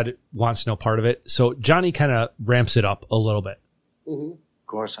dad wants no part of it, so Johnny kind of ramps it up a little bit. Of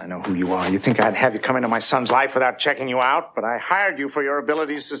course, I know who you are. You think I'd have you come into my son's life without checking you out? But I hired you for your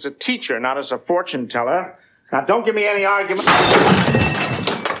abilities as a teacher, not as a fortune teller. Now, don't give me any argument. The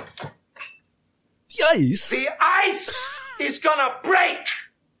ice? The ice is gonna break!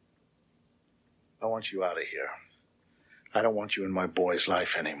 I want you out of here. I don't want you in my boy's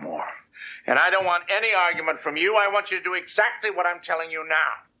life anymore. And I don't want any argument from you. I want you to do exactly what I'm telling you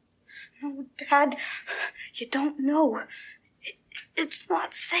now. No, Dad, you don't know. It's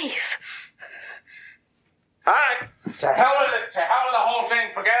not safe. All right. To hell with it. To hell with the whole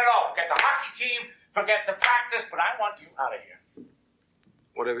thing. Forget it all. Forget the hockey team. Forget the practice. But I want you out of here.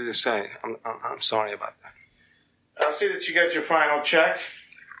 Whatever you say. I'm sorry about that. I'll see that you get your final check.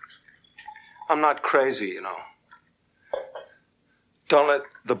 I'm not crazy, Don't let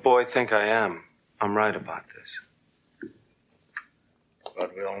the boy think I am. I'm right about this.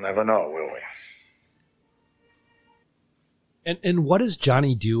 But we'll never know, will we? And what does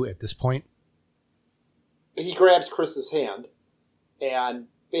Johnny do at this point? He grabs Chris's hand and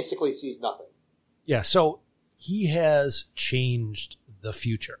basically sees nothing. Yeah, so he has changed the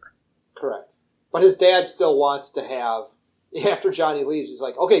future. Correct. But his dad still wants to have, after Johnny leaves, he's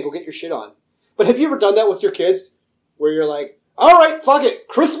like, okay, go get your shit on. But have you ever done that with your kids? Where you're like, all right, fuck it.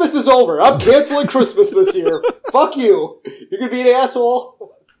 Christmas is over. I'm canceling Christmas this year. Fuck you. You're going to be an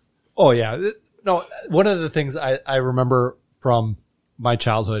asshole. Oh, yeah. No, one of the things I remember from my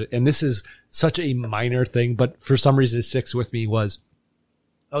childhood, and this is such a minor thing, but for some reason it sticks with me, was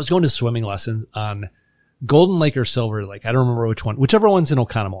I was going to swimming lessons on Golden Lake or Silver Lake. I don't remember which one. Whichever one's in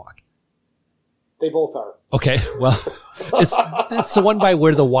Oconomowoc. They both are. Okay, well, it's the one by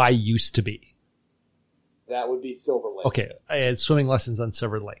where the Y used to be. That would be Silver Lake. Okay, I had swimming lessons on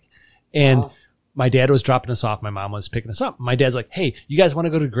Silver Lake. And my dad was dropping us off. My mom was picking us up. My dad's like, hey, you guys want to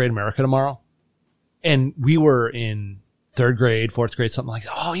go to Great America tomorrow? And we were in third grade, fourth grade, something like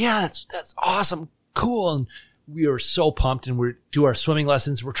that. Oh yeah, that's awesome. Cool. And we were so pumped, and we do our swimming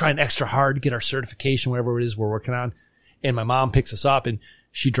lessons. We're trying extra hard to get our certification, whatever it is we're working on. And my mom picks us up and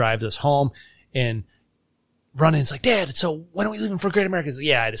she drives us home, and Run-In's like, Dad, so when are we leaving for Great America? He's like,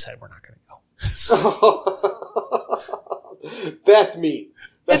 yeah, I decided we're not going to go. That's mean.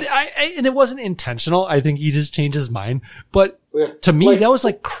 And it wasn't intentional. I think he just changed his mind. But to me, that was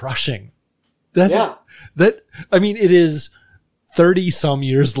like crushing. I mean, it is 30 some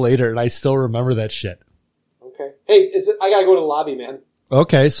years later, and I still remember that shit. Okay. Hey, I gotta go to the lobby, man.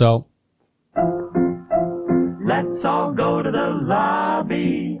 Okay, so. Let's all go to the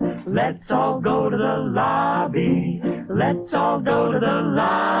lobby. Let's all go to the lobby. Let's all go to the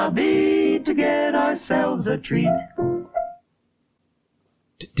lobby to get ourselves a treat.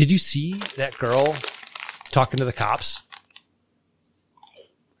 Did you see that girl talking to the cops?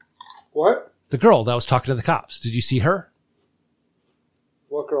 What? The girl that was talking to the cops. Did you see her?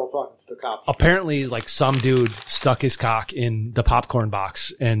 What girl talking to the cops? Apparently, like, some dude stuck his cock in the popcorn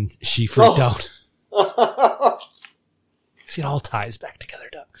box, and she freaked out. See, it all ties back together,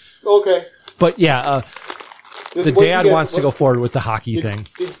 Doug. Okay. But yeah, the dad wants to go forward with the hockey thing.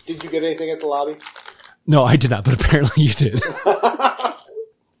 Did you get anything at the lobby? No, I did not, but apparently you did. I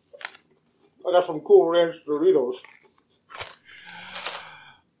got some Cool Ranch Doritos.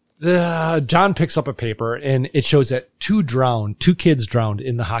 John picks up a paper, and it shows that two kids drowned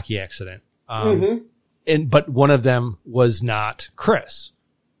in the hockey accident. But one of them was not Chris.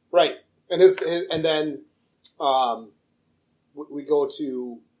 Right. And then we go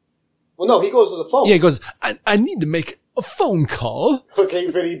to, well, no, he goes to the phone. Yeah, he goes, I need to make a phone call.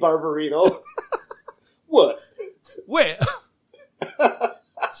 Okay, Vinny Barbarino. What? Where?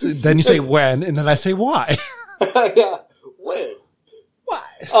 So then you say when, and then I say why. Yeah, when? Why?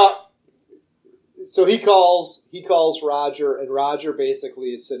 So he calls Roger, and Roger basically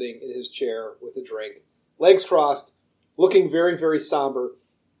is sitting in his chair with a drink, legs crossed, looking very, very somber.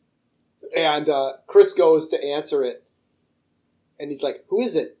 And Chris goes to answer it, and he's like, who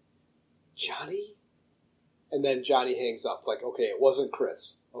is it? Johnny? And then Johnny hangs up, like, okay, it wasn't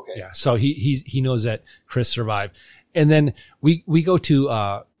Chris. Okay. Yeah, so he knows that Chris survived. And then we go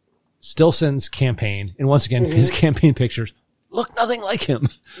to Stillson's campaign, and once again, his campaign pictures look nothing like him.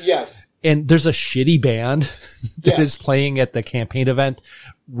 Yes. And there's a shitty band that is playing at the campaign event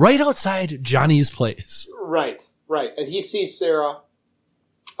right outside Johnny's place. Right. And he sees Sarah.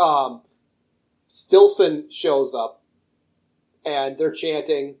 Stillson shows up, and they're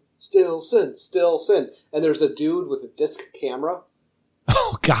chanting, Stillson, Stillson. And there's a dude with a disc camera.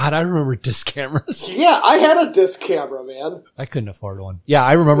 Oh, God, I remember disc cameras. Yeah, I had a disc camera, man. I couldn't afford one. Yeah,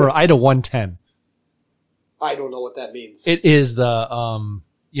 I remember. I had a 110. I don't know what that means. It is the,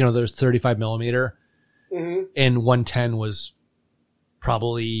 there's 35 millimeter, and 110 was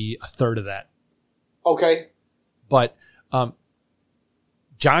probably a third of that. Okay. But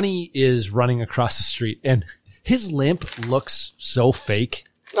Johnny is running across the street, and his limp looks so fake.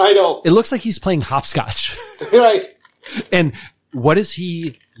 I know. It looks like he's playing hopscotch. Right. And what does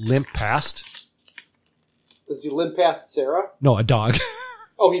he limp past? Does he limp past Sarah? No, a dog.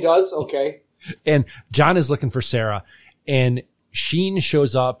 Oh, he does? Okay. And John is looking for Sarah, and Sheen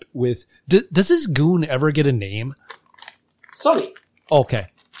shows up with... Does this goon ever get a name? Sonny. Okay.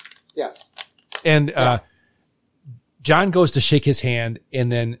 Yes. And John goes to shake his hand,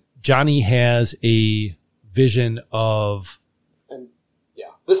 and then Johnny has a vision of... And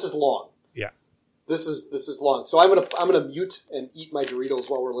yeah, this is long. Yeah. This is long. So I'm gonna mute and eat my Doritos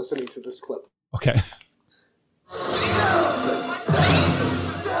while we're listening to this clip. Okay.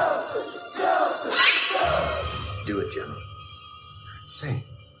 Do it, General. Say,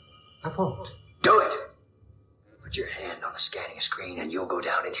 I won't. Do it! Put your hand on the scanning screen and you'll go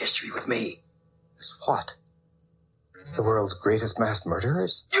down in history with me. As what? The world's greatest mass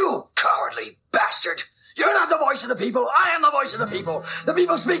murderers? You cowardly bastard! You're not the voice of the people. I am the voice of the people. The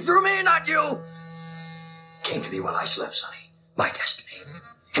people speak through me, not you. Came to me while I slept, Sonny. My destiny.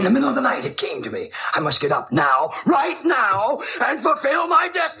 In the middle of the night, it came to me. I must get up now, right now, and fulfill my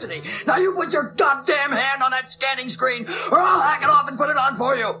destiny. Now you put your goddamn hand on that scanning screen, or I'll hack it off and put it on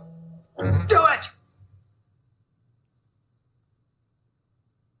for you. Do it!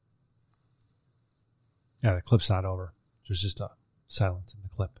 Yeah, the clip's not over. There's just a silence in the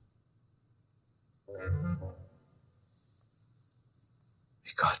clip.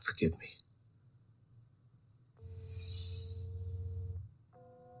 May God forgive me.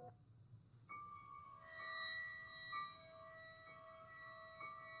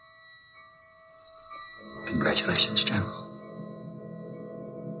 Congratulations, General.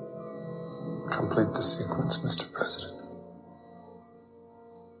 Complete the sequence, Mr. President.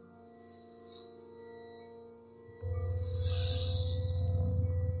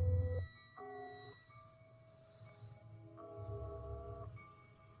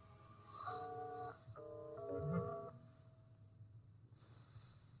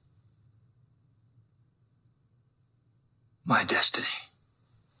 my destiny.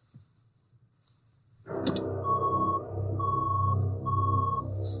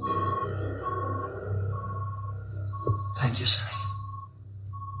 Thank you, Sonny.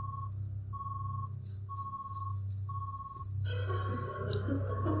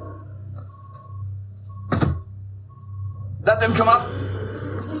 Let them come up.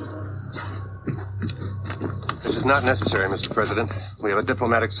 This is not necessary, Mr. President. We have a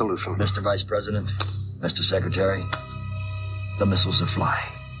diplomatic solution. Mr. Vice President, Mr. Secretary, the missiles are flying.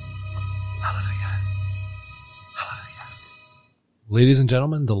 Ladies and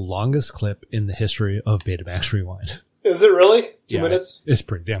gentlemen, the longest clip in the history of Betamax Rewind. Is it really? 2 Yeah, minutes? It's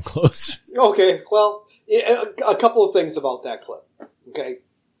pretty damn close. Okay, well, a couple of things about that clip. Okay.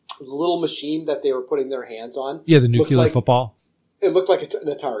 The little machine that they were putting their hands on. Yeah, the nuclear football. It looked like an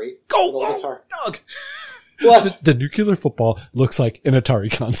Atari. Go, Atari. Doug! What? The nuclear football looks like an Atari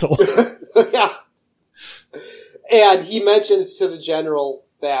console. Yeah. And he mentions to the general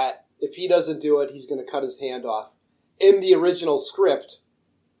that if he doesn't do it, he's going to cut his hand off. In the original script,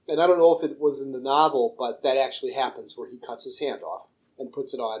 and I don't know if it was in the novel, but that actually happens where he cuts his hand off and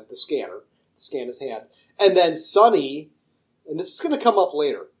puts it on the scanner to scan his hand. And then Sonny, and this is going to come up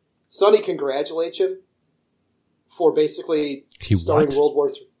later, Sonny congratulates him for basically starting World War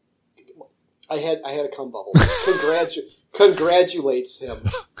III. I had a cum bubble. Congratulates him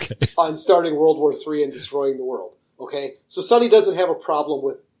on starting World War III and destroying the world. Okay? So Sonny doesn't have a problem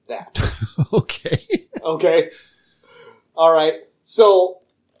with that. Okay? All right. So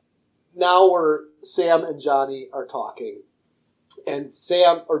now Sam and Johnny are talking. And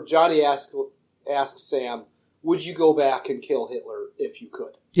Johnny asks Sam, would you go back and kill Hitler if you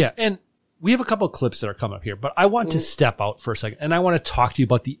could? Yeah, and we have a couple of clips that are coming up here, but I want to step out for a second, and I want to talk to you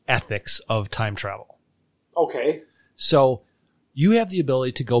about the ethics of time travel. Okay. So you have the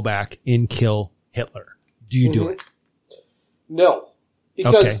ability to go back and kill Hitler. Do you do it? No.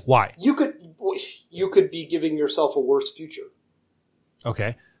 Because why? You could be giving yourself a worse future.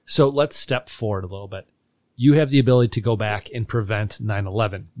 Okay. So let's step forward a little bit. You have the ability to go back and prevent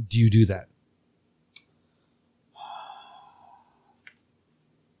 9/11. Do you do that?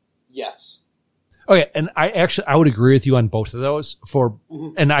 Yes. Okay, and I would agree with you on both of those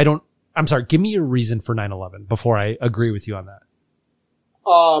and I'm sorry, give me your reason for 9/11 before I agree with you on that.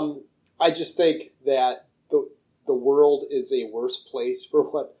 I just think that the world is a worse place for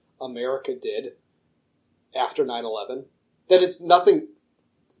what America did after 9/11. That it's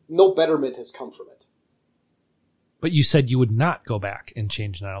no betterment has come from it. But you said you would not go back and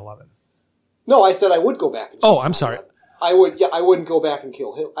change 9/11. No, I said I would go back and change 9/11. I'm sorry. I wouldn't go back and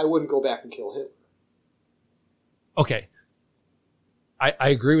kill Hitler. I wouldn't go back and kill Hitler. Okay. I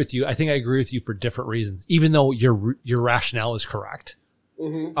agree with you. I think I agree with you for different reasons, even though your rationale is correct.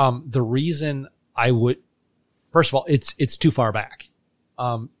 Mm-hmm. The reason I would, first of all, it's too far back.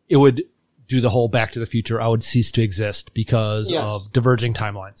 It would do the whole Back to the Future. I would cease to exist because of diverging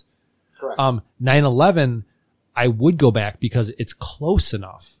timelines. Correct. 9/11, I would go back because it's close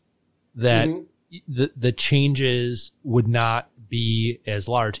enough that the changes would not be as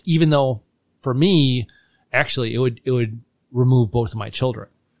large, even though for me, actually, it would remove both of my children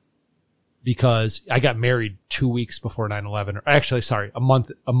because I got married 2 weeks before 9/11, or actually, sorry, a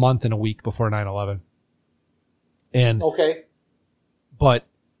month and a week before 9/11. And but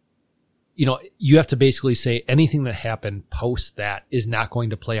you have to basically say anything that happened post that is not going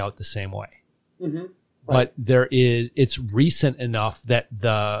to play out the same way. Mm-hmm. But it's recent enough that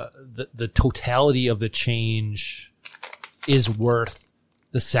the totality of the change is worth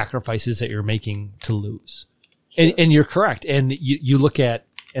the sacrifices that you're making to lose. Sure. And you're correct. And you look at,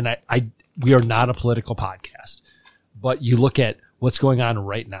 and we are not a political podcast, but you look at what's going on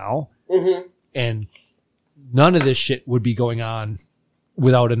right now, and none of this shit would be going on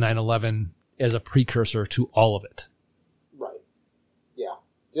without a 9/11 as a precursor to all of it. Right. Yeah.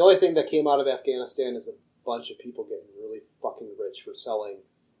 The only thing that came out of Afghanistan is a bunch of people getting really fucking rich for selling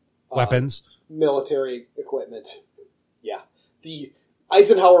weapons, military equipment. Yeah. The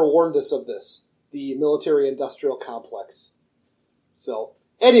Eisenhower warned us of this. The military-industrial complex. So,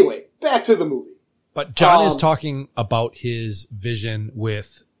 anyway, back to the movie. But John is talking about his vision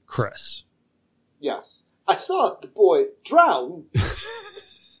with Chris. Yes. I saw the boy drown.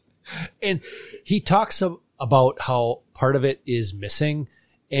 And he talks about how part of it is missing.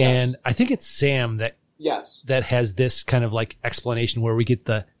 And I think it's Sam that has this kind of like explanation where we get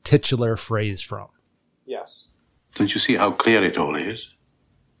the titular phrase from. Yes. Don't you see how clear it all is?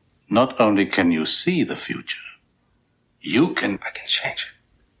 Not only can you see the future, I can change it.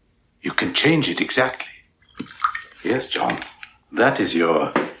 You can change it, exactly. Yes, John. That is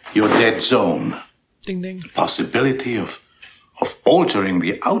your dead zone. Ding, ding. The possibility of of altering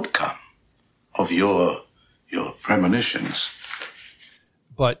the outcome of your premonitions.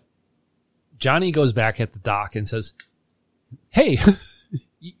 But Johnny goes back at the dock and says, hey,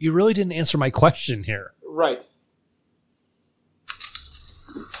 you really didn't answer my question here. Right.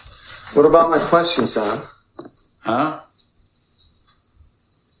 What about my question, son? Huh?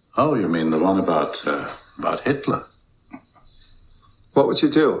 Oh, you mean the one about Hitler? What would you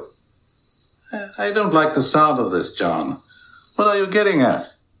do? I don't like the sound of this, John. What are you getting at?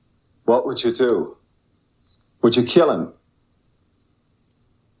 What would you do? Would you kill him?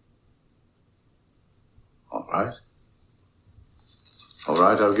 All right. All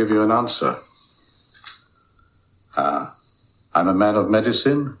right, I'll give you an answer. I'm a man of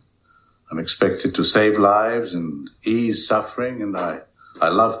medicine. I'm expected to save lives and ease suffering, and I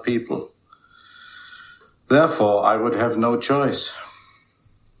love people. Therefore, I would have no choice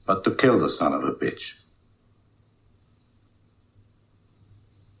but to kill the son of a bitch.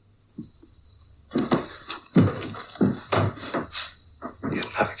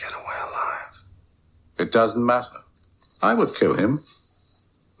 You'll never get away alive. It doesn't matter. I would kill him.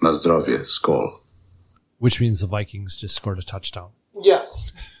 Na zdrowie, skol. Which means the Vikings just scored a touchdown.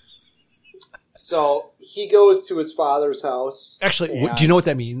 Yes. So he goes to his father's house. Actually, do you know what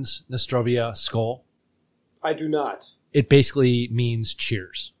that means? Nostrovia, skol? I do not. It basically means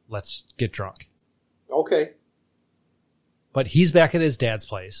cheers. Let's get drunk. Okay. But he's back at his dad's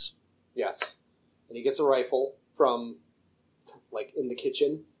place. Yes. And he gets a rifle from, like, in the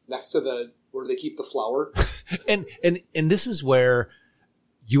kitchen next to where they keep the flour. and this is where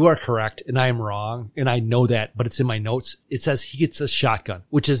you are correct and I am wrong. And I know that, but it's in my notes. It says he gets a shotgun,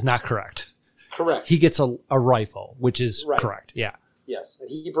 which is not correct. Correct. He gets a rifle, which is correct. Yeah. Yes. And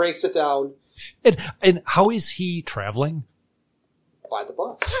he breaks it down. And how is he traveling? By the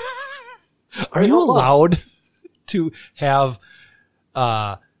bus. Are you allowed to have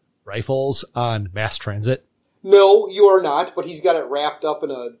rifles on mass transit? No, you are not, but he's got it wrapped up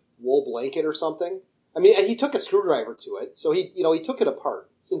in a wool blanket or something. I mean, and he took a screwdriver to it, so he took it apart.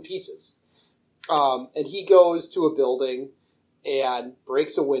 It's in pieces. And he goes to a building and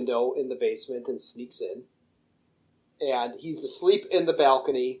breaks a window in the basement and sneaks in. And he's asleep in the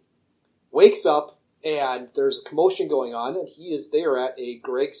balcony, wakes up, and there's a commotion going on, and he is there at a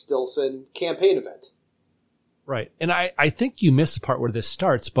Greg Stilson campaign event. Right. And I think you missed the part where this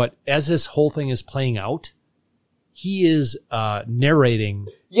starts, but as this whole thing is playing out, he is narrating.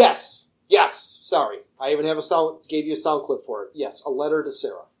 Yes. Sorry. I even have gave you a sound clip for it. Yes, a letter to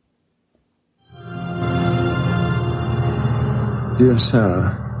Sarah. Dear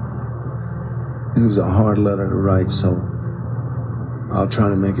Sarah, this is a hard letter to write, so I'll try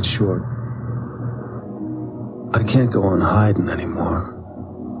to make it short. I can't go on hiding anymore.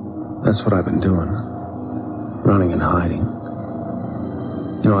 That's what I've been doing. Running and hiding.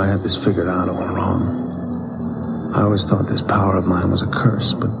 You know, I had this figured out all wrong. I always thought this power of mine was a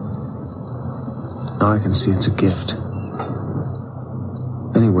curse, but now I can see it's a gift.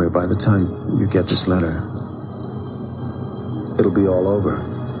 Anyway, by the time you get this letter, it'll be all over.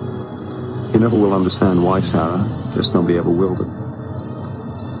 You never will understand why, Sarah. Just nobody ever will, but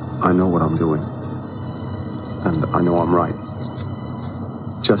I know what I'm doing. And I know I'm right.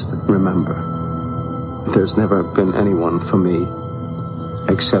 Just remember, there's never been anyone for me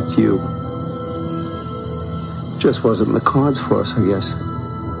except you. Just wasn't in the cards for us, I guess.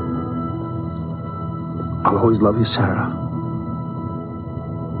 I'll always love you, Sarah.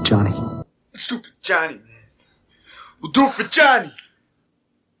 Johnny. Let's do it for Johnny, man. We'll do it for Johnny.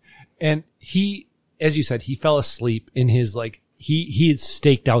 And he, as you said, he fell asleep in his, he had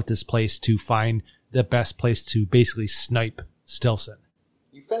staked out this place to find the best place to basically snipe Stilson.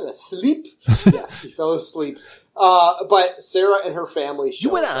 You fell asleep? Yes, he fell asleep. But Sarah and her family show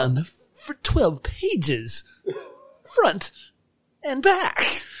You went on for 12 pages. Front and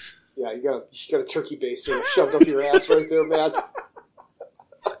back. Yeah, you got a turkey baster shoved up your ass right there, Matt.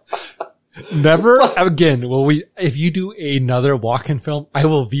 Never again will we. If you do another walk-in film, I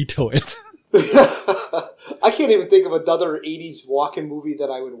will veto it. I can't even think of another 80s walk-in movie that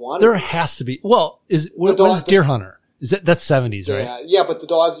I would want. There has to be. Well, what is Deer Hunter? Is that's 70s, right? Yeah, but the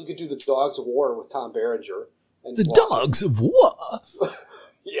dogs. You could do the Dogs of War with Tom Berenger. And the Dogs of War.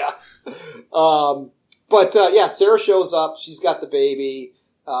 Yeah. But Sarah shows up. She's got the baby.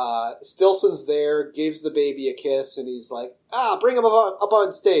 Stilson's there, gives the baby a kiss, and he's like, bring him up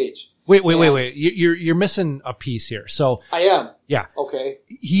on stage. Wait. You're missing a piece here. So I am. Yeah. Okay.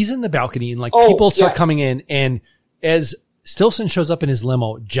 He's in the balcony, and people start coming in, and as Stilson shows up in his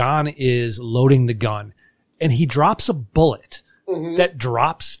limo, John is loading the gun, and he drops a bullet that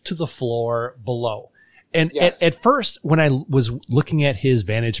drops to the floor below. And at first, when I was looking at his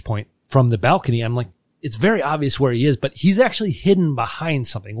vantage point from the balcony, I'm like, it's very obvious where he is, but he's actually hidden behind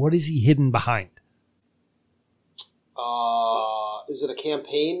something. What is he hidden behind? Is it a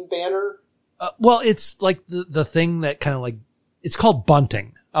campaign banner? Well, it's like the thing that kind of like, it's called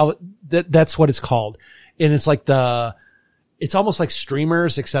bunting. That's what it's called. And it's like it's almost like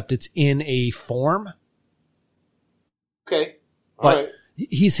streamers, except it's in a form. Okay. All but right.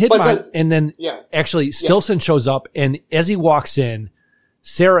 He's hidden behind, and then yeah. actually Stillson shows up, and as he walks in,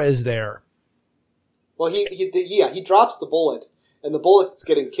 Sarah is there. Well, he drops the bullet, and the bullet's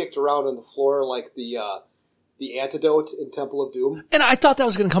getting kicked around on the floor like the antidote in Temple of Doom. And I thought that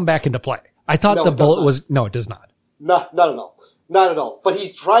was going to come back into play. I thought the bullet was... No, it does not. Not at all. Not at all. But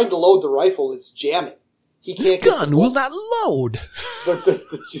he's trying to load the rifle. It's jamming. He can't. This gun will not load.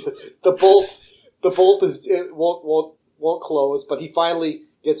 The bolt is it won't close. But he finally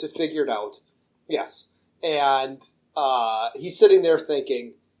gets it figured out. Yes, and he's sitting there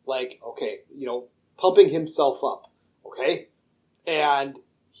thinking, like, okay, pumping himself up. Okay, and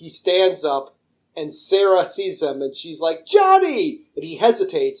he stands up, and Sarah sees him, and she's like, Johnny, and he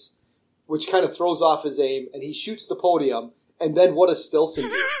hesitates, which kind of throws off his aim, and he shoots the podium. And then what does Stillson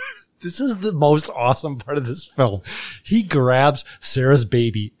do? This is the most awesome part of this film. He grabs Sarah's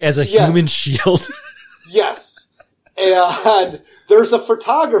baby as a human shield. Yes. And there's a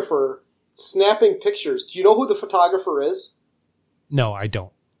photographer snapping pictures. Do you know who the photographer is? No, I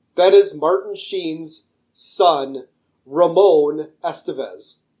don't. That is Martin Sheen's son, Ramon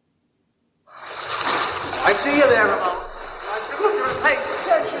Estevez. I see you there, Ramon. I see what you're paying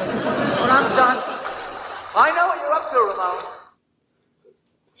attention. When I'm done, I know what you're up to, Ramon.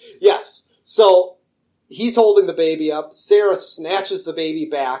 Yes. So he's holding the baby up. Sarah snatches the baby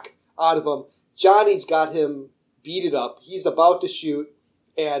back out of him. Johnny's got him beat up. He's about to shoot,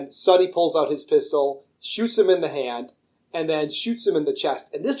 and Sonny pulls out his pistol, shoots him in the hand, and then shoots him in the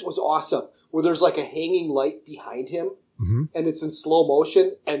chest. And this was awesome, where there's like a hanging light behind him, and it's in slow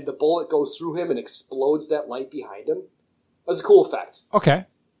motion, and the bullet goes through him and explodes that light behind him. That's a cool effect. Okay.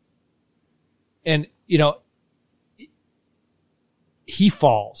 And, he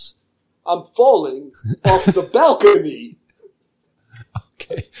falls. I'm falling off the balcony.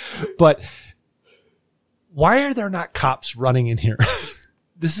 Okay. But why are there not cops running in here?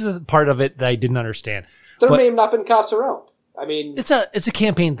 This is a part of it that I didn't understand. There may have not been cops around. I mean... It's a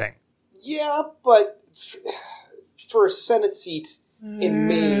campaign thing. Yeah, but for a Senate seat in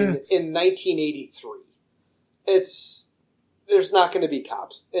Maine in 1983, there's not going to be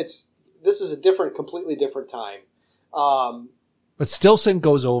cops. This is a completely different time. But Stillson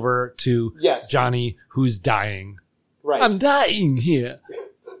goes over to Johnny, who's dying. Right. I'm dying here.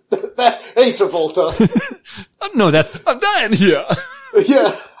 Hey, Travolta. No, I'm dying here.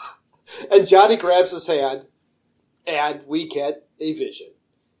 Yeah. And Johnny grabs his hand, and we get a vision.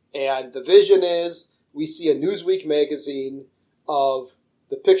 And the vision is, we see a Newsweek magazine of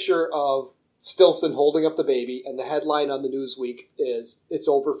the picture of Stillson holding up the baby, and the headline on the Newsweek is, "It's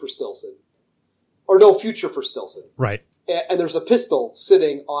over for Stillson." Or no future for Stillson. Right. And there's a pistol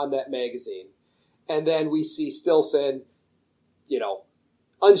sitting on that magazine. And then we see Stillson,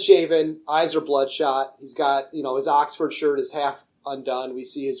 unshaven, eyes are bloodshot. He's got, his Oxford shirt is half undone. We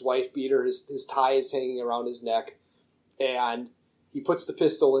see his wife beater, his tie is hanging around his neck. And he puts the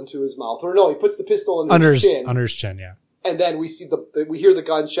pistol into his mouth. Or no, he puts the pistol under his chin. Under his chin, yeah. And then we hear the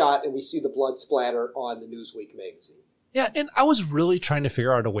gunshot, and we see the blood splatter on the Newsweek magazine. Yeah, and I was really trying to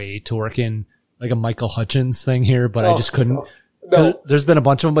figure out a way to work in like a Michael Hutchins thing here, but I just couldn't. No. There's been a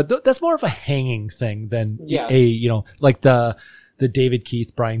bunch of them, but that's more of a hanging thing than like the David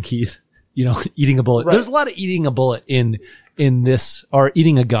Keith, Brian Keith, eating a bullet. Right. There's a lot of eating a bullet in this, or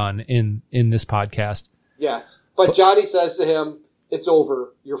eating a gun in this podcast. Yes. But Johnny says to him, "It's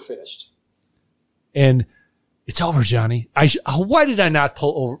over. You're finished." And it's over, Johnny. Why did I not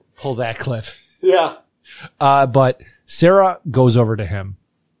pull that clip? Yeah. But Sarah goes over to him.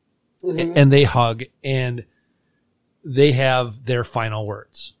 Mm-hmm. And they hug, and they have their final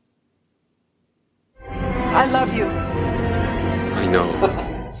words. I love you. I know.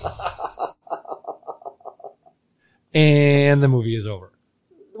 And the movie is over.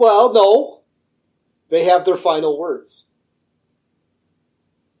 Well, no. They have their final words.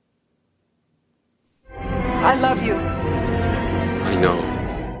 I love you. I know.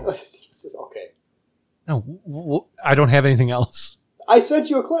 This is okay. No, I don't have anything else. I sent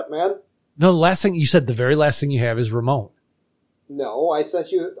you a clip, man. No, the very last thing you have is Ramon. No, I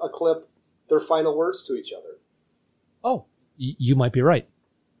sent you a clip, their final words to each other. Oh, you might be right.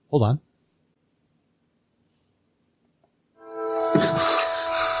 Hold on.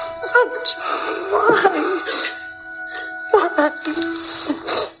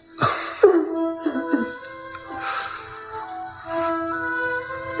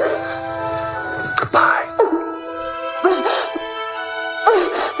 Goodbye.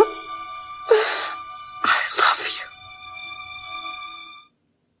 I love you.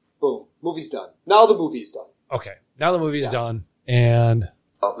 Boom. Movie's done. Now the movie's done. Okay. Now the movie's done. And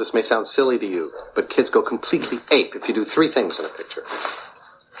Well, this may sound silly to you, but kids go completely ape if you do three things in a picture.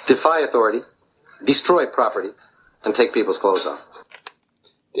 Defy authority, destroy property, and take people's clothes off.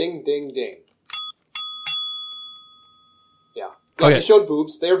 Ding, ding, ding. Yeah. Okay. He showed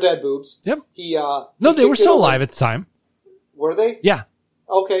boobs. They were dead boobs. Yep. No, no, they were still alive at the time. Were they? Yeah.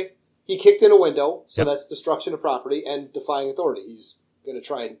 Okay. He kicked in a window, so that's destruction of property and defying authority. He's going to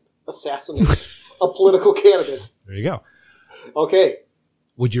try and assassinate a political candidate. There you go. Okay.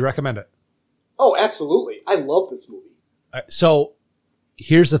 Would you recommend it? Oh, absolutely. I love this movie. So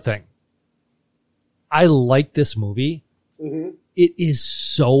here's the thing. I like this movie. Mm-hmm. It is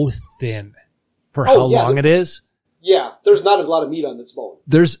so thin for how long it is. Yeah, there's not a lot of meat on this bone.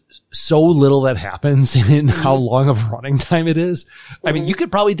 There's so little that happens in how long of running time it is. I mean, you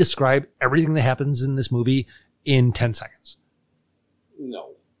could probably describe everything that happens in this movie in 10 seconds.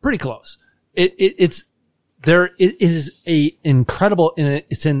 No. Pretty close. It is it's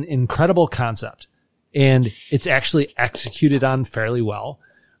an incredible concept, and it's actually executed on fairly well,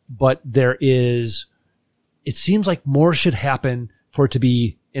 but it seems like more should happen for it to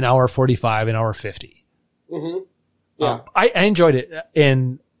be an hour 45, an hour 50. Mm-hmm. Yeah. I enjoyed it,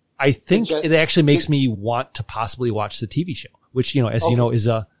 and I think it actually makes me want to possibly watch the TV show, which, you know, is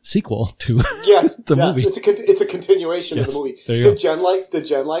a sequel to the movie. It's a continuation of the movie. Did Jen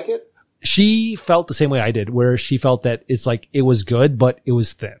like it? She felt the same way I did, where she felt that it's like it was good, but it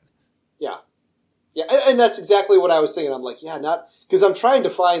was thin. Yeah. Yeah, and that's exactly what I was thinking. I'm like, not because I'm trying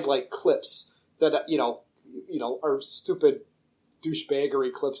to find like clips that you know are stupid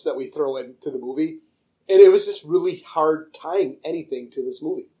douchebaggery clips that we throw into the movie, and it was just really hard tying anything to this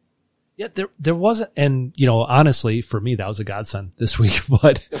movie. Yeah, there wasn't, and honestly, for me, that was a godsend this week.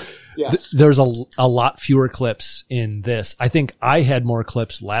 But there's a lot fewer clips in this. I think I had more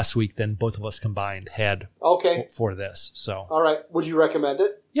clips last week than both of us combined had. Okay. For this, so all right, would you recommend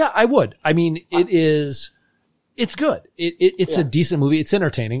it? Yeah, I would. I mean, it's good. It's a decent movie. It's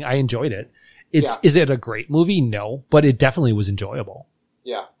entertaining. I enjoyed it. Is it a great movie? No, but it definitely was enjoyable.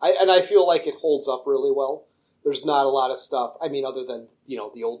 Yeah, I feel like it holds up really well. There's not a lot of stuff. I mean, other than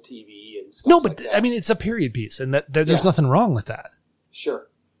the old TV and stuff. No, but I mean, it's a period piece, and there's nothing wrong with that. Sure.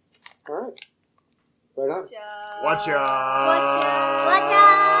 All right. Right on. Watch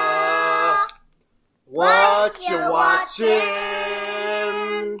What you watching?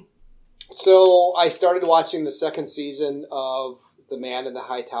 So I started watching the second season of The Man in the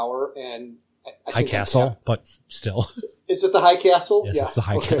High Tower, and I High think Castle, but still. Is it the High Castle? Yes, it's the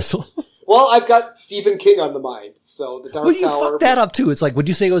High Castle. Well, I've got Stephen King on the mind, so the Dark Well, you Tower. fucked that up too. It's like, would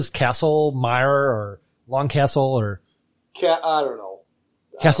you say it was Castle Meyer or Long Castle or I don't know.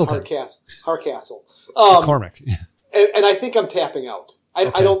 Castleton? Hardcastle. McCormick. And I think I'm tapping out. I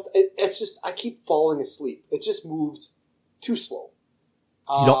don't. It's just I keep falling asleep. It just moves too slow.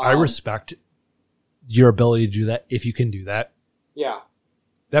 I respect your ability to do that if you can do that. Yeah.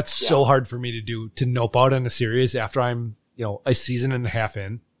 That's so hard for me to do, to nope out on a series after I'm a season and a half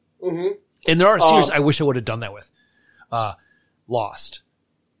in. Mm-hmm. And there are series I wish I would have done that with. Lost.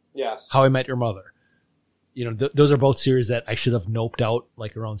 Yes. How I Met Your Mother. Those are both series that I should have noped out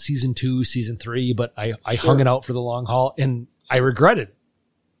like around season 2, season 3, but I hung it out for the long haul and I regretted it.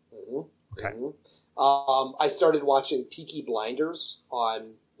 Mm-hmm. Okay. Mm-hmm. I started watching Peaky Blinders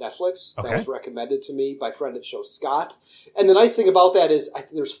on Netflix. Okay. That was recommended to me by a friend of the show, Scott. And the nice thing about that is I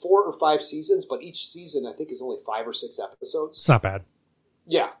think there's 4 or 5 seasons, but each season I think is only 5 or 6 episodes. It's not bad.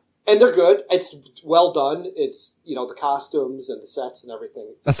 Yeah. And they're good. It's well done. It's, the costumes and the sets and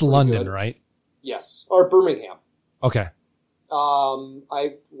everything. That's London, right? Yes. Or Birmingham. Okay.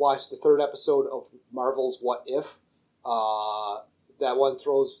 I watched the 3rd episode of Marvel's What If. That one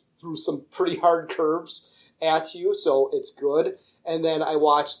throws through some pretty hard curves at you, so it's good. And then I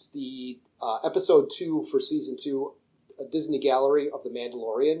watched the episode 2 for season 2, a Disney Gallery of The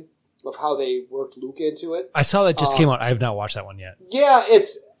Mandalorian, of how they worked Luke into it. I saw that just came out. I have not watched that one yet. Yeah,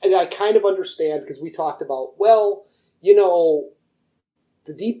 and I kind of understand because we talked about,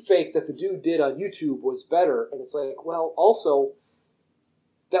 the deep fake that the dude did on YouTube was better. And it's like, well, also,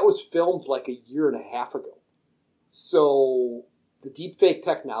 that was filmed like a year and a half ago. So the deep fake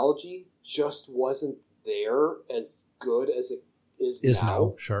technology just wasn't there as good as it is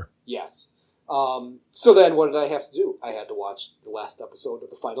now. Sure. Yes. So then what did I have to do? I had to watch the last episode of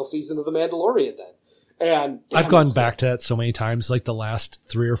the final season of The Mandalorian then. And I've gone back to that so many times, like the last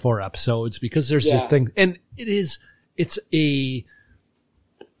 3 or 4 episodes, because there's this thing, and it's a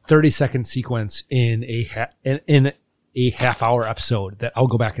 30-second sequence in a half-hour episode that I'll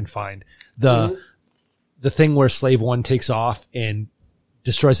go back and find. The thing where Slave One takes off and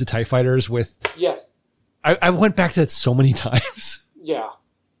destroys the TIE fighters with... Yes. I went back to that so many times. Yeah.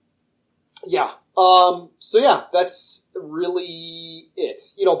 Yeah. So yeah, that's really it.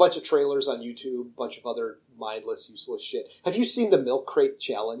 You know, a bunch of trailers on YouTube, a bunch of other mindless, useless shit. Have you seen the Milk Crate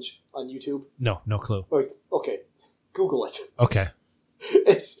Challenge on YouTube? No clue. Okay. Google it. Okay.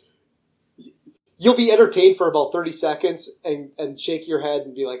 You'll be entertained for about 30 seconds and shake your head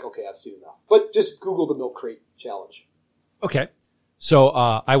and be like, okay, I've seen enough. But just Google the Milk Crate Challenge. Okay. So,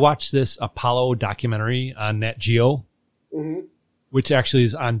 I watched this Apollo documentary on Nat Geo. Mm-hmm. Which actually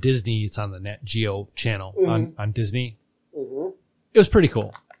is on Disney. It's on the Nat Geo channel on Disney. Mm-hmm. It was pretty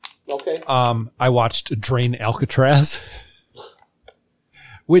cool. Okay. I watched Drain Alcatraz,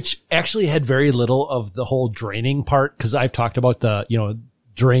 which actually had very little of the whole draining part, because I've talked about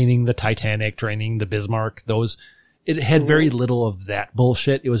draining the Titanic, draining the Bismarck, those. It had very little of that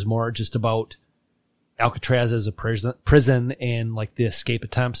bullshit. It was more just about Alcatraz as a prison and like the escape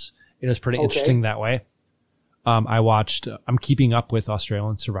attempts. It was pretty interesting that way. I watched, I'm keeping up with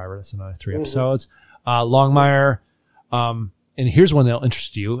Australian Survivor. That's another 3 episodes. Longmire. And here's one that'll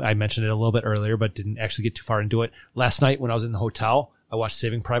interest you. I mentioned it a little bit earlier, but didn't actually get too far into it. Last night when I was in the hotel, I watched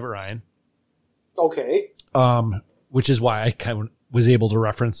Saving Private Ryan. Okay. Which is why I kind of was able to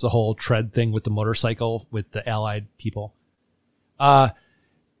reference the whole tread thing with the motorcycle with the Allied people. A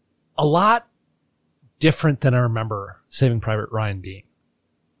lot different than I remember Saving Private Ryan being.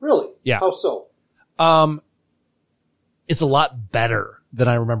 Really? Yeah. How so? It's a lot better than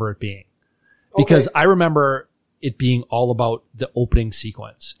I remember it being, because I remember it being all about the opening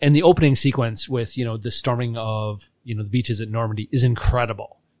sequence, and the opening sequence with, the storming of, the beaches at Normandy is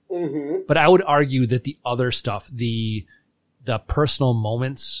incredible. Mm-hmm. But I would argue that the other stuff, the personal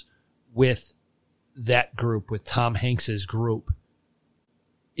moments with that group, with Tom Hanks's group,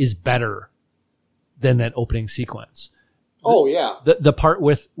 is better than that opening sequence. Oh yeah. The part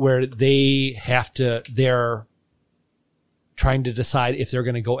where they're trying to decide if they're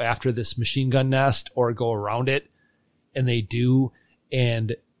going to go after this machine gun nest or go around it, and they do,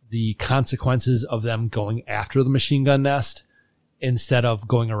 and the consequences of them going after the machine gun nest instead of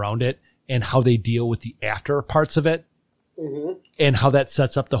going around it, and how they deal with the after parts of it, and how that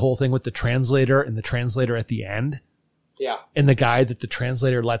sets up the whole thing with the translator and the translator at the end. Yeah. And the guy that the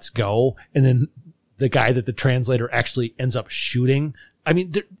translator lets go, and then the guy that the translator actually ends up shooting. I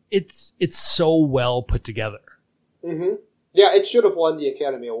mean, it's so well put together. Mm-hmm. Yeah, it should have won the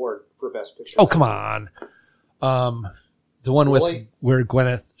Academy Award for Best Picture. Oh, come on. The one with where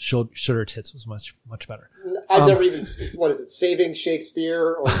Gwyneth showed her tits was much, much better. I've never even, what is it, Saving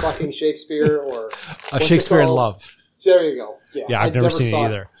Shakespeare or Fucking Shakespeare or... Shakespeare in Love. There you go. Yeah, I've never seen it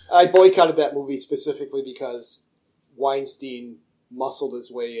either. I boycotted that movie specifically because Weinstein muscled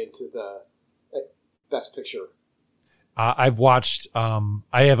his way into the Best Picture. I've watched, I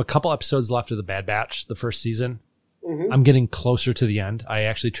have a couple episodes left of The Bad Batch, the first season. Mm-hmm. I'm getting closer to the end. I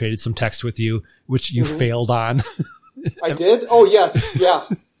actually traded some texts with you, which you failed on. I did? Oh, yes. Yeah.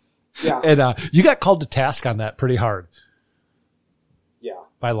 Yeah. And you got called to task on that pretty hard. Yeah.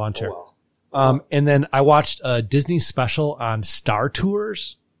 By Lawn Chair. Oh, well. And then I watched a Disney special on Star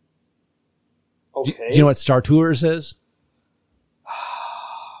Tours. Okay. Do you know what Star Tours is?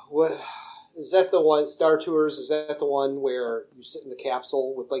 What? Is that the one, Star Tours, is that the one where you sit in the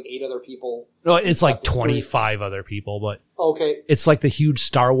capsule with like 8 other people? No, it's like 25 other people, but okay. It's like the huge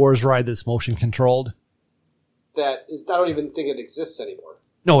Star Wars ride that's motion controlled. That is, I don't even think it exists anymore.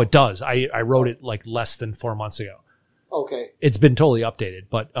 No, it does. I wrote it like less than 4 months ago. Okay. It's been totally updated,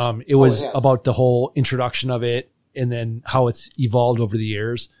 but it was about the whole introduction of it and then how it's evolved over the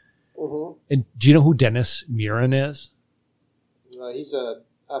years. Mm-hmm. And do you know who Dennis Muren is? He's a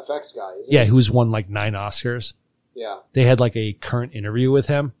FX guy, isn't yeah, he? who's won like 9 Oscars. Yeah. They had like a current interview with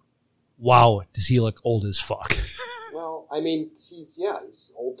him. Wow, does he look old as fuck? Well, I mean, he's an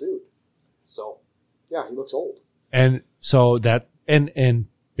old dude. So, yeah, he looks old. And so that, and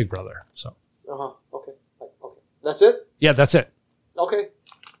Big Brother, so. Uh-huh, okay. That's it? Yeah, that's it. Okay.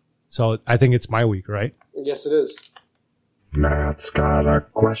 So I think it's my week, right? Yes, it is. Matt's got a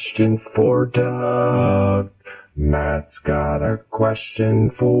question for Doug. Matt's got a question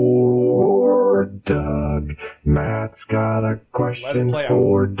for Doug. Matt's got a question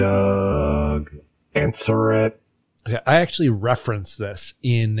for Doug. Answer it. Okay, I actually referenced this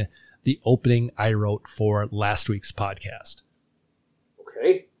in the opening I wrote for last week's podcast.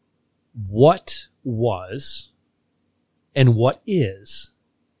 Okay. What was and what is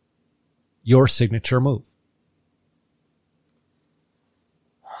your signature move?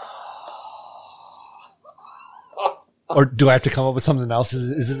 Or do I have to come up with something else?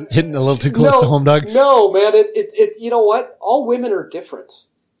 Is it hitting a little too close to home, Doug? No, man. It. You know what? All women are different,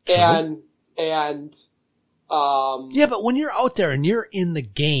 True. and yeah, but when you're out there and you're in the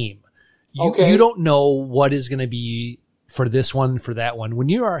game, Okay. you don't know what is going to be for this one, for that one. When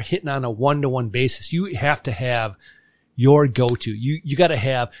you are hitting on a one-to-one basis, you have to have your go-to. You got to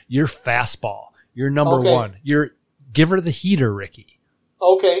have your fastball, your number Okay. one. Give her the heater, Ricky.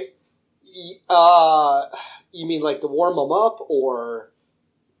 Okay. You mean like to warm them up, or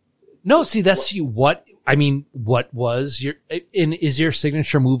No, see, that's what was is your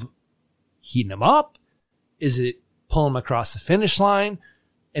signature move heating them up? Is it pulling them across the finish line?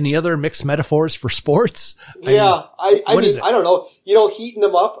 Any other mixed metaphors for sports? yeah? I what mean, is it? I don't know. Heating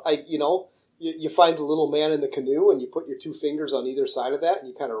them up. You find the little man in the canoe, and you put your two fingers on either side of that, and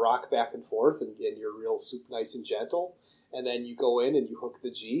you kind of rock back and forth, and you're real nice and gentle. And then you go in and you hook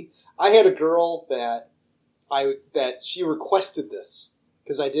the G. I had a girl that she requested this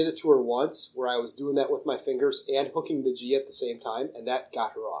because I did it to her once, where I was doing that with my fingers and hooking the G at the same time, and that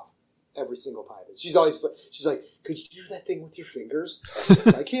got her off every single time. And she's like, "Could you do that thing with your fingers?" Yes,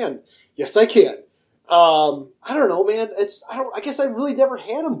 I can. Yes, I can. I don't know, man. I guess I really never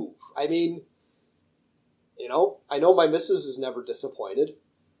had a move. I mean, I know my missus is never disappointed.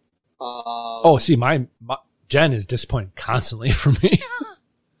 See, my Jen is disappointed constantly for me.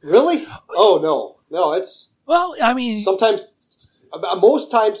 Really? Oh no, it's. Well, I mean, sometimes,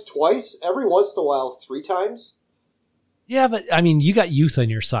 most times twice. Every once in a while, 3 times. Yeah, but I mean, you got youth on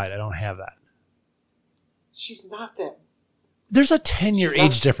your side. I don't have that. She's not that. There's a 10-year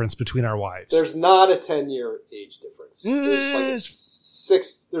age difference between our wives. There's not a 10-year age difference. There's like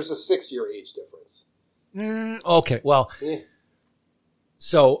there's a 6-year age difference. Okay, well,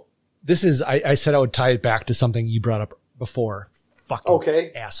 so this is, I said I would tie it back to something you brought up before.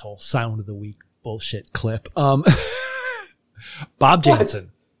 Fucking asshole sound of the week bullshit clip. Bob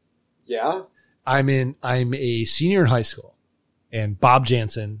Jansen. Yeah. I'm a senior in high school, and Bob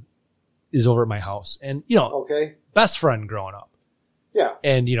Jansen is over at my house, and best friend growing up. Yeah.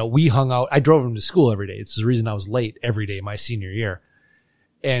 And we hung out. I drove him to school every day. It's the reason I was late every day my senior year.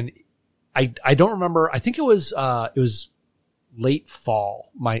 And I don't remember. I think it was late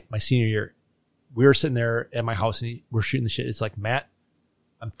fall, my senior year. We were sitting there at my house and we're shooting the shit. It's like, Matt,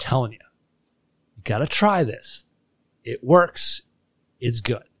 I'm telling you got to try this. It works. It's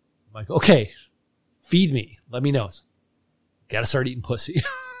good. I'm like, okay, feed me. Let me know. Got to start eating pussy.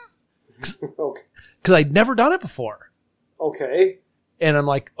 Okay. Cause I'd never done it before. Okay. And I'm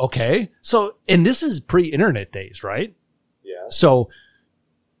like, okay. So, and this is pre-internet days, right? Yeah. So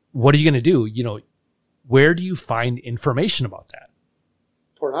what are you going to do? Where do you find information about that?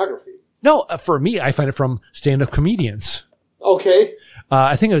 Pornography. No, for me, I find it from stand-up comedians. Okay.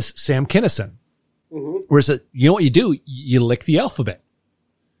 I think it was Sam Kinison. Mm-hmm. Whereas, you know what you do? You lick the alphabet.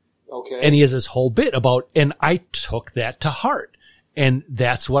 Okay. And he has this whole bit about, and I took that to heart. And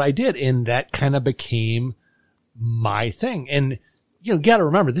that's what I did. And that kind of became my thing. And, you got to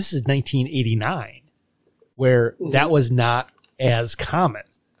remember, this is 1989, where that was not as common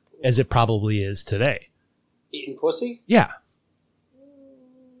as it probably is today. Eating pussy? Yeah.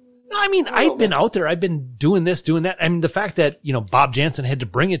 No, I mean, I've been out there. I've been doing this, doing that. I mean, the fact that, Bob Jansen had to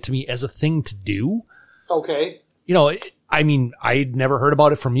bring it to me as a thing to do. Okay. I mean, I'd never heard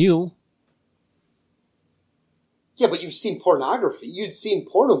about it from you. Yeah, but you've seen pornography. You'd seen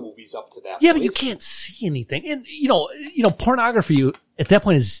porno movies up to that Yeah, point. but you can't see anything. And, pornography at that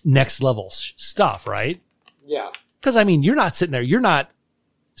point is next level stuff, right? Yeah. Because, I mean, you're not sitting there. You're not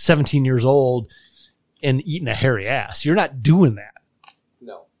 17 years old and eating a hairy ass. You're not doing that.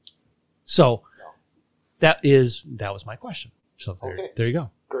 No. So that was my question. So there you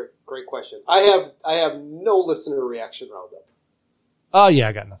go. Great question. I have no listener reaction round up. Oh yeah,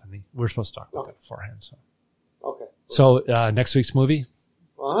 I got nothing. We're supposed to talk about that beforehand. So okay. So next week's movie.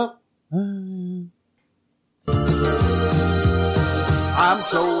 Uh-huh. I'm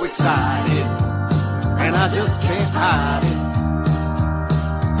so excited, and I just can't hide it.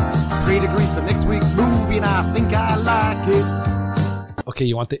 3 degrees to next week's movie, and I think I like it. Okay,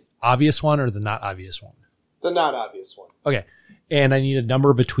 you want the obvious one or the not obvious one? The not obvious one. Okay. And I need a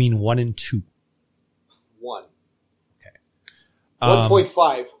number between 1 and 2. 1. Okay.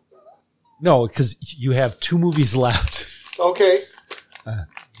 1.5. No, because you have 2 movies left. Okay.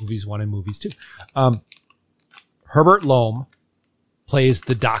 Movies 1 and movies 2. Herbert Loam plays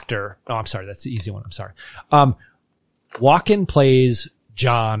the doctor. Oh, I'm sorry. That's the easy one. I'm sorry. Walken plays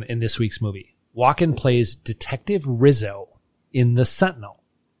John in this week's movie. Walken plays Detective Rizzo in The Sentinel.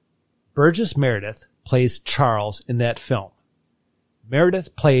 Burgess Meredith plays Charles in that film.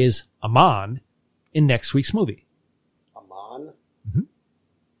 Meredith plays Amon in next week's movie. Amon? Mm-hmm.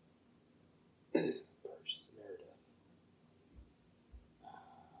 Burgess Meredith.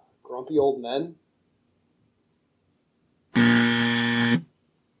 Grumpy Old Men?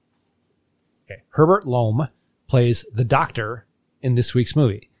 Okay. Herbert Loam plays the doctor in this week's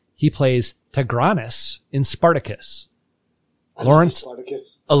movie. He plays Tigranes in Spartacus. Laurence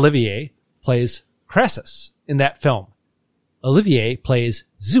Spartacus. Olivier plays Crassus in that film. Olivier plays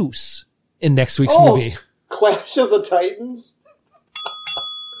Zeus in next week's movie. Clash of the Titans?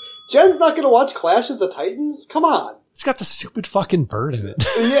 Jen's not going to watch Clash of the Titans? Come on. It's got the stupid fucking bird in it.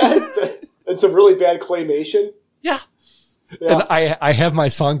 Yeah, it's a really bad claymation. Yeah. And I have my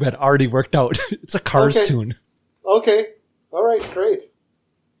song bed already worked out. It's a Cars tune. Okay. All right. Great.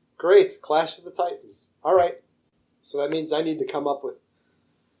 Great. Clash of the Titans. All right. So that means I need to come up with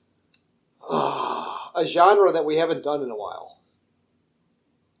a genre that we haven't done in a while.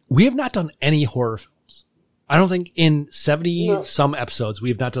 We have not done any horror films. I don't think in 70 some episodes we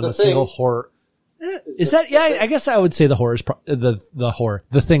have not done a single horror. I guess I would say the horror is the horror.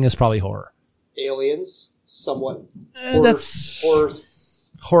 The Thing is probably horror. Aliens, somewhat. That's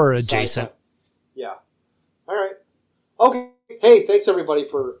horror adjacent. Yeah. All right. Okay. Hey, thanks everybody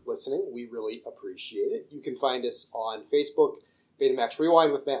for listening. We really appreciate it. You can find us on Facebook, Betamax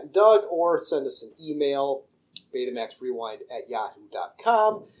Rewind with Matt and Doug, or send us an email,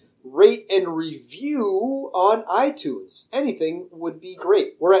 betamaxrewind@yahoo.com. Rate and review on iTunes. Anything would be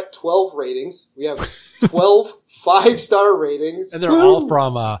great. We're at 12 ratings. We have 12 5-star ratings. And they're all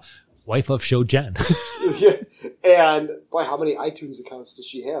from wife of show Jen. Yeah. And boy, how many iTunes accounts does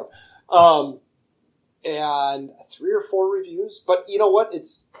she have? And 3 or 4 reviews. But you know what? It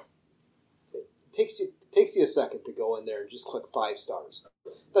takes you a second to go in there and just click 5 stars.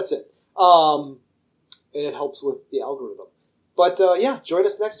 That's it. And it helps with the algorithm. But join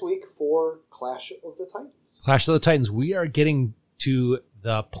us next week for Clash of the Titans. Clash of the Titans. We are getting to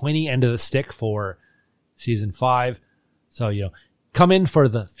the pointy end of the stick for season 5. So, come in for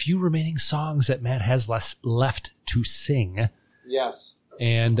the few remaining songs that Matt has left to sing. Yes.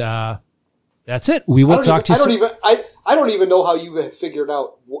 And that's it. We will talk to you soon. I don't even know how you have figured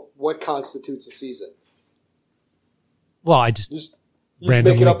out what constitutes a season. Well, I just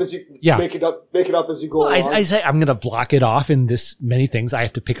make it up as you make it up as you go along. I say I'm going to block it off in this many things. I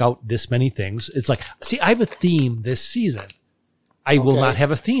have to pick out this many things. It's like, see, I have a theme this season. I will not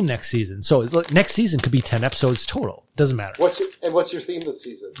have a theme next season. So next season could be 10 episodes total. Doesn't matter. What's your theme this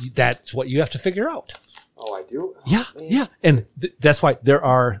season? That's what you have to figure out. Oh, I do? Yeah, yeah. And that's why there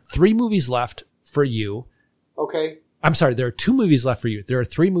are 3 movies left for you. Okay. I'm sorry, there are 2 movies left for you. There are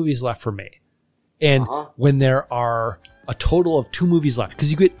 3 movies left for me. And when there are a total of 2 movies left,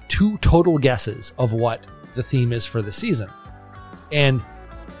 because you get 2 total guesses of what the theme is for the season. And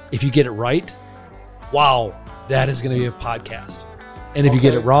if you get it right, wow, that is going to be a podcast. And if you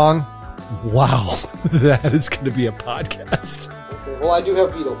get it wrong, wow, that is going to be a podcast. Okay. Well, I do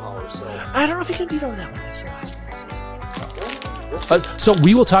have veto power, so. I don't know if you can veto that one. That's the last one of the season. So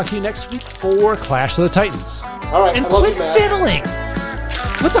we will talk to you next week for Clash of the Titans. All right, and I love quit you, Matt. fiddling.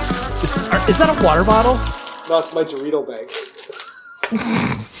 What the? Is that a water bottle? No, it's my Dorito bag.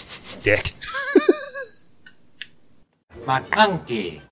 Dick. McClunky.